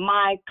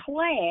 My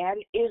clan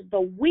is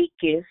the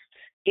weakest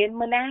in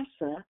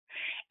Manasseh,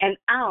 and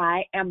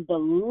I am the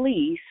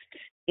least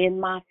in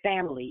my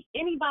family.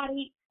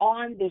 Anybody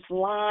on this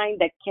line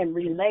that can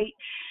relate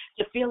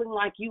to feeling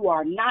like you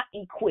are not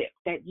equipped,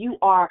 that you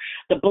are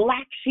the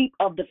black sheep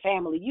of the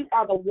family, you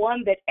are the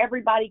one that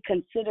everybody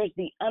considers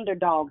the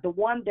underdog, the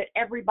one that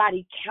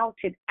everybody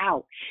counted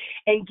out?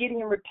 And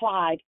Gideon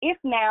replied, if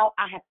now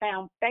I have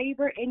found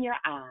favor in your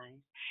eyes,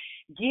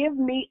 give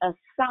me a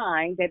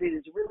sign that it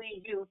is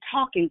really you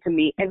talking to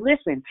me. And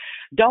listen,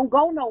 don't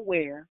go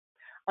nowhere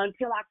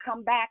until I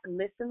come back.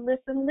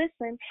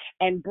 Listen,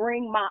 and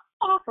bring my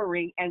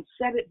offering and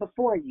set it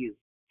before you.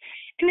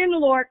 And then the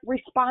Lord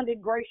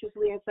responded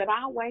graciously and said,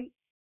 I'll wait.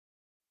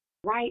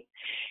 Right?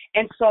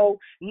 And so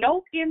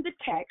note in the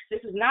text, this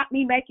is not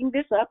me making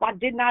this up. I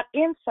did not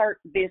insert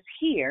this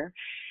here.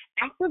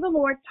 After the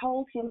Lord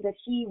told him that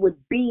he would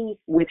be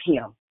with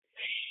him,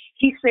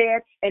 he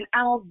said, and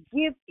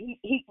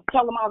he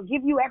told him, I'll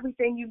give you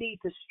everything you need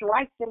to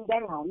strike them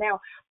down.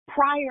 Now,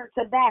 prior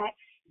to that,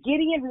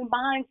 Gideon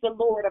reminds the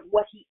Lord of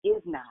what he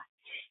is not.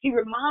 He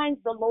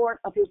reminds the Lord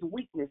of his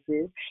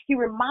weaknesses. He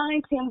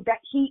reminds him that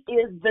he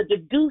is the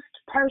deduced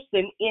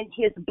person in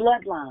his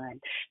bloodline.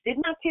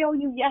 Didn't I tell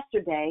you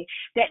yesterday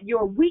that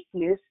your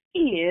weakness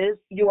is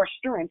your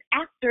strength.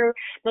 After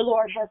the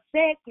Lord has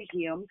said to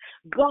him,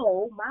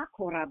 go,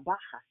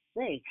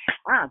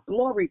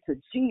 glory to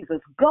Jesus,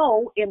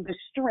 go in the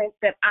strength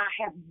that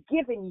I have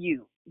given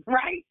you,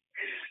 right?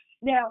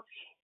 Now,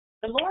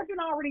 the Lord had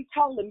already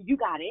told him, you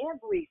got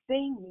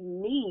everything you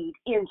need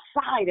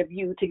inside of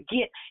you to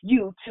get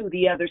you to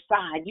the other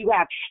side. You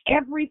have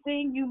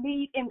everything you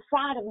need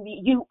inside of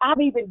you.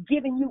 I've even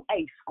given you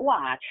a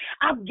squad.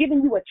 I've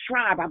given you a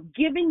tribe. I've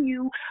given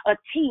you a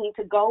team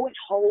to go and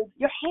hold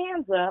your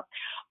hands up.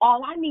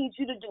 All I need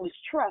you to do is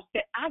trust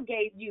that I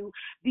gave you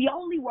the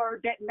only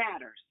word that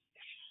matters.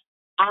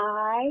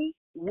 I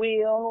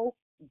will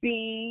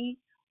be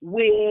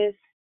with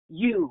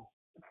you.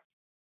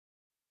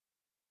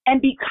 And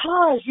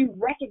because you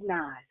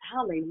recognize,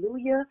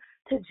 hallelujah,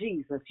 to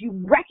Jesus, you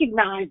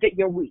recognize that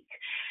you're weak.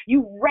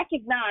 You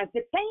recognize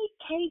that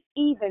they can't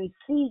even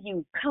see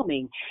you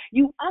coming.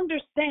 You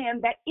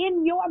understand that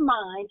in your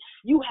mind,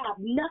 you have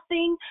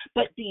nothing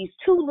but these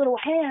two little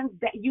hands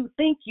that you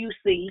think you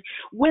see,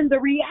 when the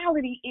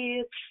reality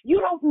is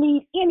you don't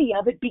need any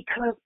of it,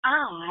 because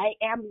I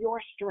am your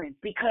strength,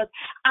 because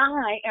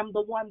I am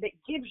the one that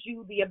gives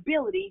you the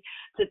ability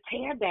to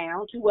tear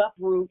down, to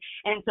uproot,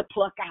 and to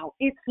pluck out.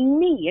 It's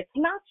me. It's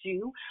not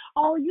you.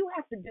 All you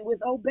have to do is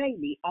obey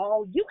me.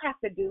 All you have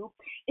to do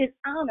is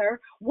honor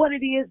what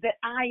it is that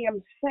I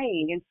am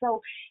saying. And so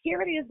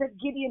here it is that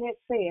Gideon has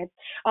said,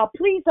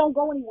 please don't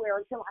go anywhere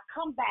until I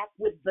come back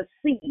with the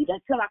seed,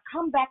 until I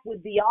come back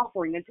with the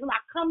offering, until I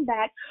come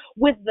back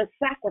with the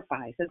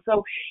sacrifice. And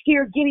so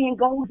here Gideon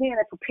goes in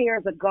and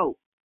prepares a goat.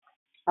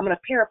 I'm going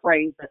to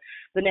paraphrase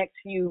the next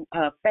few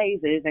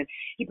phases. And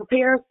he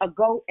prepares a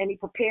goat, and he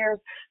prepares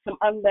some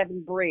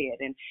unleavened bread.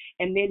 And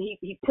then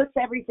he puts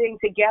everything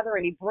together,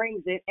 and he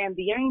brings it. And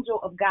the angel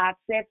of God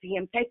said to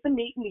him, take the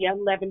meat and the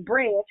unleavened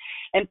bread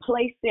and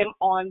place them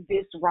on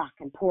this rock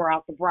and pour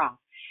out the broth.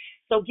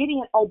 So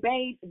Gideon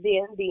obeyed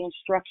then the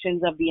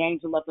instructions of the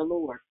angel of the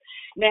Lord.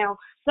 Now,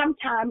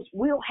 sometimes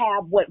we'll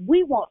have what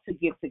we want to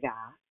give to God,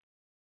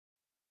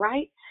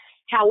 right?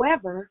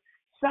 However,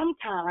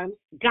 sometimes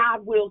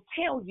God will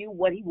tell you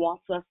what he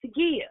wants us to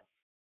give,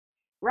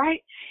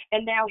 right?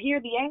 And now here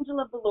the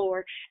angel of the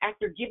Lord,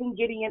 after giving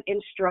Gideon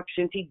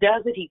instructions, he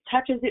does it, he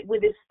touches it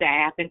with his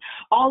staff, and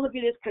all of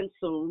it is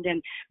consumed.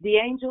 And the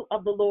angel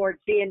of the Lord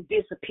then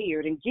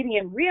disappeared. And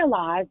Gideon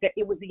realized that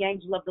it was the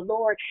angel of the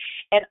Lord.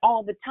 And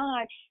all the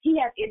time, he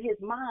had in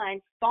his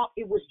mind thought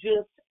it was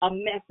just a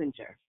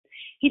messenger.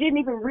 He didn't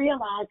even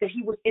realize that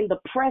he was in the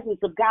presence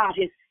of God.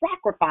 His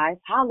sacrifice,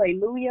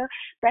 hallelujah.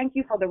 Thank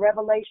you for the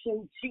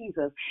revelation,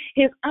 Jesus.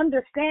 His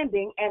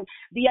understanding and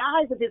the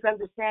eyes of his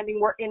understanding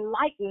were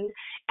enlightened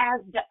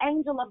as the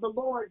angel of the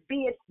Lord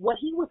did what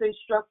he was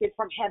instructed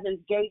from heaven's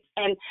gates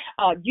and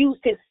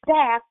used his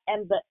staff,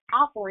 and the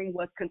offering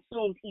was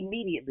consumed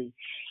immediately.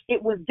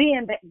 It was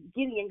then that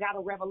Gideon got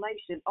a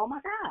revelation. Oh my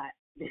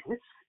God,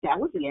 that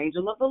was the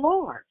angel of the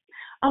Lord.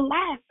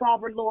 Alas,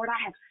 sovereign Lord,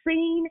 I have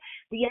seen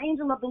the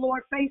angel of the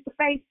Lord face to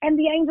face, and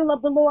the angel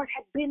of the Lord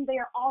had been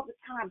there all the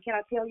time. Can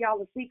I tell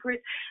y'all a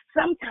secret?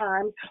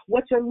 Sometimes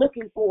what you're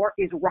looking for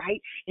is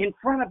right in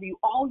front of you.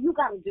 All you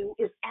got to do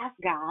is ask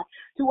God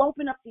to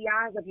open up the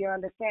eyes of your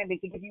understanding,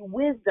 to give you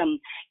wisdom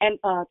and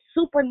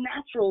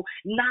supernatural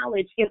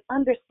knowledge in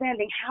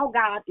understanding how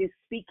God is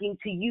speaking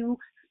to you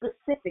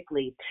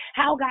specifically,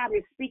 how God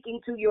is speaking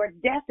to your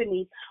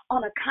destiny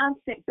on a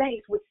constant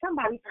base with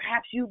somebody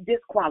perhaps you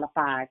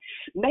disqualified.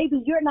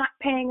 Maybe you're not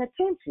paying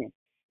attention,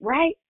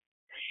 right?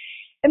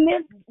 And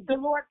then the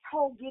Lord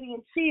told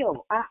Gideon,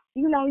 chill.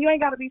 You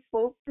ain't got to be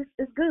spooked.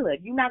 It's good.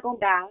 You're not going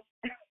to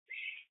die.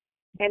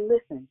 And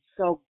listen,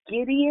 so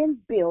Gideon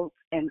built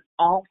an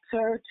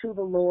altar to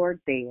the Lord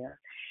there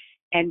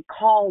and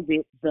called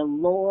it the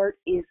Lord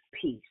is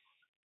Peace.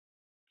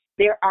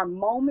 There are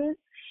moments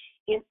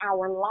in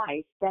our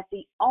life that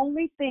the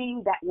only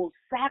thing that will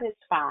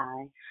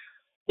satisfy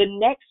the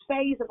next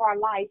phase of our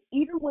life,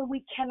 even when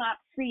we cannot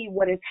see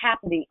what is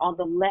happening on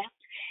the left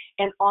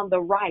and on the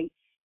right,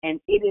 and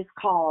it is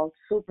called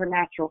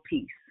supernatural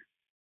peace.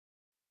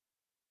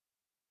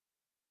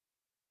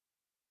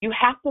 You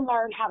have to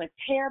learn how to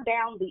tear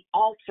down the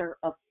altar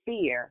of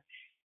fear,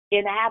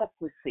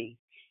 inadequacy,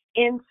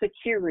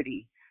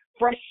 insecurity,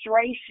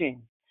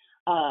 frustration,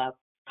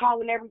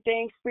 calling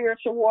everything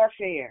spiritual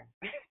warfare,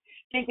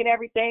 thinking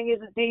everything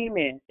is a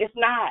demon. It's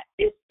not.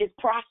 It's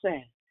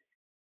process.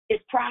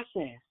 It's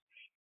process.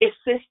 It's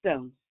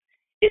systems.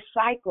 It's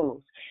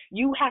cycles.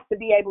 You have to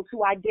be able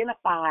to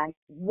identify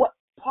what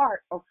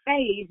part or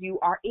phase you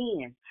are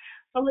in.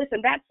 So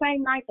listen, that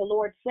same night the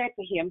Lord said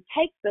to him,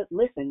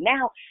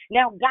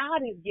 now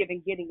God is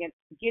giving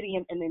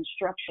Gideon an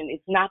instruction.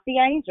 It's not the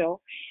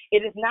angel. It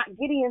is not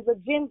Gideon's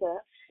agenda.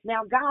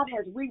 Now God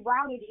has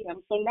rerouted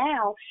him. So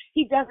now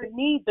he doesn't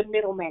need the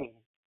middleman.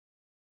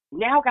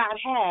 Now God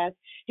has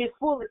his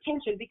full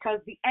attention because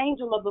the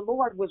angel of the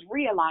Lord was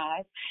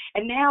realized.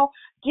 And now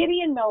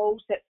Gideon knows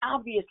that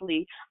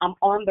obviously I'm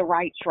on the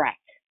right track.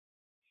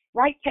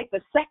 right? Take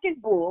the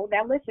second bull.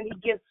 Now listen, he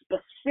gives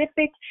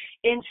specific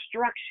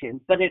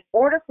instructions, but in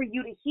order for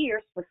you to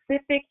hear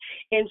specific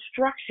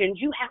instructions,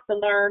 you have to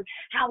learn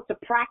how to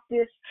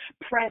practice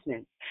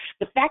presence.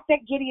 The fact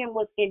that Gideon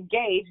was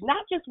engaged,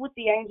 not just with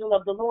the angel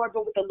of the Lord,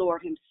 but with the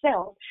Lord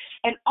himself,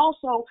 and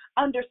also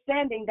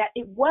understanding that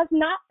it was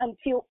not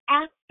until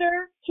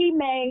after he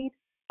made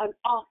an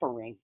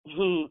offering.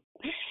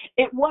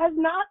 It was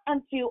not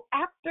until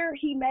after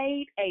he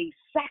made a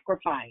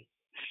sacrifice.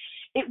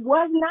 It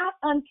was not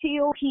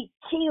until he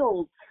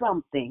killed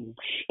something.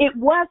 It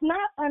was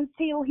not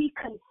until he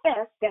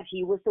confessed that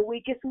he was the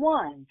weakest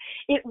one.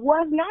 It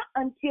was not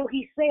until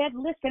he said,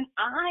 listen,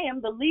 I am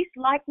the least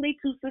likely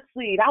to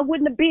succeed. I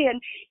wouldn't have been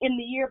in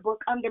the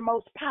yearbook under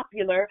most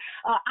popular.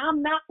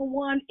 I'm not the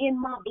one in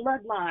my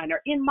bloodline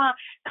or in my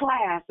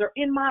class or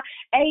in my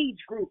age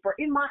group or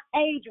in my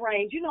age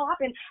range. You know, I've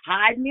been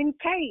hiding in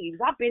caves.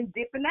 I've been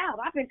dipping out.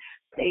 I've been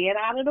staying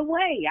out of the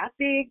way. I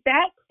dig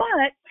that.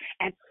 But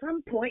at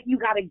some point, you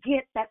got to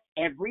get that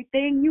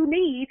everything you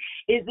need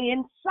is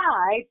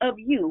inside of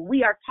you.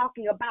 We are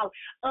talking about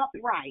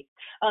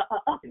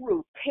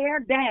uproot, tear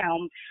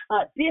down,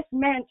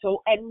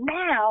 dismantle. And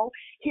now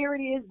here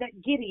it is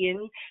that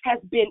Gideon has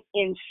been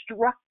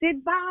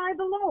instructed by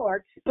the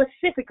Lord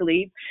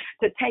specifically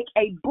to take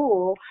a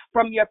bull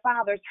from your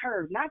father's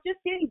herd, not just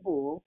any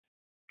bull.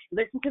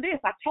 Listen to this.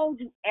 I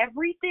told you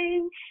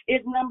everything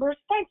is numbers.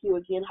 Thank you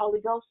again, Holy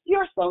Ghost.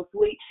 You're so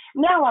sweet.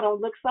 Now I don't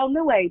look so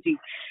new agey.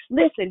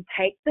 Listen,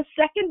 take the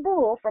second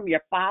bull from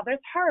your father's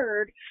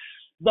herd,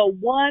 the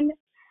one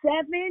 7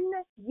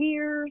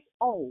 years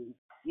old.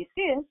 Get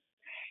this.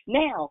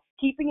 Now,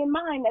 keeping in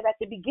mind that at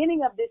the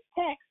beginning of this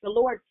text, the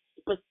Lord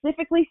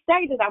specifically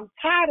stated, I'm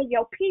tired of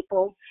your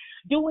people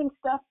doing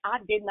stuff I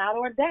did not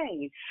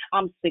ordain.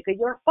 I'm sick of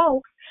your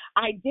folks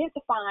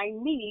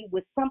identifying me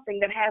with something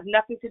that has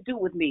nothing to do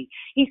with me.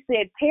 He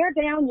said, tear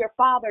down your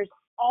father's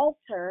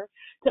altar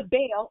to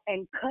Baal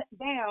and cut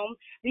down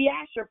the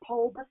Asher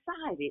pole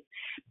beside it.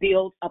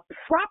 Build a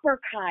proper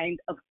kind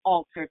of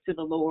altar to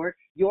the Lord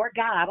your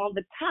God on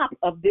the top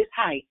of this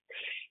height.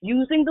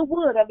 Using the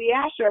wood of the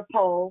Asher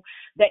pole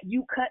that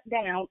you cut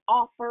down,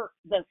 offer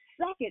the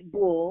second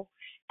bull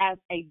as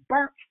a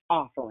burnt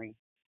offering.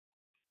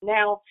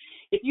 Now,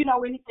 if you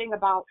know anything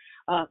about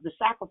the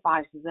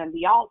sacrifices and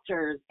the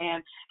altars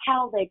and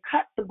how they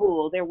cut the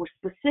bull, there were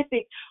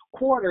specific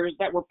quarters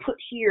that were put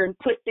here and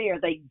put there.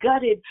 They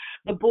gutted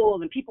the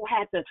bull, and people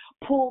had to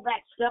pull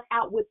that stuff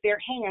out with their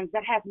hands.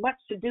 That has much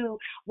to do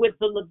with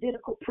the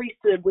Levitical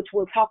priesthood, which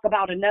we'll talk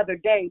about another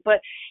day.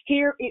 But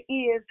here it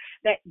is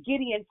that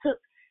Gideon took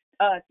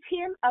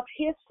 10 of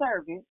his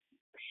servants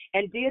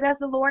and did as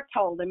the Lord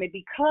told him. And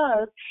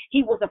because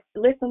he was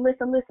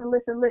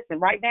listen.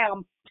 Right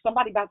now,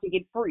 somebody about to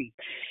get free.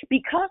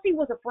 Because he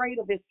was afraid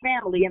of his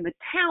family and the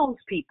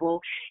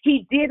townspeople,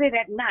 he did it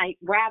at night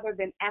rather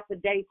than at the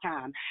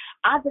daytime.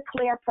 I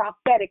declare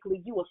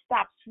prophetically, you will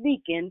stop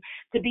sneaking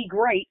to be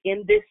great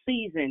in this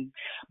season.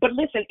 But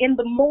listen, in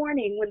the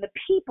morning when the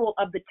people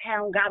of the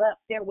town got up,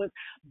 there was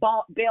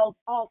Baal's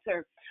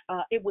altar.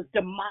 It was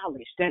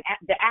demolished, and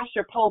the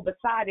Asher pole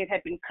beside it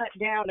had been cut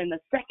down, and the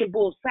second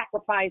bull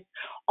sacrificed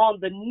on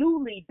the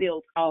newly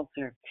built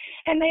altar.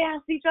 And they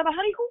asked each other,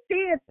 honey, who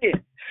did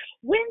this?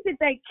 When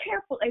they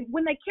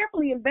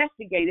carefully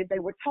investigated, they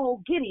were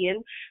told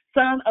Gideon,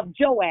 son of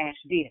Joash,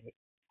 did it.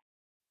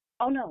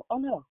 Oh no.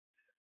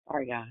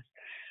 Sorry, guys.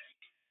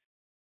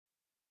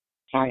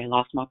 Sorry, I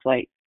lost my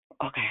plate.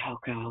 Okay.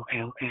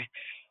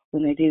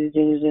 When they did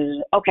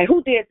it. Okay,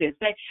 who did this?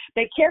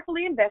 They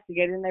carefully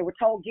investigated, and they were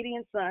told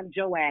Gideon's son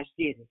Joash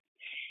did it.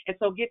 And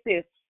so get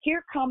this.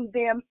 Here come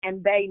them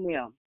and they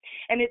them.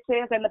 And it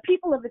says, and the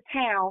people of the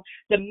town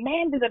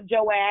demanded of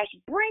Joash,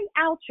 bring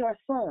out your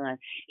son.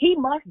 He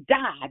must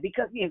die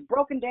because he has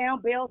broken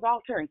down Baal's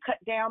altar and cut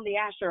down the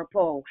Asherah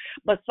pole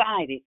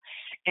beside it.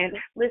 And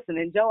listen,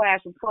 and Joash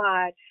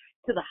replied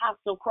to the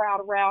hostile crowd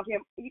around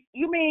him,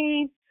 you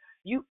mean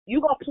you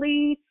gonna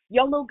plead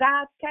your little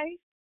God's case?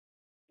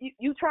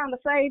 You trying to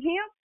save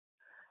him?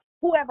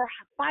 Whoever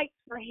fights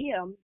for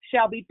him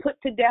shall be put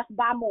to death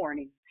by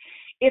morning.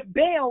 If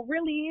Baal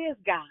really is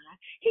God,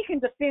 he can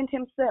defend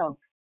himself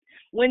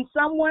when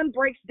someone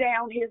breaks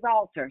down his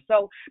altar.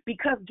 So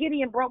because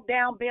Gideon broke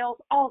down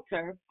Baal's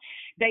altar,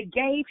 they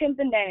gave him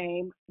the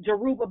name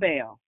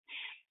Jerubbaal.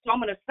 So I'm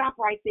going to stop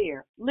right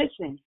there.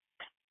 Listen,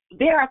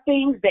 there are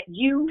things that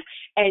you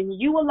and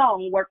you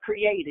alone were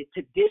created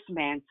to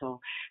dismantle,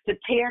 to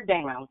tear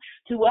down,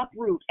 to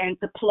uproot, and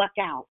to pluck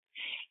out.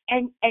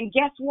 And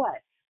guess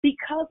what?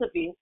 Because of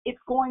it, it's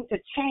going to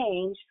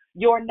change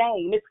your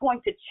name. It's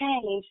going to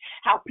change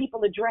how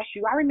people address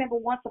you. I remember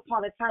once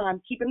upon a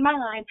time, keep in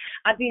mind,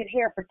 I did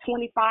hair for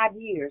 25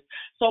 years.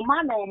 So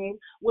my name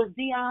was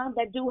Dion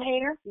that do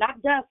hair,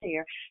 not does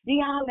hair.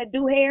 Dion that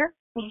do hair.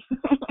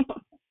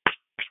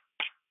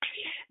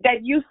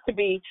 That used to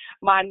be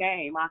my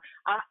name.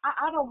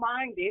 I don't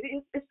mind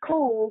it. It's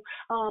cool.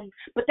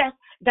 But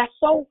that's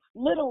so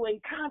little in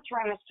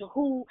contrast to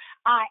who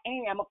I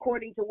am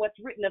according to what's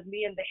written of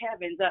me in the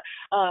heavens.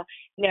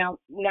 Now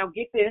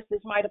get this.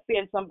 This might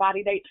offend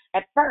somebody. They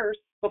at first,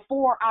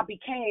 before I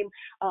became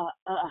a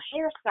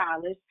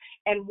hairstylist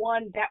and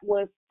one that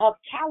was of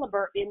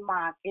caliber in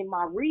my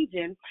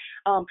region,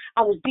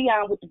 I was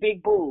Dion with the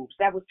big boobs.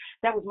 That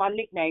was my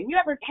nickname. You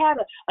ever had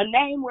a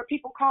name where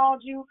people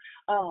called you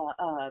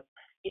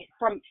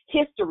from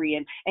history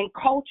and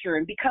culture,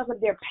 and because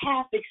of their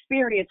past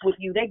experience with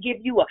you, they give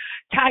you a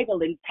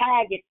title and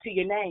tag it to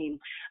your name?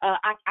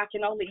 I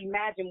can only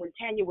imagine when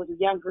Tanya was a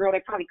young girl,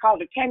 they probably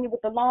called her Tanya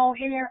with the long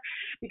hair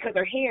because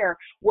her hair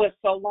was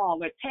so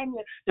long, or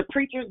Tanya, the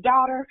preacher's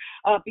daughter,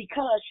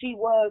 because she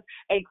was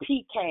a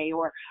PK,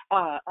 or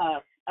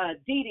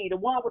Dee Dee, the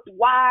one with the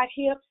wide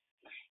hips.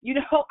 You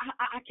know,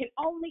 I can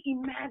only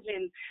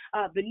imagine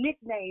the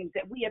nicknames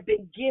that we have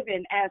been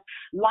given as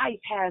life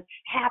has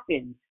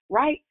happened,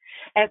 right?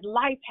 As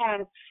life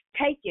has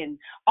taken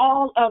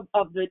all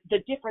of the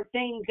different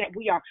things that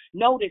we are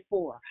noted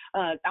for.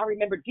 I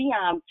remember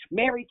Dion,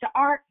 married to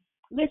Art.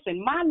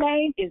 Listen, my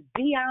name is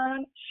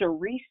Dion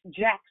Sharice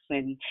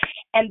Jackson,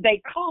 and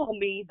they call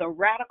me the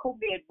radical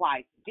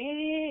midwife.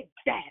 Did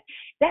that.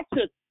 That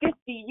took 50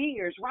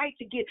 years, right,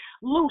 to get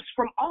loose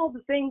from all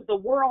the things the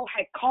world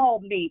had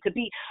called me, to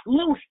be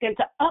loosed and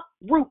to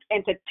uproot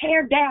and to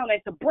tear down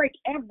and to break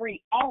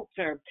every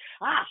altar.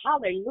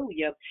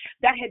 Hallelujah.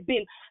 That had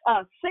been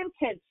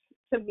sentenced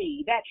to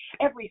me, that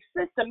every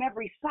system,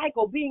 every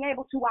cycle, being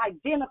able to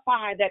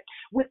identify that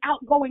without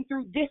going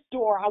through this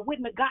door, I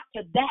wouldn't have got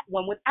to that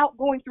one. Without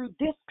going through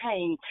this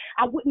pain,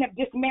 I wouldn't have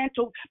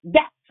dismantled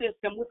that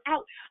system.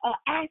 Without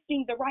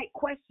asking the right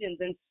questions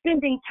and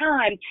spending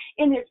time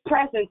in his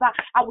presence,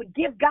 I would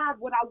give God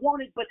what I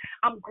wanted, but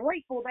I'm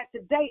grateful that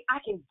today I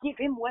can give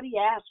him what he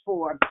asked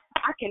for.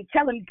 I can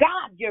tell him,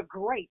 God, you're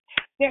great.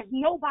 There's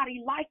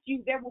nobody like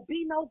you. There will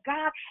be no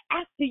God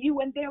after you,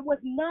 and there was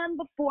none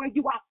before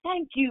you. I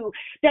thank you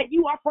that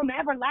you are from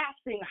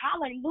everlasting,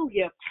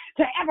 hallelujah,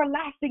 to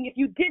everlasting. If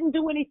you didn't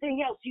do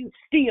anything else, you'd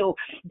still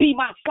be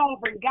my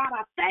sovereign God.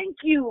 I thank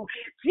you,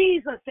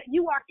 Jesus, that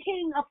you are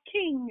King of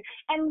kings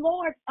and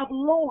Lord of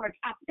lords.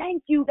 I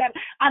thank you that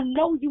I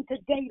know you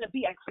today to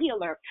be a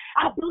healer.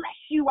 I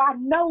bless you. I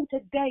know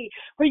today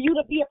for you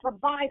to be a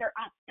provider.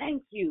 I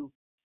thank you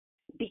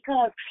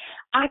because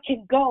I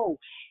can go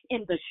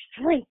in the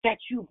strength that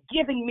you've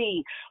given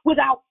me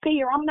without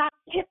fear. I'm not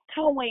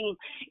tiptoeing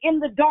in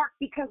the dark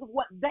because of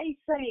what they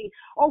say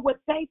or what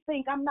they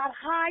think. I'm not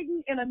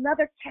hiding in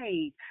another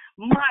cave.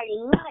 My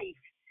life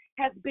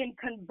has been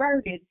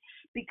converted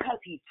because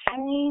he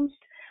changed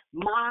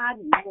my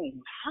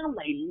name.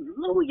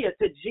 Hallelujah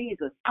to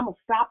Jesus. I'm going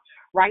to stop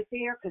right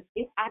there because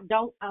if I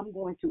don't, I'm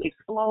going to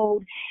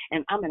explode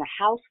and I'm in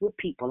a house with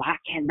people. I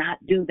cannot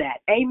do that.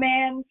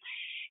 Amen.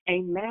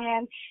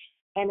 Amen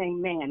and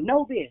amen.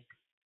 Know this.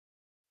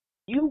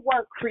 You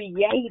were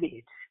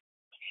created,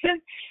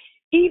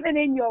 even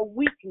in your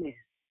weakness,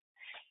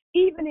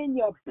 even in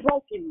your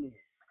brokenness,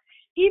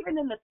 even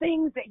in the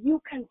things that you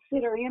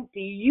consider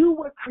empty. You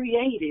were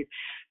created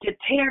to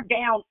tear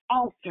down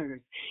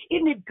altars.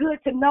 Isn't it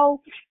good to know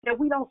that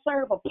we don't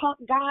serve a punk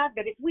God,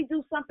 that if we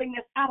do something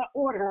that's out of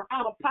order or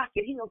out of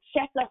pocket, he'll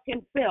check us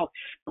himself,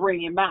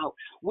 bring him out.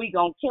 We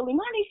gonna kill him.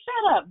 Honey,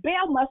 shut up.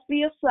 Baal must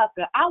be a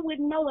sucker. I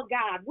wouldn't know a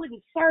God,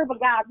 wouldn't serve a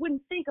God,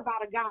 wouldn't think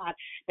about a God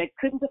that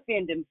couldn't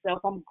defend himself.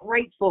 I'm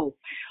grateful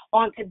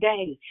on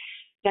today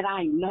that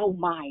I know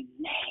my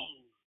name.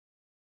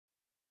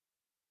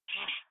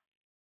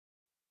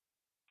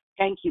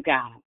 Thank you,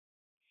 God.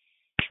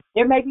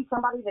 There may be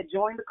somebody that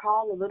joined the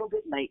call a little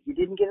bit late. You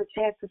didn't get a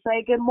chance to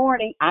say good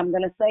morning. I'm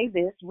going to say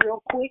this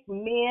real quick.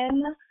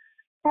 Men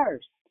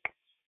first.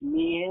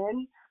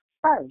 Men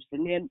first.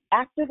 And then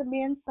after the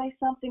men say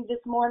something this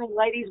morning,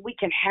 ladies, we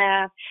can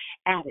have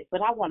at it.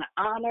 But I want to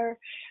honor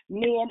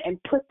men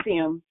and put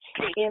them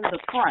in the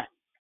front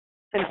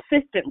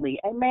consistently.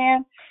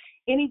 Amen.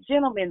 Any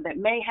gentlemen that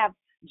may have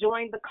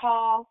joined the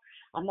call,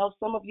 I know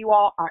some of you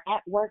all are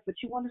at work,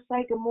 but you want to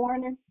say good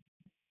morning?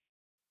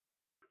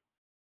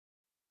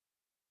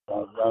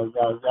 Yo.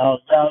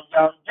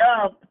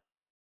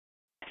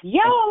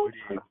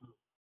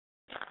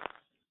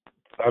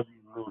 Love you,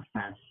 little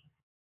sis.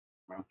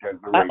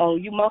 Uh-oh,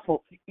 you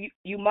muffled.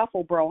 You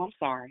muffled, bro. I'm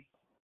sorry.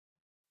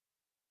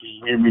 Can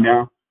you hear me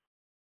now?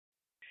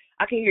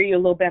 I can hear you a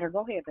little better.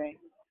 Go ahead, babe.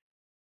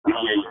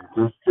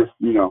 Yeah. Just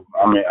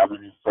I'm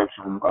in this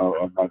section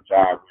of my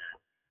job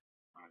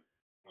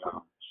where,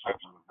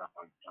 section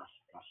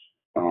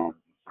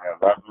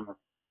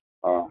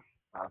of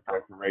my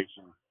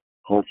preparation.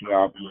 Hopefully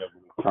I'll be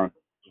able to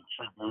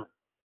contribute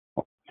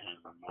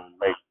and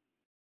make.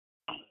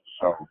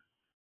 So,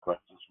 but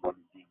just want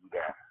to give you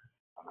that.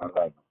 And I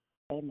love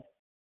you.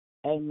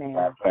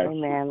 Amen.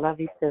 Amen. Love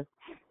you too.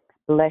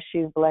 Bless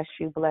you, bless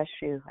you, bless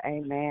you.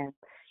 Amen.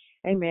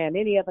 Amen.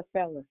 Any other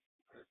fellas?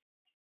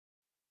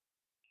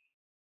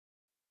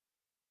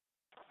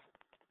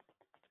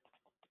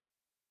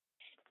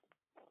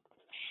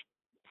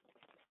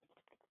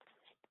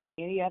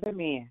 Any other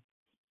men?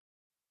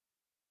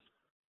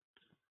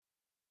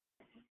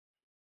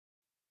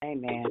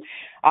 Amen.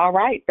 All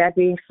right. That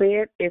being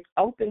said, it's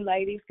open,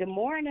 ladies. Good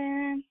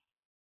morning.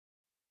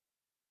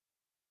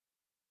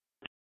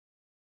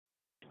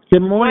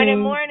 Good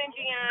morning. Morning,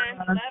 Dion.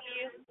 Love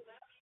you.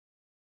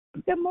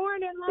 Good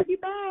morning. Love you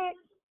back.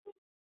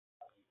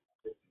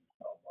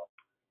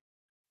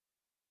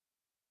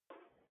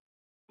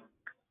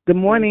 Good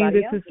morning.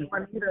 Anybody This else? is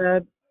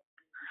Juanita.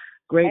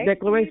 Great Hey,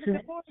 declaration.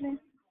 Good morning.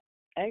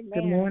 Amen.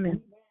 Good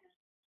morning.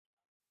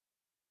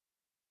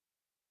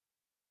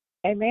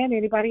 Amen.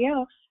 Anybody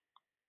else?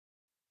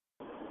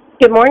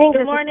 Good morning.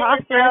 Good This morning, is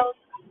Miss Prosperous. Els.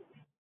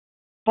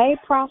 Hey,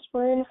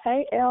 Prosperous.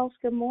 Hey, Els.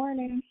 Good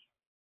morning.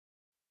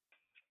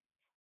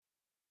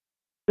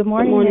 Good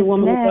morning, morning, Miss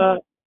woman of Nat. God.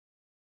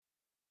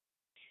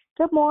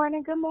 Good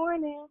morning. Good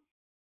morning.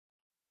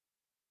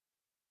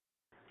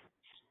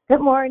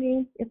 Good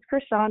morning. It's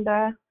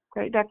Krishanda.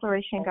 Great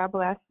declaration. God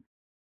bless.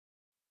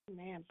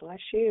 Man, bless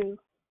you.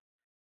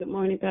 Good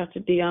morning, Pastor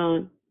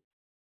Dion.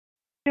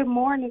 Good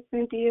morning,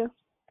 Cynthia.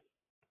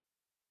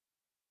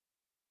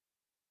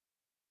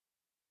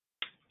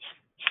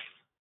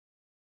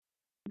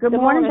 Good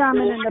morning,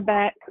 Diamond in the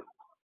back.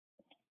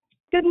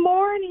 Good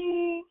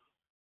morning.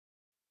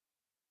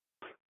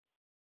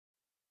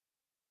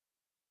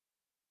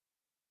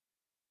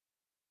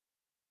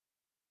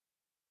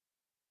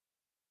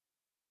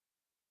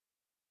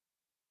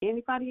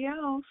 Anybody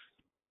else?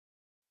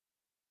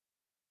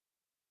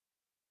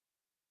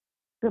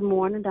 Good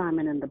morning,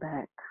 Diamond in the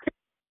back.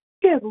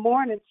 Good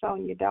morning,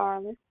 Sonia,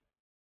 darling.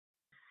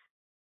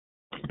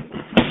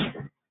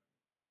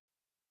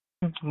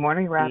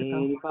 Morning, Radical.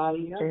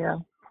 Anybody else? Yeah.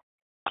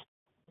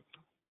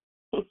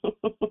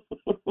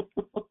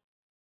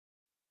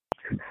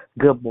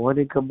 Good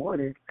morning. Good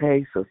morning.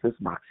 Hey, so this is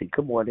Moxie.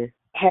 Good morning.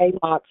 Hey,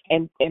 Mox,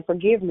 and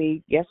forgive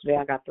me. Yesterday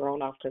I got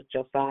thrown off because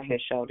Josiah had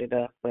showed it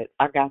up, but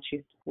I got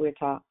you. We'll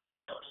talk.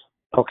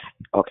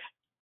 Okay.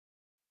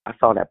 I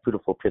saw that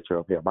beautiful picture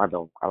of him. I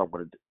don't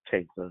want to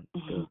change the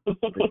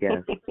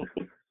guest.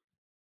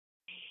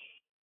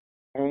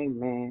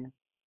 Amen.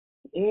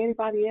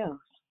 Anybody else?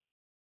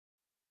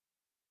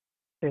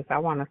 Sis, I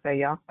want to say,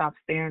 y'all stop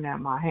staring at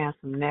my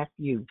handsome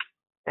nephew.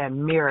 That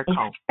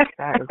miracle.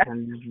 That is a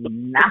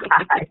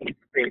nice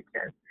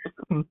picture.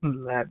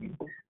 Love you.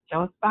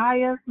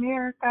 Josiah's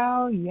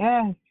miracle.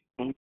 Yes.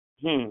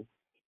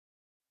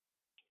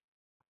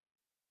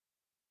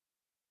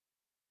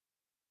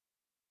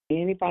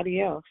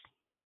 Anybody else?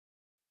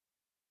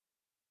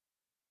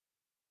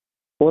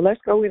 Well,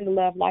 let's go into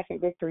love, life, and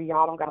victory.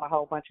 Y'all don't got a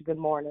whole bunch of good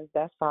mornings.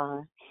 That's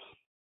fine.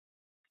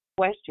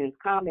 Questions,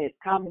 comments,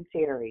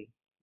 commentary.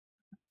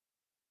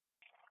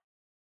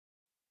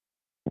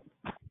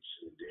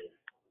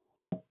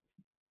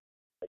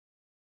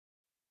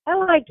 I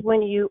liked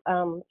when you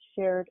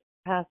shared,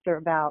 Pastor,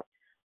 about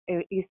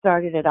you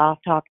started it off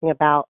talking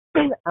about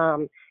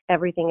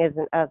everything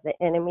isn't of the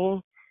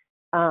enemy,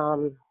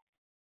 and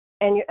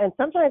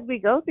sometimes we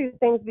go through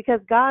things because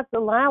God's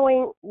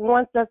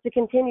wants us to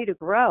continue to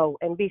grow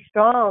and be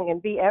strong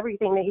and be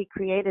everything that He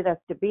created us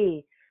to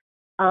be.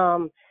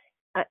 And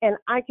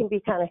I can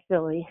be kind of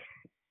silly,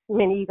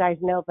 many of you guys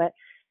know, but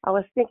I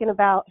was thinking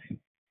about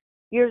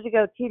years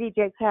ago. T.D.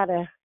 Jakes had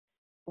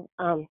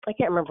I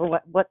can't remember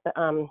what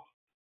the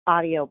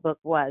audio book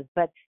was,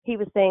 but he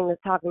was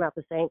talking about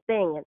the same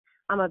thing. And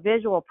I'm a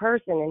visual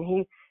person, and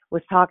he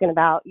was talking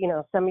about,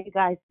 some of you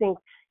guys think,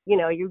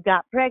 you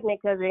got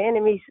pregnant because the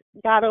enemy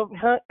got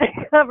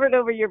covered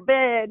over your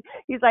bed.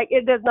 He's like,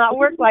 it does not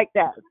work like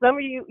that. Some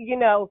of you,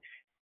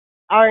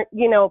 aren't,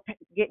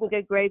 getting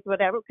good grades,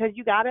 whatever, because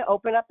you got to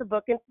open up the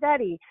book and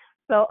study.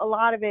 So a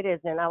lot of it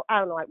isn't. I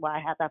don't know why I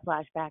had that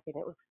flashback, and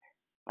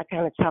I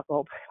kind of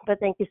chuckled. But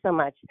thank you so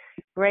much.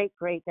 Great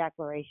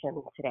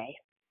declaration today.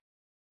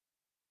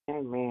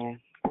 Amen.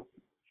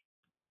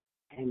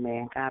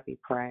 Amen. God be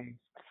praised.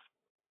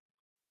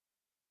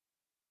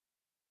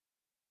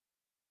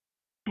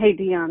 Hey,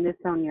 Dion, this is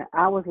Sonia.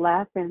 I was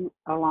laughing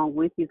along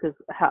with you because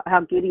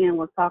how Gideon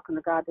was talking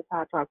to God, that's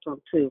how I talk to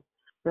him too.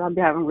 So I'll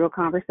be having a real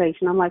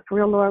conversation. I'm like, for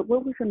real, Lord,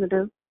 what we finna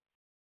do?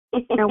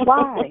 And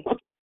why?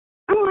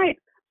 I'm like,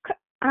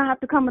 I have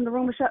to come in the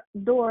room and shut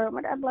the door.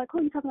 My dad's like, who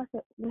are you talking about? I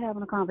said, we're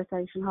having a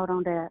conversation. Hold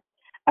on, Dad.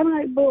 I'm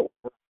like, but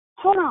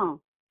hold on.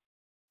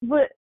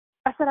 But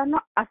I said, I'm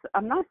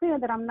not saying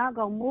that I'm not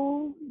gonna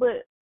move,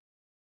 but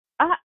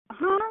I'm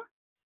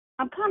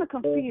kind of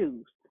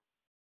confused.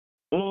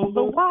 Mm-hmm.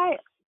 But why?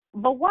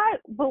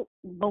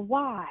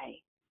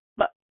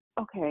 But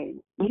okay,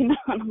 and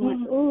I'm like,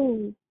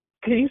 ooh.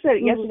 Because you said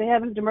it yesterday,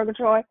 heavens to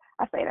Murgatroyd.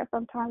 I say that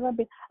sometimes.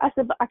 I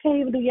said, but I can't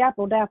even do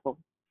Yapple Dapple.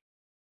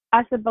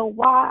 I said, but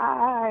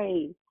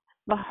why?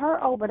 But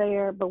her over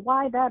there, but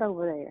why that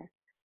over there?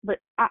 But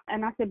I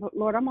said, but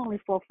Lord, I'm only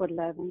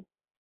 4'11".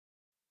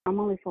 I'm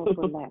only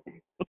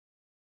 4'11".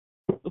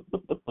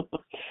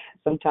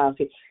 Sometimes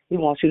he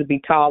wants you to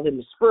be tall in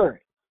the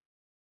spirit.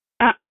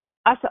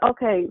 I said,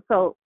 okay,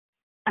 so,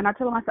 and I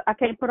told him, I said, I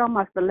can't put on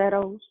my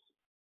stilettos.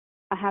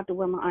 I have to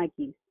wear my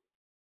Ikes.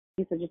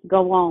 He said, just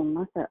go on.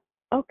 I said,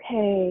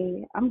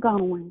 okay, I'm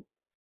going.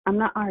 I'm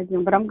not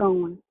arguing, but I'm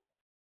going.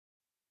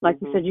 Like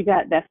you said, you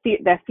got that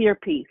fear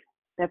piece.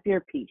 that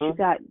pure peace. You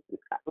got,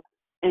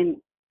 and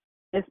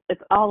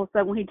it's all of a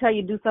sudden when he tell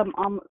you to do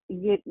something,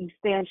 you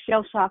stand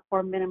shell shocked for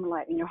a minute,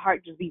 and your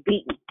heart just be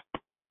beating.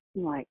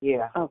 I'm like,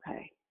 Yeah.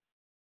 Okay.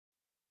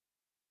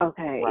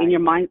 Right. And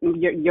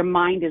your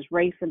mind is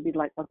racing. Be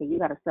like, okay, you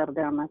got to settle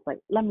down. And I was like,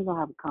 let me go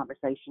have a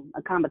conversation,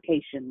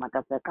 like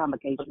I said,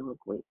 real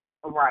quick.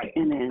 Right.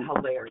 And then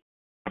Hilarious.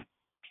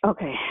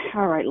 Okay,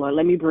 all right, Lord,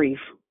 let me breathe.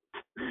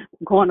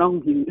 Going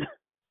on mute.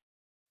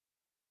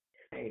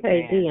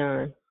 Hey,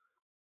 Dion.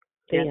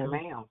 Yes,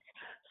 ma'am.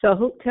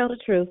 So tell the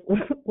truth.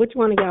 Which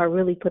one of y'all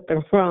really put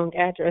the wrong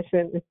address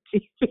in the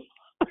GP? Dee,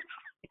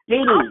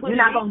 you're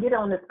not going to get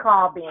on this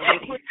call being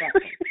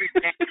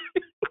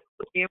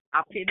You know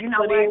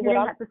what? You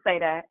didn't have to say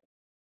that.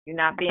 You're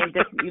not going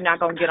to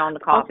get on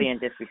the call being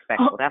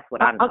disrespectful. That's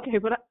what I know. Okay,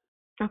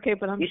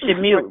 but I'm. You should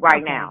mute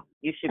right now.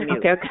 You should mute.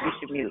 Okay. You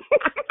should mute.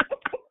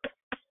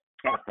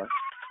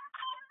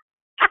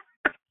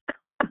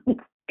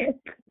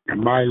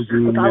 Might as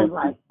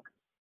well.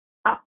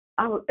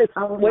 I was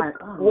like,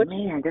 oh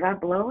man, did I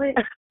blow it?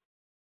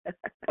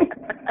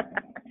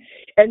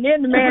 And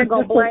then the man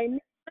gonna blame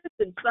me.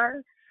 Listen,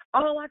 sir,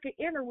 all I could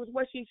enter was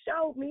what she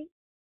showed me.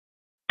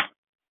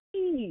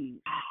 Jeez.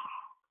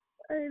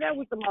 Hey, that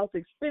was the most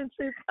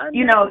expensive.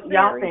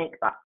 Y'all think.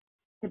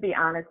 To be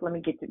honest, let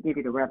me give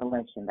you the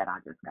revelation that I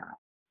just got.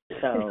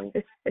 So,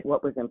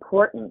 what was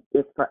important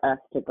is for us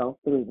to go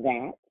through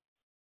that,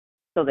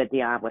 so that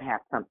Dion would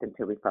have something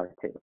to refer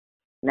to.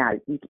 Now,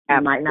 you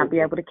might not be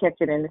able to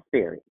catch it in the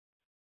spirit,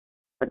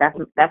 but that's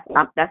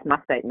my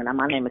statement. And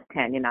my name is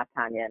Tanya, not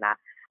Tanya, and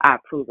I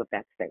approve of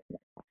that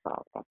statement. That's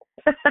all.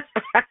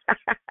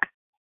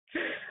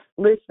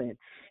 Listen,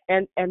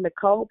 and the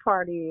cold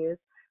part is,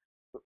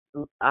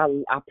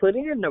 I put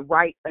in the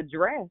right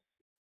address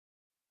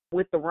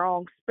with the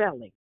wrong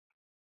spelling.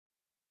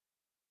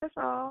 That's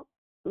all.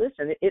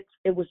 Listen,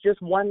 it was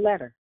just one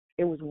letter.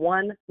 It was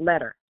one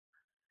letter.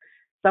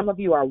 Some of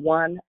you are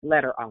one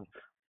letter off.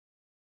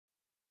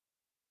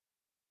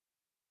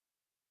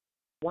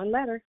 One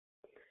letter.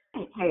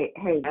 Hey,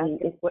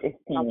 it's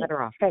one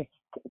letter off. Hey.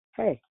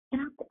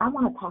 I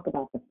want to talk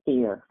about the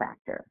fear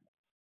factor,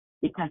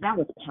 because that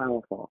was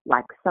powerful.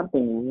 Like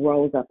something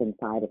rose up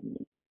inside of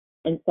me.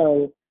 And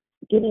so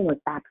Gideon was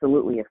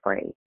absolutely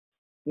afraid.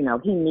 You know,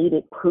 he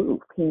needed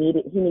proof. He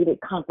needed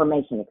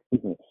confirmation,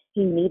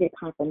 He needed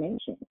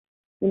confirmation.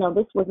 You know,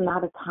 this was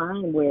not a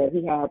time where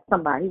he had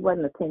somebody. He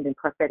wasn't attending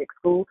prophetic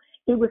school.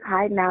 He was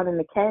hiding out in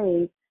the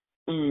cave,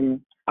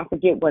 and I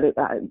forget what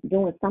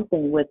doing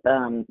something with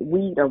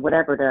weed or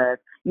whatever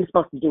you're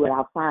supposed to do it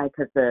outside,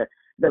 because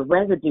the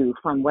residue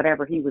from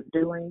whatever he was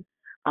doing,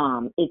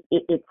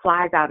 it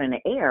flies out in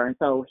the air. And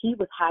so he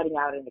was hiding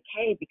out in the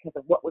cave because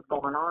of what was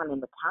going on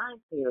in the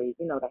time period.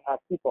 You know, they had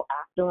people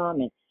after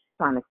him and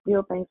trying to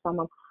steal things from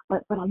him.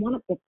 But I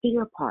wanted the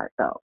fear part,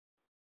 though.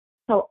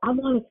 So I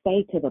want to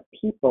say to the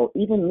people,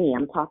 even me,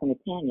 I'm talking to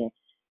Tanya,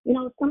 you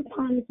know,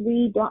 sometimes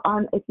we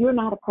don't, if you're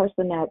not a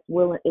person that's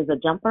is a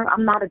jumper,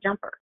 I'm not a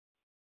jumper.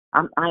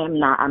 I'm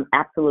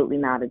absolutely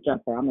not a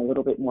jumper. I'm a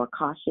little bit more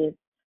cautious.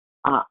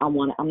 I'm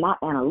not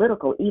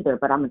analytical either,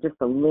 but I'm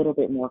just a little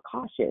bit more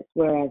cautious.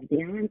 Whereas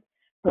Dion's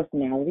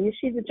personality is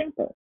she's a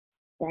jumper,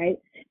 right?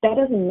 That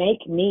doesn't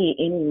make me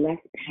any less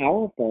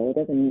powerful. It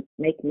doesn't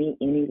make me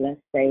any less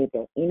saved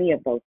or any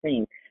of those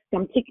things. So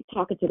I'm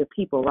talking to the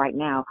people right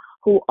now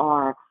who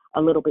are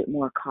a little bit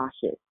more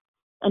cautious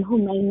and who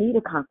may need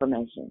a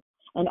confirmation.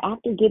 And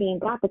after Gideon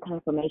got the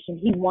confirmation,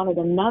 he wanted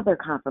another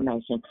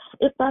confirmation.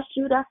 If that's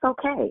you, that's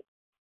okay,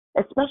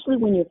 especially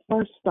when you're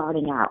first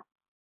starting out.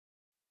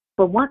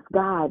 But once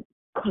God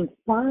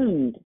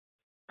confirmed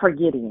for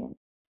Gideon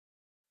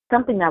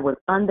something that was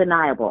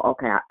undeniable,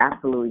 okay, I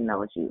absolutely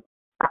know it's you.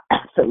 I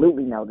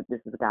absolutely know that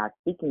this is God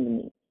speaking to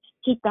me.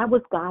 That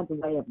was God's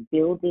way of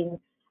building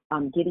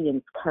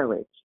Gideon's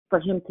courage for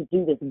him to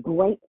do this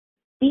great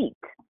feat.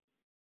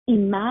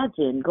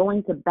 Imagine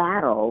going to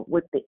battle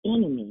with the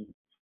enemy.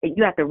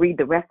 You have to read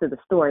the rest of the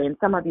story, and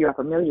some of you are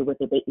familiar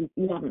with it, but if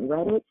you haven't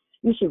read it,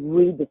 you should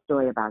read the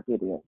story about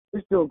Gideon.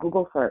 Just do a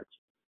Google search.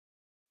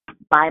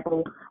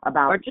 Bible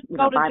about, or just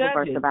go to Bible Judges,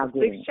 verse about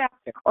Gideon.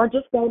 Or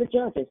just go to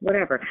Judges,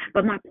 whatever.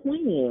 But my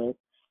point is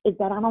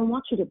that I don't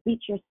want you to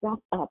beat yourself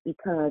up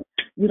because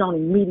you don't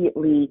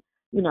immediately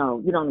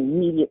jump. You don't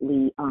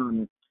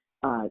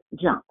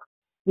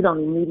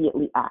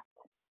immediately act.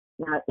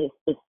 Now,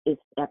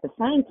 it's at the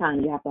same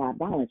time, you have to have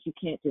balance. You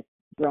can't just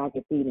drag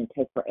your feet and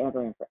take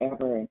forever and I'm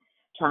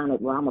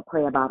going to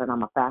pray about it, I'm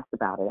going to fast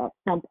about it. At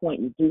some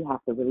point, you do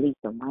have to release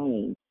the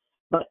reins.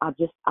 But I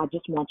just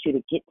want you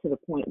to get to the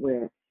point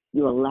where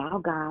you allow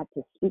God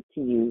to speak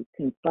to you,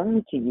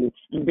 confirm to you,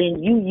 and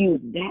then you use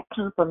that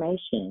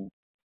confirmation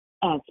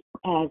as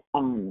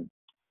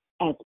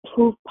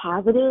proof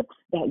positive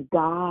that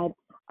God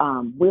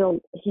will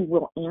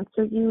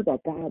answer you,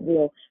 that God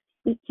will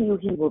speak to you,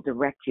 He will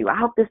direct you. I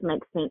hope this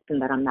makes sense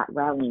and that I'm not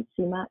rattling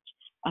too much,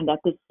 and that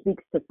this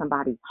speaks to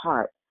somebody's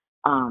heart.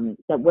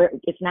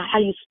 It's not how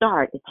you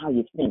start, it's how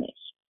you finish.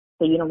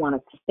 So you don't want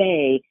to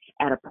stay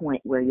at a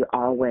point where you're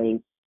always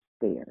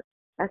scared.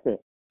 That's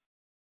it.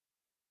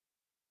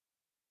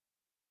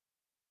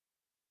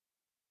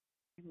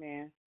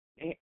 Amen.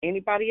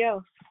 Anybody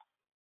else?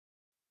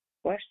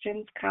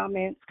 Questions,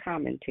 comments,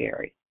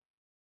 commentary?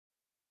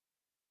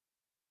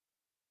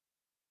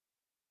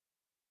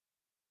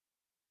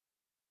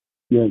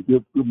 Yeah,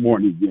 good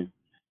morning again.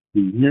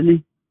 Can you hear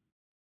me?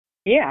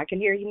 Yeah, I can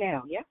hear you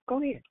now. Yeah,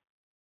 go ahead.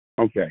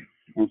 Okay.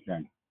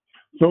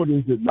 So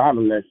there's a lot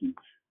of lessons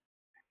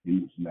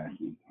in this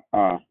lesson.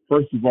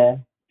 First of all,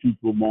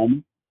 teachable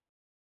moment.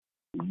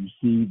 You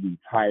see the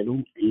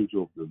title,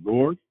 Angel of the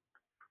Lord.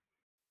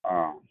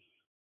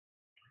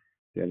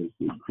 That is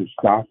the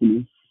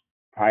Christophanies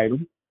title.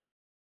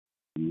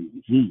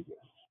 Jesus.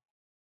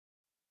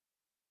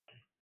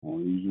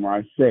 Only reason why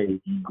I say,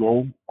 if you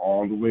go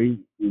all the way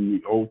in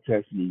the Old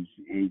Testament, you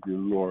see Angel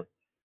of the Lord,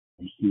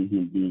 you see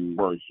him being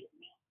worshipped.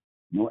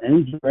 No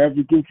angel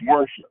ever gets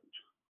worshipped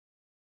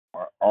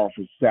or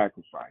offers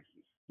sacrifices.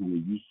 And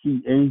when you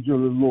see Angel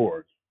of the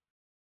Lord,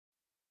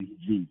 it's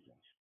Jesus.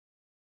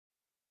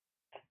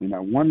 And I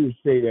wanted to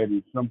say that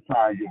if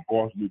sometimes your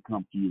boss may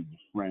come to you as a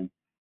friend,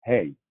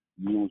 hey,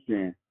 you know what I'm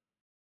saying?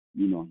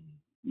 You know,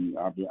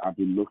 I've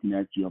been looking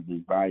at you, I've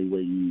been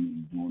evaluating you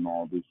and doing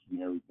all this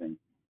and everything.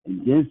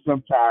 And then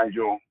sometimes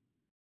your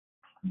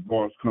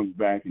boss comes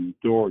back and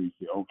authority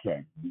say,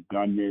 okay, you've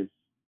done this,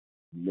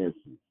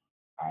 listen,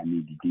 I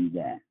need to do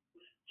that.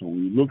 So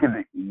when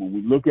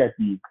we look at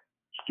the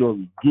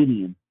story of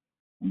Gideon,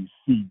 we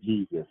see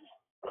Jesus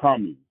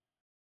coming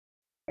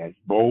as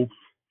both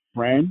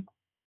friend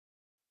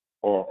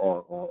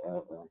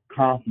or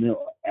confident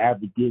or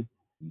advocate,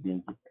 and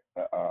then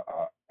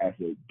as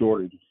a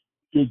daughter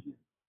figure.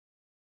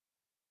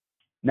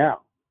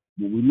 Now,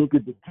 when we look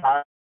at the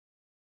time.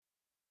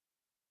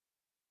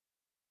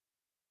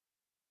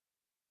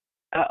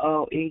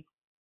 E.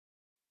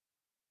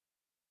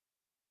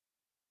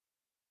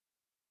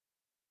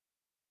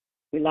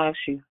 We lost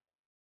you.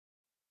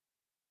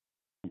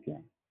 Okay.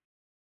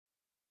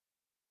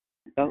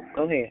 Go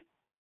ahead.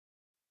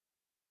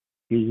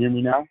 Can you hear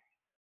me now?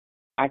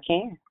 I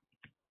can.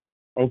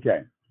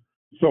 Okay.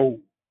 So,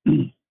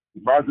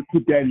 if I was to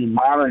put that in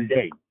modern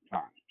day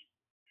times,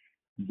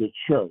 the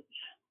church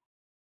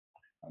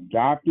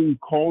adopting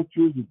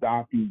cultures,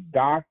 adopting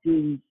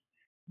doctrines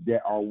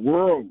that are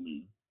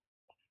worldly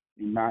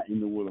and not in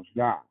the will of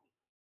God.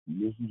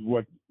 And this is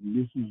what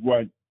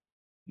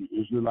the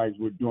Israelites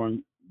were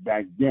doing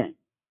back then.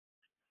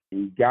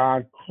 And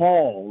God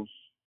calls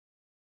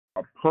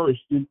a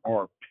person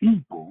or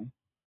people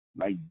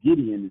like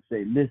Gideon to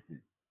say,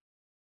 listen,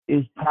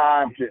 it's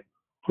time to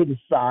put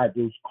aside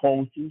those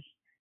cultures.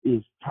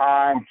 It's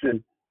time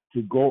to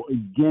go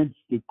against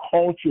the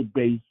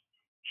culture-based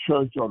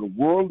church or the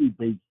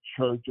worldly-based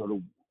church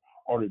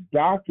or the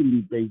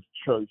doctrinally-based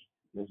church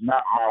that's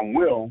not our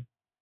will,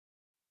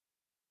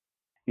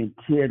 and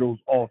tear those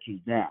altars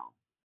down.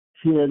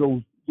 Tear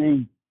those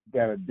things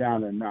that are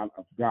down and not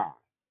of God.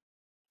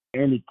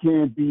 And it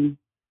can be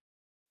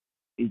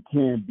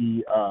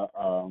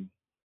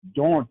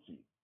daunting,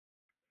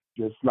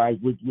 just like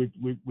with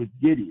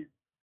Gideon,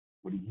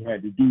 but he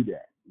had to do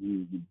that. He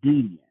was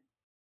obedient.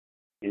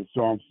 And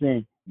so I'm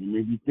saying, there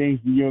may be things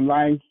in your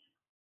life,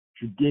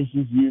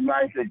 traditions in your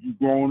life that you've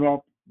grown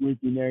up with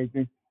and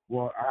everything.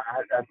 Well,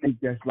 I think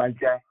that's like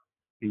that.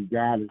 And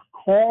God is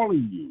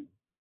calling you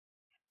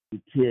to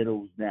tear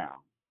those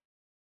down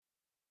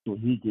so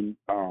he can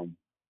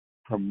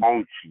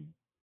promote you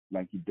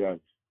like he does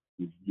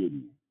with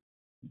Gideon.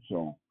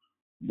 So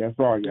that's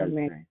all I got to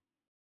say.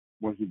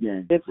 Once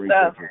again, good great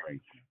stuff.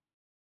 declaration.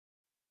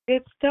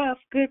 Good stuff.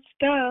 Good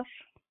stuff.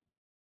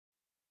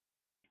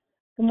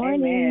 Good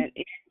morning. Amen.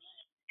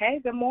 Hey,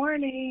 good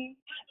morning.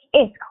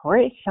 It's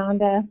Chris,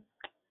 Shonda.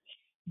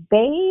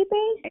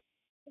 Baby,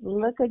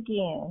 look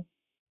again.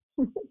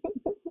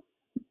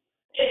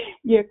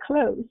 You're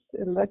close.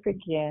 Look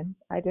again.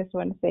 I just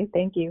want to say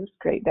thank you. It's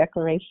a great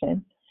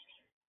declaration.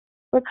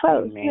 We're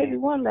close. Amen. Maybe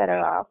one letter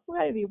off.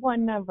 Maybe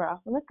one number off.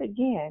 Look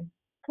again.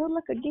 Go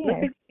look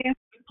again. Look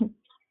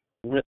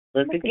again.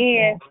 Look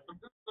again.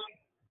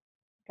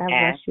 God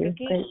bless you.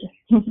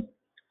 Great.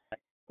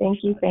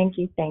 Thank you, thank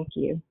you, thank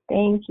you.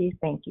 Thank you,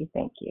 thank you,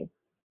 thank you.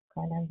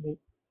 God love you.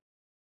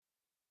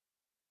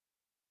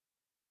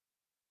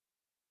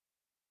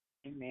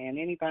 Amen.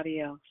 Anybody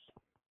else?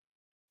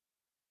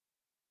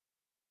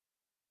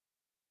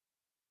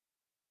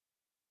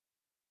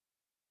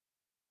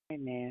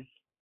 Amen.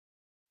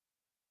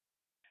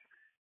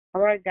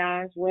 All right,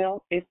 guys.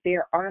 Well, if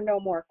there are no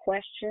more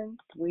questions,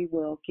 we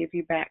will give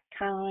you back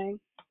time.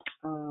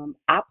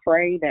 I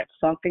pray that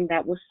something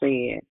that was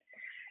said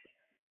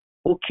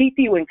will keep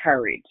you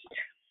encouraged.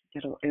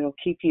 It'll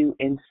keep you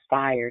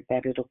inspired,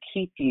 that it'll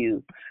keep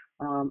you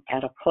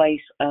at a place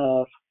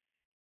of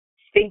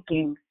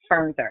thinking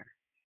further,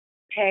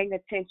 paying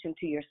attention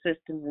to your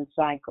systems and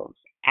cycles,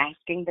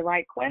 asking the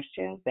right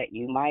questions that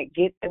you might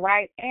get the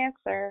right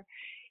answer.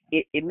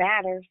 It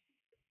matters.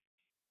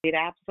 It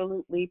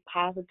absolutely,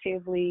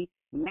 positively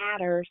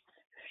matters.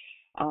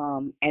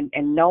 And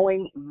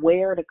knowing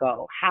where to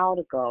go, how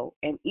to go,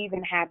 and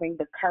even having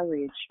the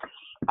courage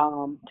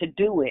to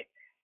do it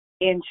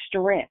in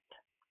strength,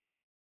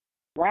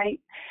 right?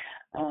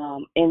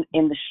 in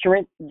the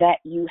strength that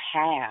you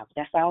have.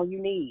 That's all you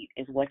need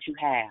is what you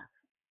have.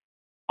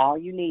 All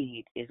you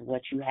need is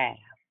what you have.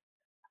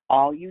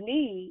 All you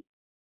need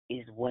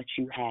is what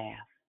you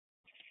have.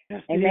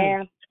 Yes,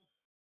 Amen.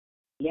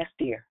 Yes,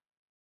 dear.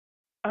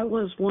 I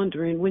was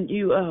wondering when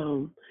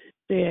you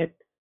said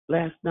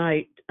last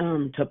night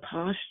to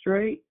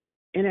prostrate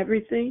and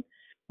everything.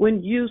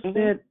 When you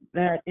said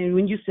that, and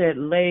when you said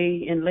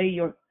lay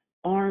your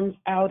arms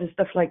out and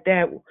stuff like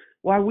that,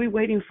 why are we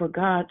waiting for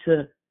God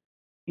to,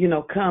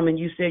 come? And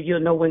you said you'll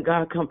know when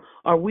God comes.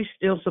 Are we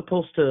still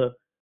supposed to,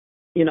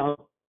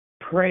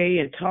 pray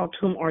and talk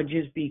to Him, or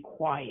just be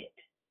quiet?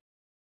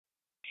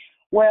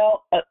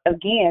 Well,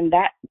 again,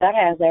 that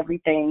has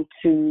everything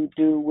to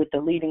do with the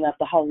leading of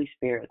the Holy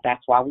Spirit.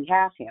 That's why we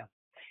have Him,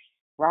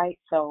 right?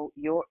 So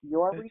your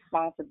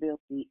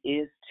responsibility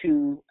is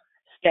to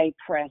stay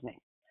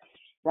present,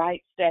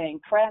 right?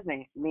 Staying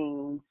present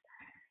means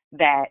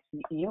that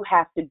you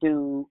have to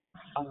do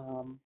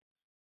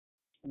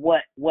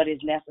what is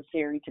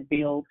necessary to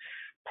build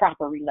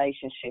proper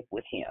relationship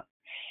with Him.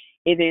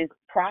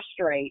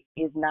 Prostrate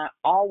is not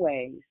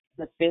always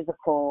the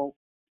physical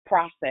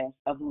process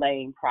of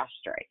laying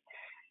prostrate.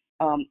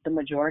 The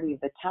majority of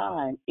the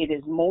time, it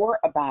is more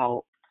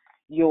about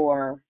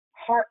your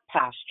heart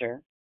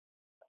posture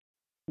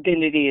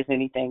than it is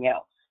anything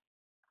else.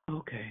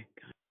 Okay.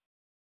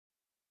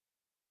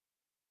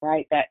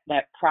 Right?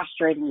 That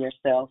prostrating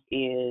yourself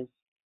is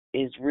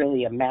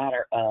really a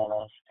matter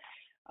of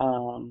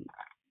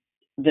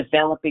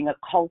developing a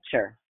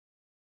culture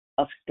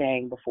of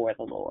staying before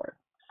the Lord.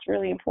 It's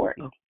really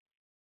important. Oh,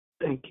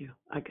 thank you.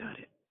 I got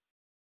it.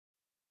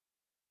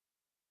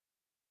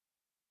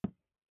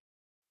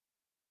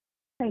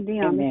 Hey,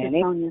 Dion, this is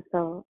Sonia.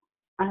 So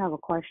I have a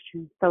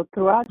question. So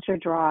throughout your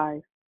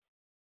drive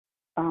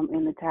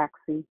in the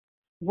taxi,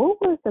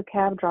 what was the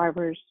cab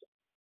driver's,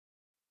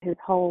 his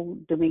whole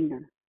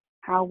demeanor?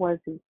 How was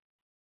he?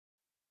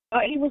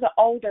 He was an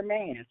older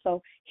man,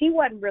 so he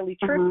wasn't really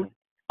tripping.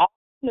 All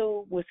he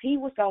knew was he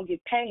was going to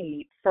get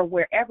paid for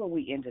wherever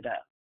we ended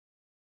up.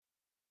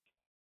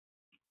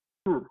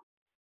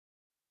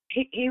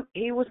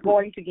 He was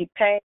going to get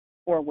paid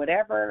for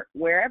wherever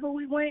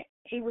we went,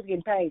 he was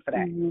getting paid for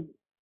that.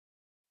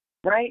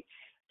 Right?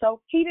 So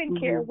he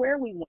didn't care where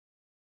we went.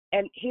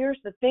 And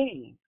here's the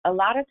thing. A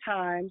lot of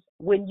times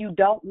when you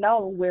don't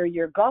know where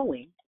you're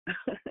going,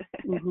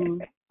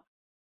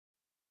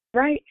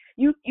 right?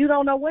 You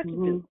don't know what to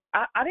do.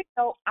 I didn't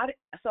know.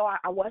 So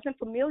I wasn't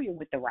familiar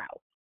with the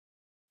route.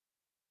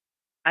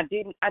 I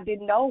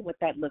didn't know what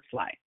that looks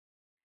like.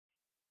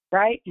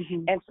 Right?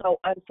 And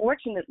so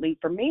unfortunately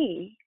for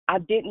me, I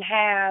didn't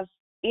have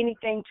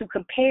anything to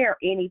compare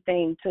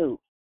anything to.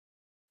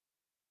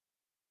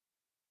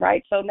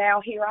 Right? So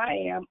now here I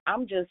am.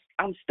 I'm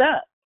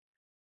stuck.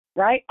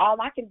 Right?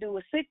 All I can do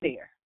is sit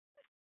there.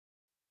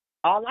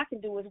 All I can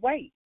do is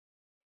wait.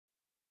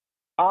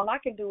 All I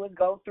can do is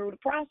go through the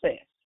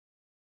process.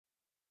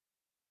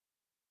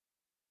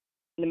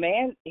 The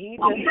man, he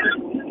just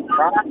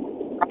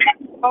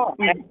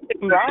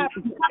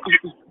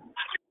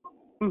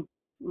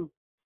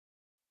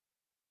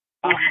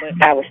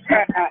I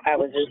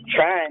was just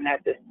trying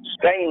not to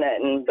say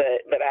nothing,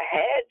 but I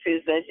had to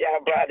since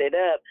y'all brought it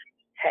up.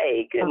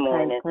 Hey, good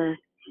morning.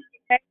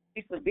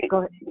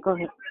 Go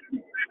ahead.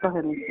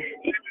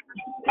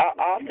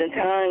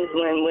 Oftentimes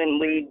when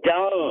we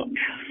don't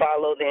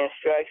follow the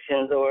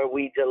instructions, or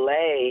we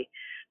delay,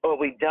 or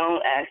we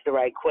don't ask the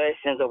right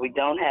questions, or we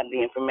don't have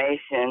the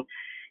information,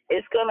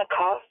 it's going to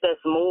cost us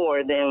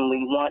more than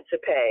we want to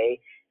pay,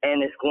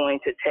 and it's going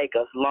to take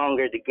us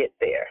longer to get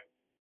there.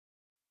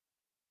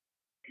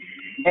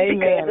 Amen.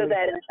 Because of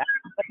that,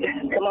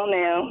 come on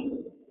now.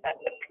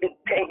 You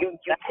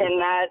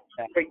cannot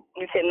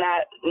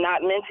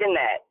not mention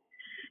that.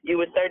 You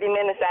were 30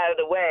 minutes out of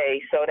the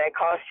way, so that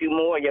cost you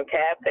more. Your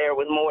cab fare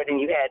was more than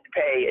you had to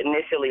pay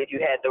initially if you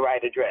had the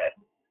right address.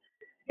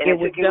 And it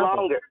took you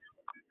longer.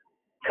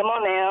 Come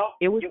on now.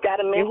 You got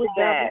to mention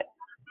that.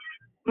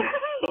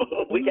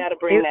 We got to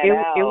bring that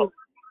out.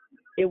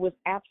 It was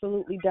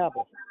absolutely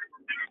double.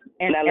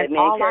 And, now let me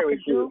all encourage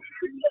I could do,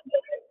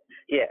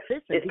 yes,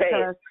 listen,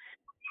 because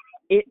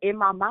in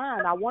my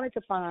mind, I wanted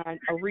to find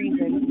a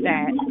reason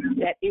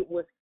that it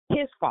was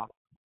his fault.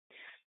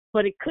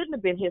 But it couldn't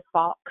have been his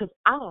fault because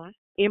I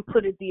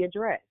inputted the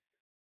address.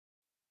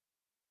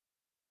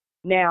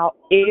 Now,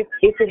 if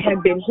it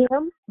had been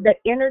him that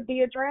entered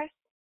the address,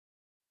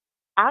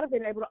 I'd have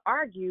been able to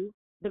argue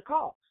the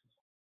cost.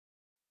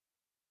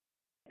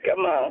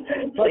 Come on,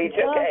 please,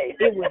 okay.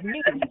 It was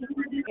me.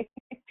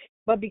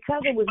 But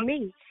because it was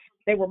me,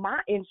 they were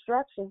my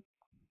instructions.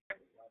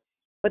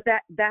 But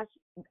that's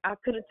I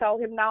could have told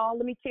him, no,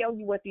 let me tell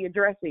you what the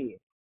address is.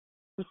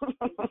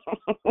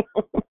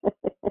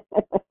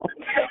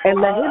 And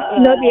let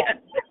him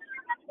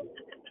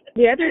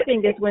the other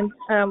thing is when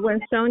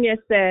Sonia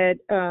said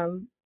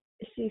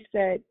she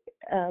said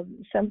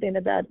something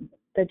about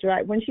the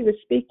drive. When she was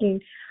speaking,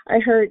 I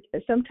heard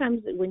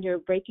sometimes when you're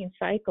breaking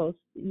cycles,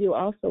 you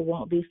also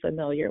won't be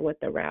familiar with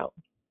the route.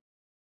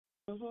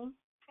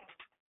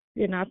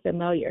 You're not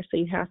familiar, so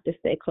you have to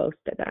stay close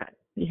to God.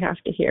 You have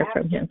to hear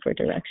from Him for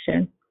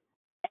direction.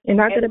 You're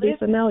not going to be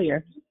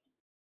familiar.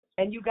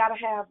 And you got to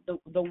have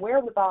the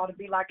wherewithal to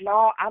be like,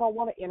 no, I don't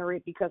want to enter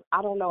it because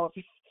I don't know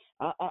if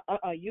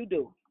you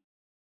do.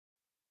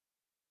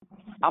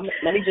 Let me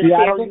just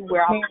tell you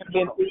where I've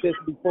been through this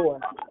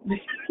before.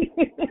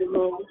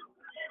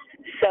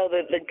 So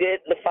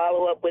the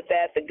follow up with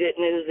that, the good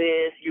news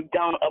is you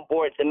don't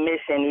abort the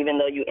mission, even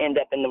though you end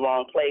up in the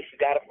wrong place. You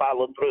got to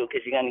follow through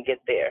because you're going to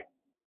get there,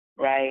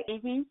 right?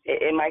 Mm-hmm.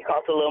 It might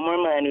cost a little more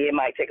money, it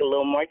might take a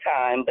little more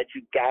time, but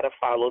you got to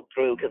follow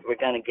through because we're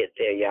going to get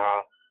there,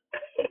 y'all.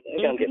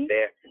 We're going to get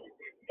there.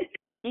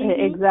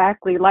 Mm-hmm.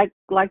 Exactly, like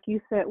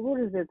you said.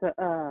 What is it?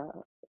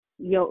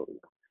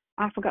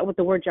 I forgot what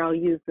the word y'all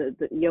used.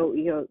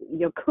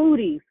 Your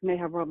cooties may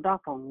have rubbed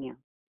off on you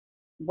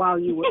while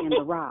you were in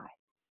the ride.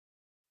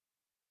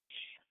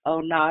 Oh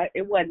no,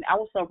 it wasn't. I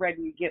was so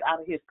ready to get out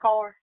of his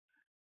car.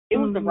 It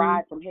was the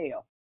ride from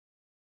hell.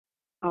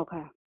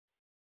 Okay.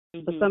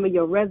 But some of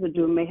your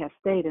residue may have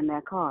stayed in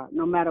that car,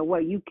 no matter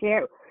what you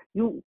care.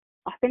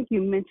 I think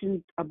you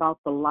mentioned about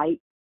the light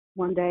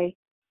one day.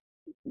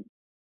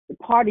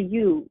 Part of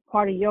your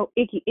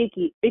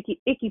icky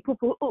poo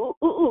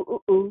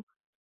poo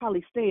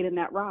probably stayed in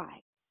that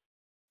ride.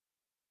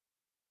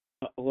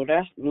 Well,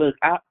 look.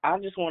 I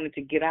just wanted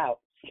to get out.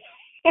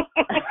 If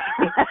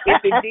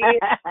it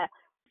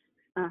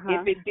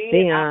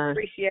did, I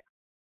appreciate.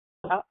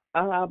 But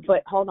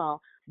hold on.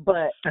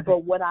 But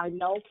what I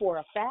know for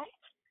a fact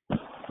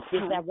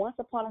is that once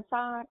upon a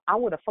time I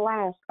would have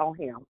flashed on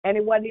him, and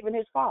it wasn't even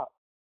his fault.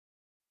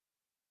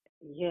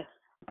 Yes.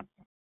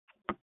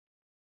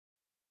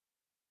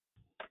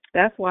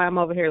 That's why I'm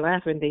over here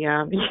laughing,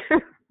 Dion.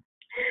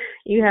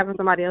 You having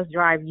somebody else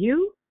drive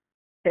you?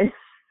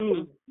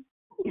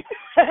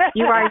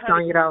 You're right,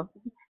 Sonya, though.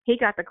 He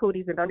got the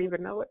cooties and don't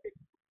even know it.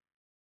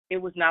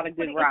 It was not a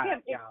good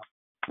ride, y'all.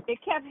 It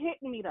kept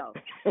hitting me though,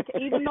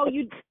 even though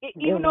you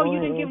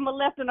didn't give him a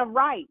left and a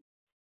right.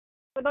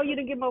 Even though you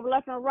didn't give him a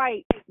left and a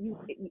right,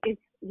 it's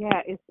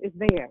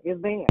there.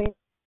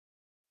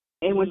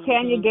 And when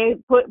Tanya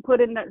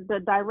put in the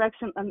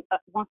direction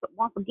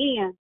once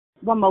again,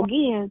 one more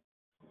again,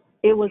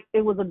 it was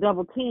a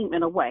double team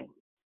in a way.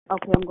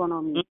 Okay, I'm going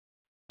on mute.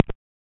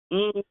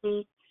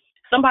 Mm-hmm.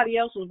 Somebody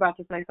else was about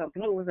to say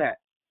something. Who was that?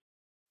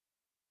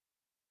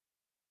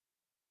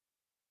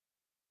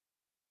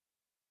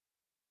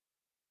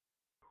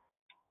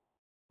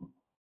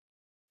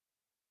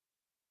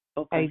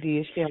 Okay.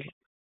 Hey, Shelby.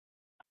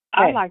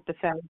 I like the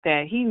fact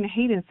that he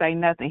didn't say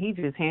nothing. He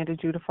just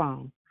handed you the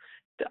phone.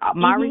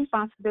 My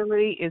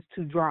responsibility is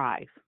to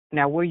drive.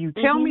 Now, where you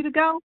tell me to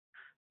go,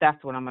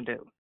 that's what I'm going to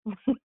do.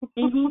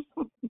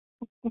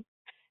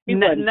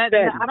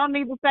 I don't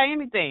need to say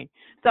anything.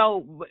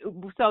 So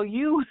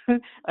you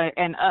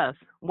and us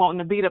wanting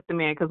to beat up the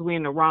man because we're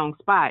in the wrong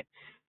spot,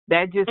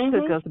 that just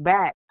took us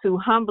back to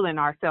humbling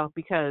ourselves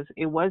because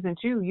it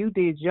wasn't you. You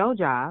did your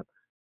job.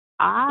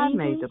 I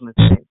made the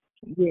mistake.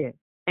 Yeah.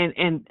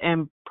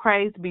 And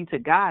praise be to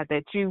God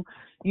that we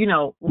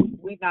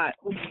not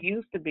who we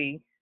used to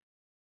be.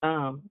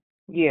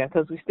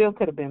 Because we still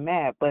could have been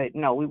mad, but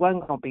no, we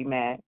wasn't going to be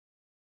mad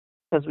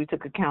because we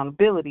took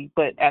accountability.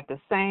 But at the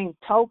same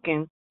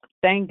token,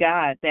 thank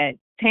God that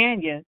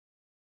Tanya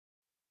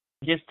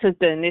just took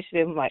the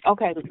initiative and like,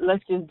 okay,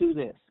 let's just do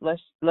this.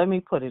 Let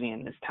me put it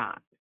in this time.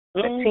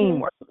 The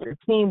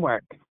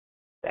teamwork,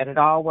 that it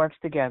all works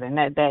together, and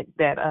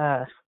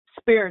that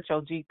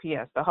spiritual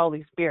GPS, the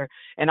Holy Spirit.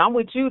 And I'm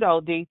with you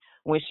though, D.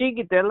 When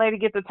that lady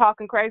get to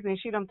talking crazy and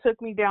she done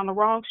took me down the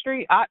wrong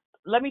street,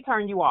 let me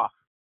turn you off.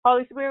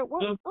 Holy Spirit,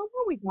 where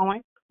we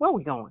going? Where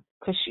we going?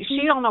 Because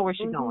she don't know where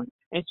she's going,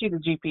 and she the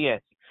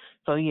GPS.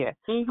 So yeah,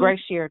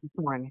 great share this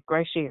morning.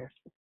 Great share.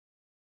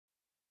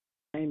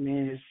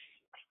 Amen.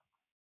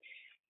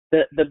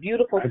 The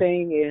beautiful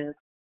thing is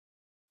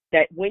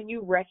that when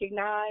you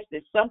recognize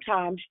that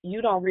sometimes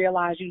you don't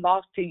realize you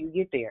lost till you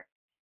get there.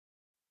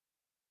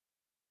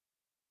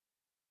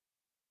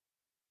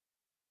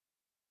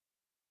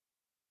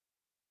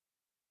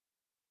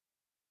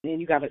 Then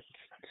you got to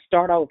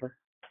start over.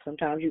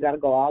 Sometimes you got to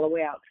go all the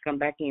way out to come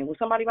back in. Was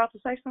somebody about to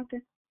say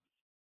something?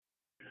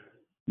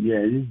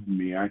 Yeah, this is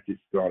me. I just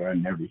thought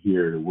I'd never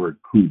hear the word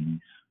cooties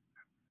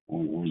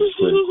on the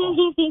prayer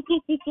call.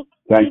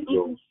 Thank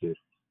you, sis.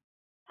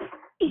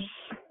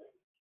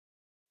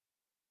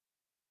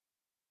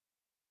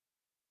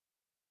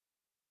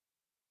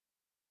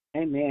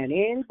 Amen.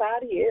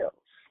 Anybody else?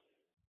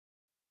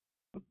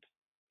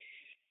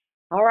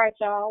 All right,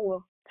 y'all.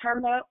 Well,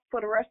 turn up for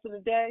the rest of the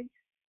day.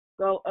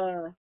 Go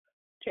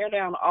tear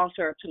down the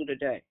altar or two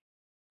today.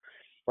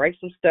 Break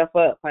some stuff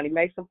up, honey.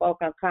 Make some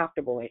folk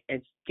uncomfortable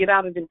and get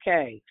out of them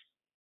caves.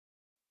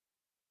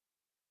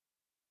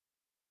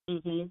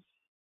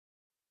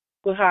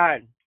 Quit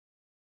hiding.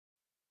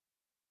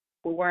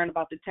 We're worrying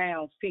about the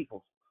town's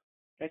people.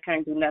 They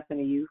can't do nothing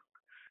to you.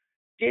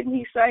 Didn't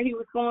he say he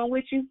was going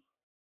with you?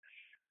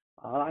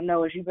 All I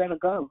know is you better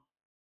go.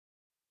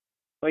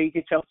 Or you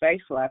get your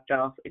face slapped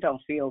off. It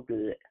don't feel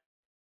good.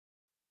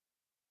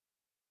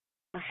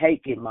 I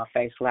hate getting my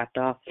face slapped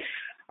off.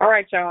 All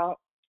right, y'all.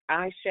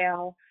 I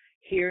shall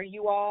hear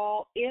you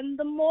all in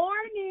the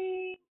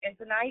morning. And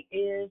tonight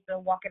is the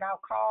Walk It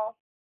Out call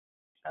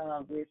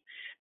with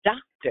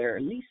Dr.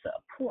 Lisa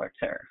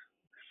Porter.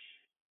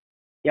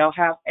 Y'all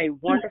have a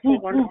wonderful,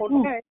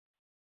 wonderful day.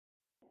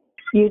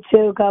 You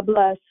too. God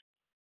bless.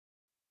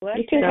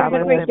 You too. Have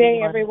a great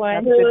day, everyone.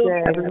 Have a good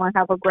day. Everyone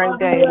have a great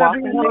day. Walk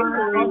in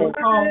victory.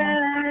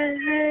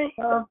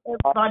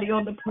 Everybody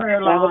on the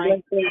prayer line. Have a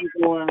blessed day,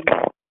 everyone.